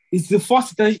 2019? It's the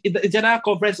first general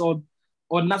conference on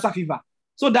NASA fever.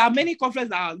 So there are many conferences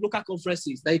that are local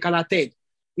conferences that you can attend.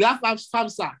 We have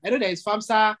FAMSA. I know there is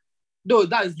FAMSA, though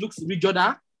that looks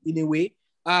regional in a way.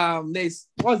 There's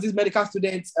what's this medical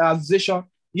students association.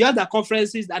 You have the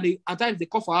conferences that at times they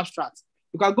call for abstract.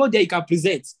 You can go there, you can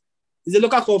present. It's a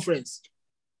local conference.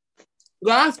 You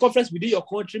can have conference within your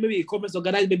country, maybe a conference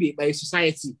organized maybe by a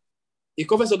society. A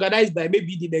conference organized by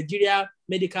maybe the Nigeria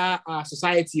Medical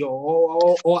Society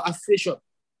or association.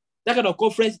 That kind of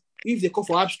conference, if they call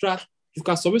for abstract, you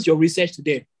can submit your research to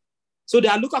them. So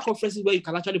there are local conferences where you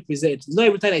can actually present. It's not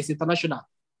every time that it's international.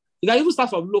 You can even start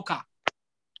from local.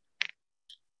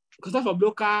 You can start from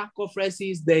local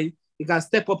conferences, then you can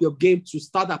step up your game to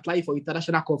start applying for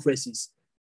international conferences.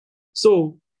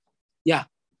 So, yeah,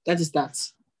 that is that.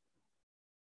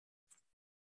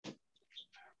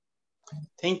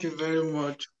 Thank you very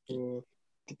much for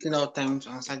taking our time to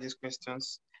answer these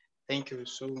questions. Thank you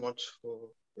so much for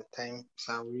your time,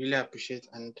 sir. We really appreciate,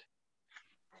 and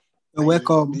you're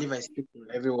welcome. I believe I speak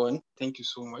for everyone. Thank you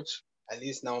so much. At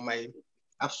least now my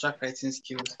abstract writing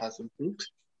skills has improved.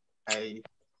 I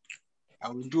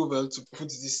will do well to put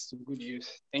this to good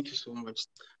use. Thank you so much,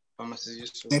 Pharmacist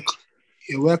Yusuf.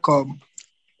 You're welcome.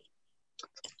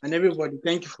 And everybody,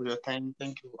 thank you for your time.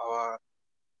 Thank you, our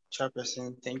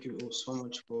chairperson. Thank you all so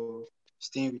much for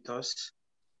staying with us.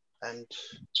 And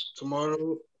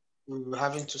tomorrow we'll be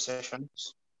having 2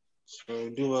 sessions. So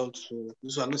do well to,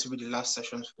 these are going to be the last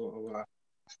sessions for our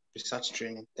research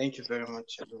training. Thank you very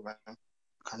much, everyone. You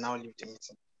can now leave the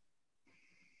meeting.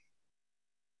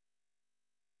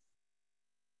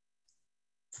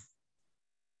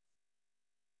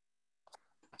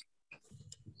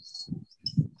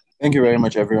 Thank you very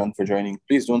much, everyone, for joining.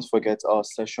 Please don't forget our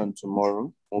session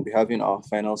tomorrow. We'll be having our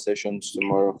final sessions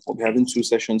tomorrow. We'll be having 2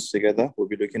 sessions together. We'll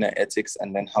be looking at ethics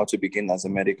and then how to begin as a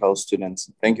medical student.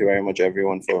 Thank you very much,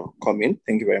 everyone, for coming.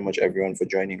 Thank you very much, everyone, for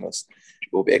joining us.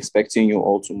 We'll be expecting you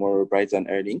all tomorrow, bright and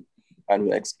early. And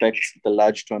we'll expect the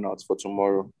large turnout for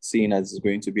tomorrow, seeing as it's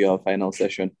going to be our final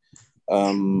session.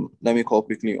 Let me call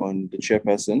quickly on the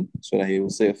chairperson so that he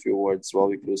will say a few words while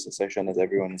we close the session as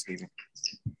everyone is leaving.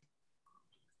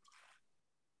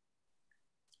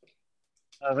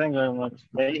 Thank you very much.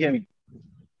 Can you hear me?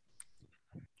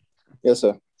 Yes,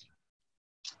 sir.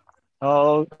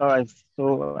 Oh, all right.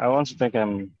 So I want to thank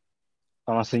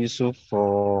Pharmacist Yusuf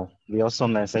for the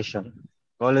awesome session.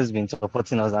 He's always been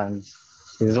supporting us, and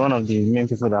he's one of the main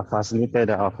people that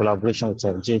facilitated our collaboration with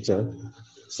JHL.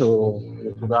 So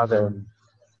we could have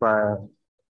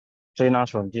trainers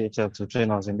from JHL to train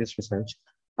us in this research.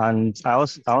 And I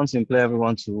want to implore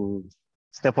everyone to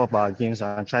step up our games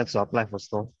and try to apply for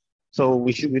stuff. So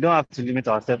we don't have to limit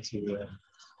ourselves to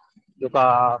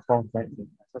local conferences.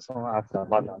 Someone asked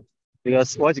about that.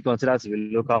 Because what you consider to be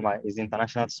local is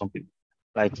international to some people.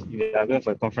 Like if you are going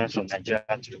for a conference from Nigeria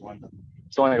to Rwanda,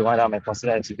 someone in Rwanda might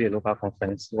consider it to be a local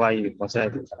conference, while you consider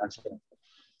it international.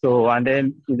 So, and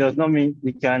then it does not mean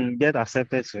we can get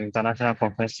accepted to international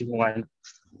conference even when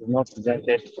it's not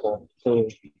presented for. So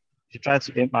you try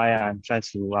to aim higher and try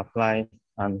to apply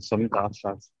and submit the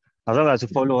abstracts. As long as you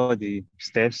follow all the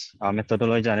steps, our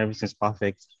methodology and everything's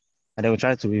perfect, and then we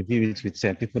try to review it with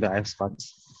people that are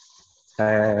experts.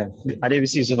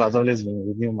 Adebisi Yusuf has always been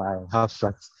reviewing my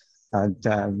abstracts, and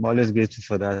I'm always grateful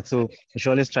for that. So we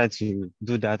should always try to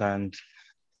do that, and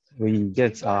we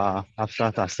get our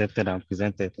abstract accepted and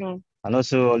presented. And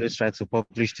also always try to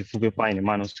publish the full paper in a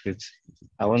manuscript.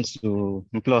 I want to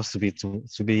implore us to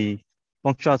be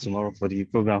punctual tomorrow for the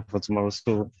program for tomorrow.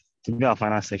 So to be our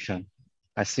final section.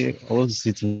 I will see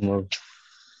you tomorrow.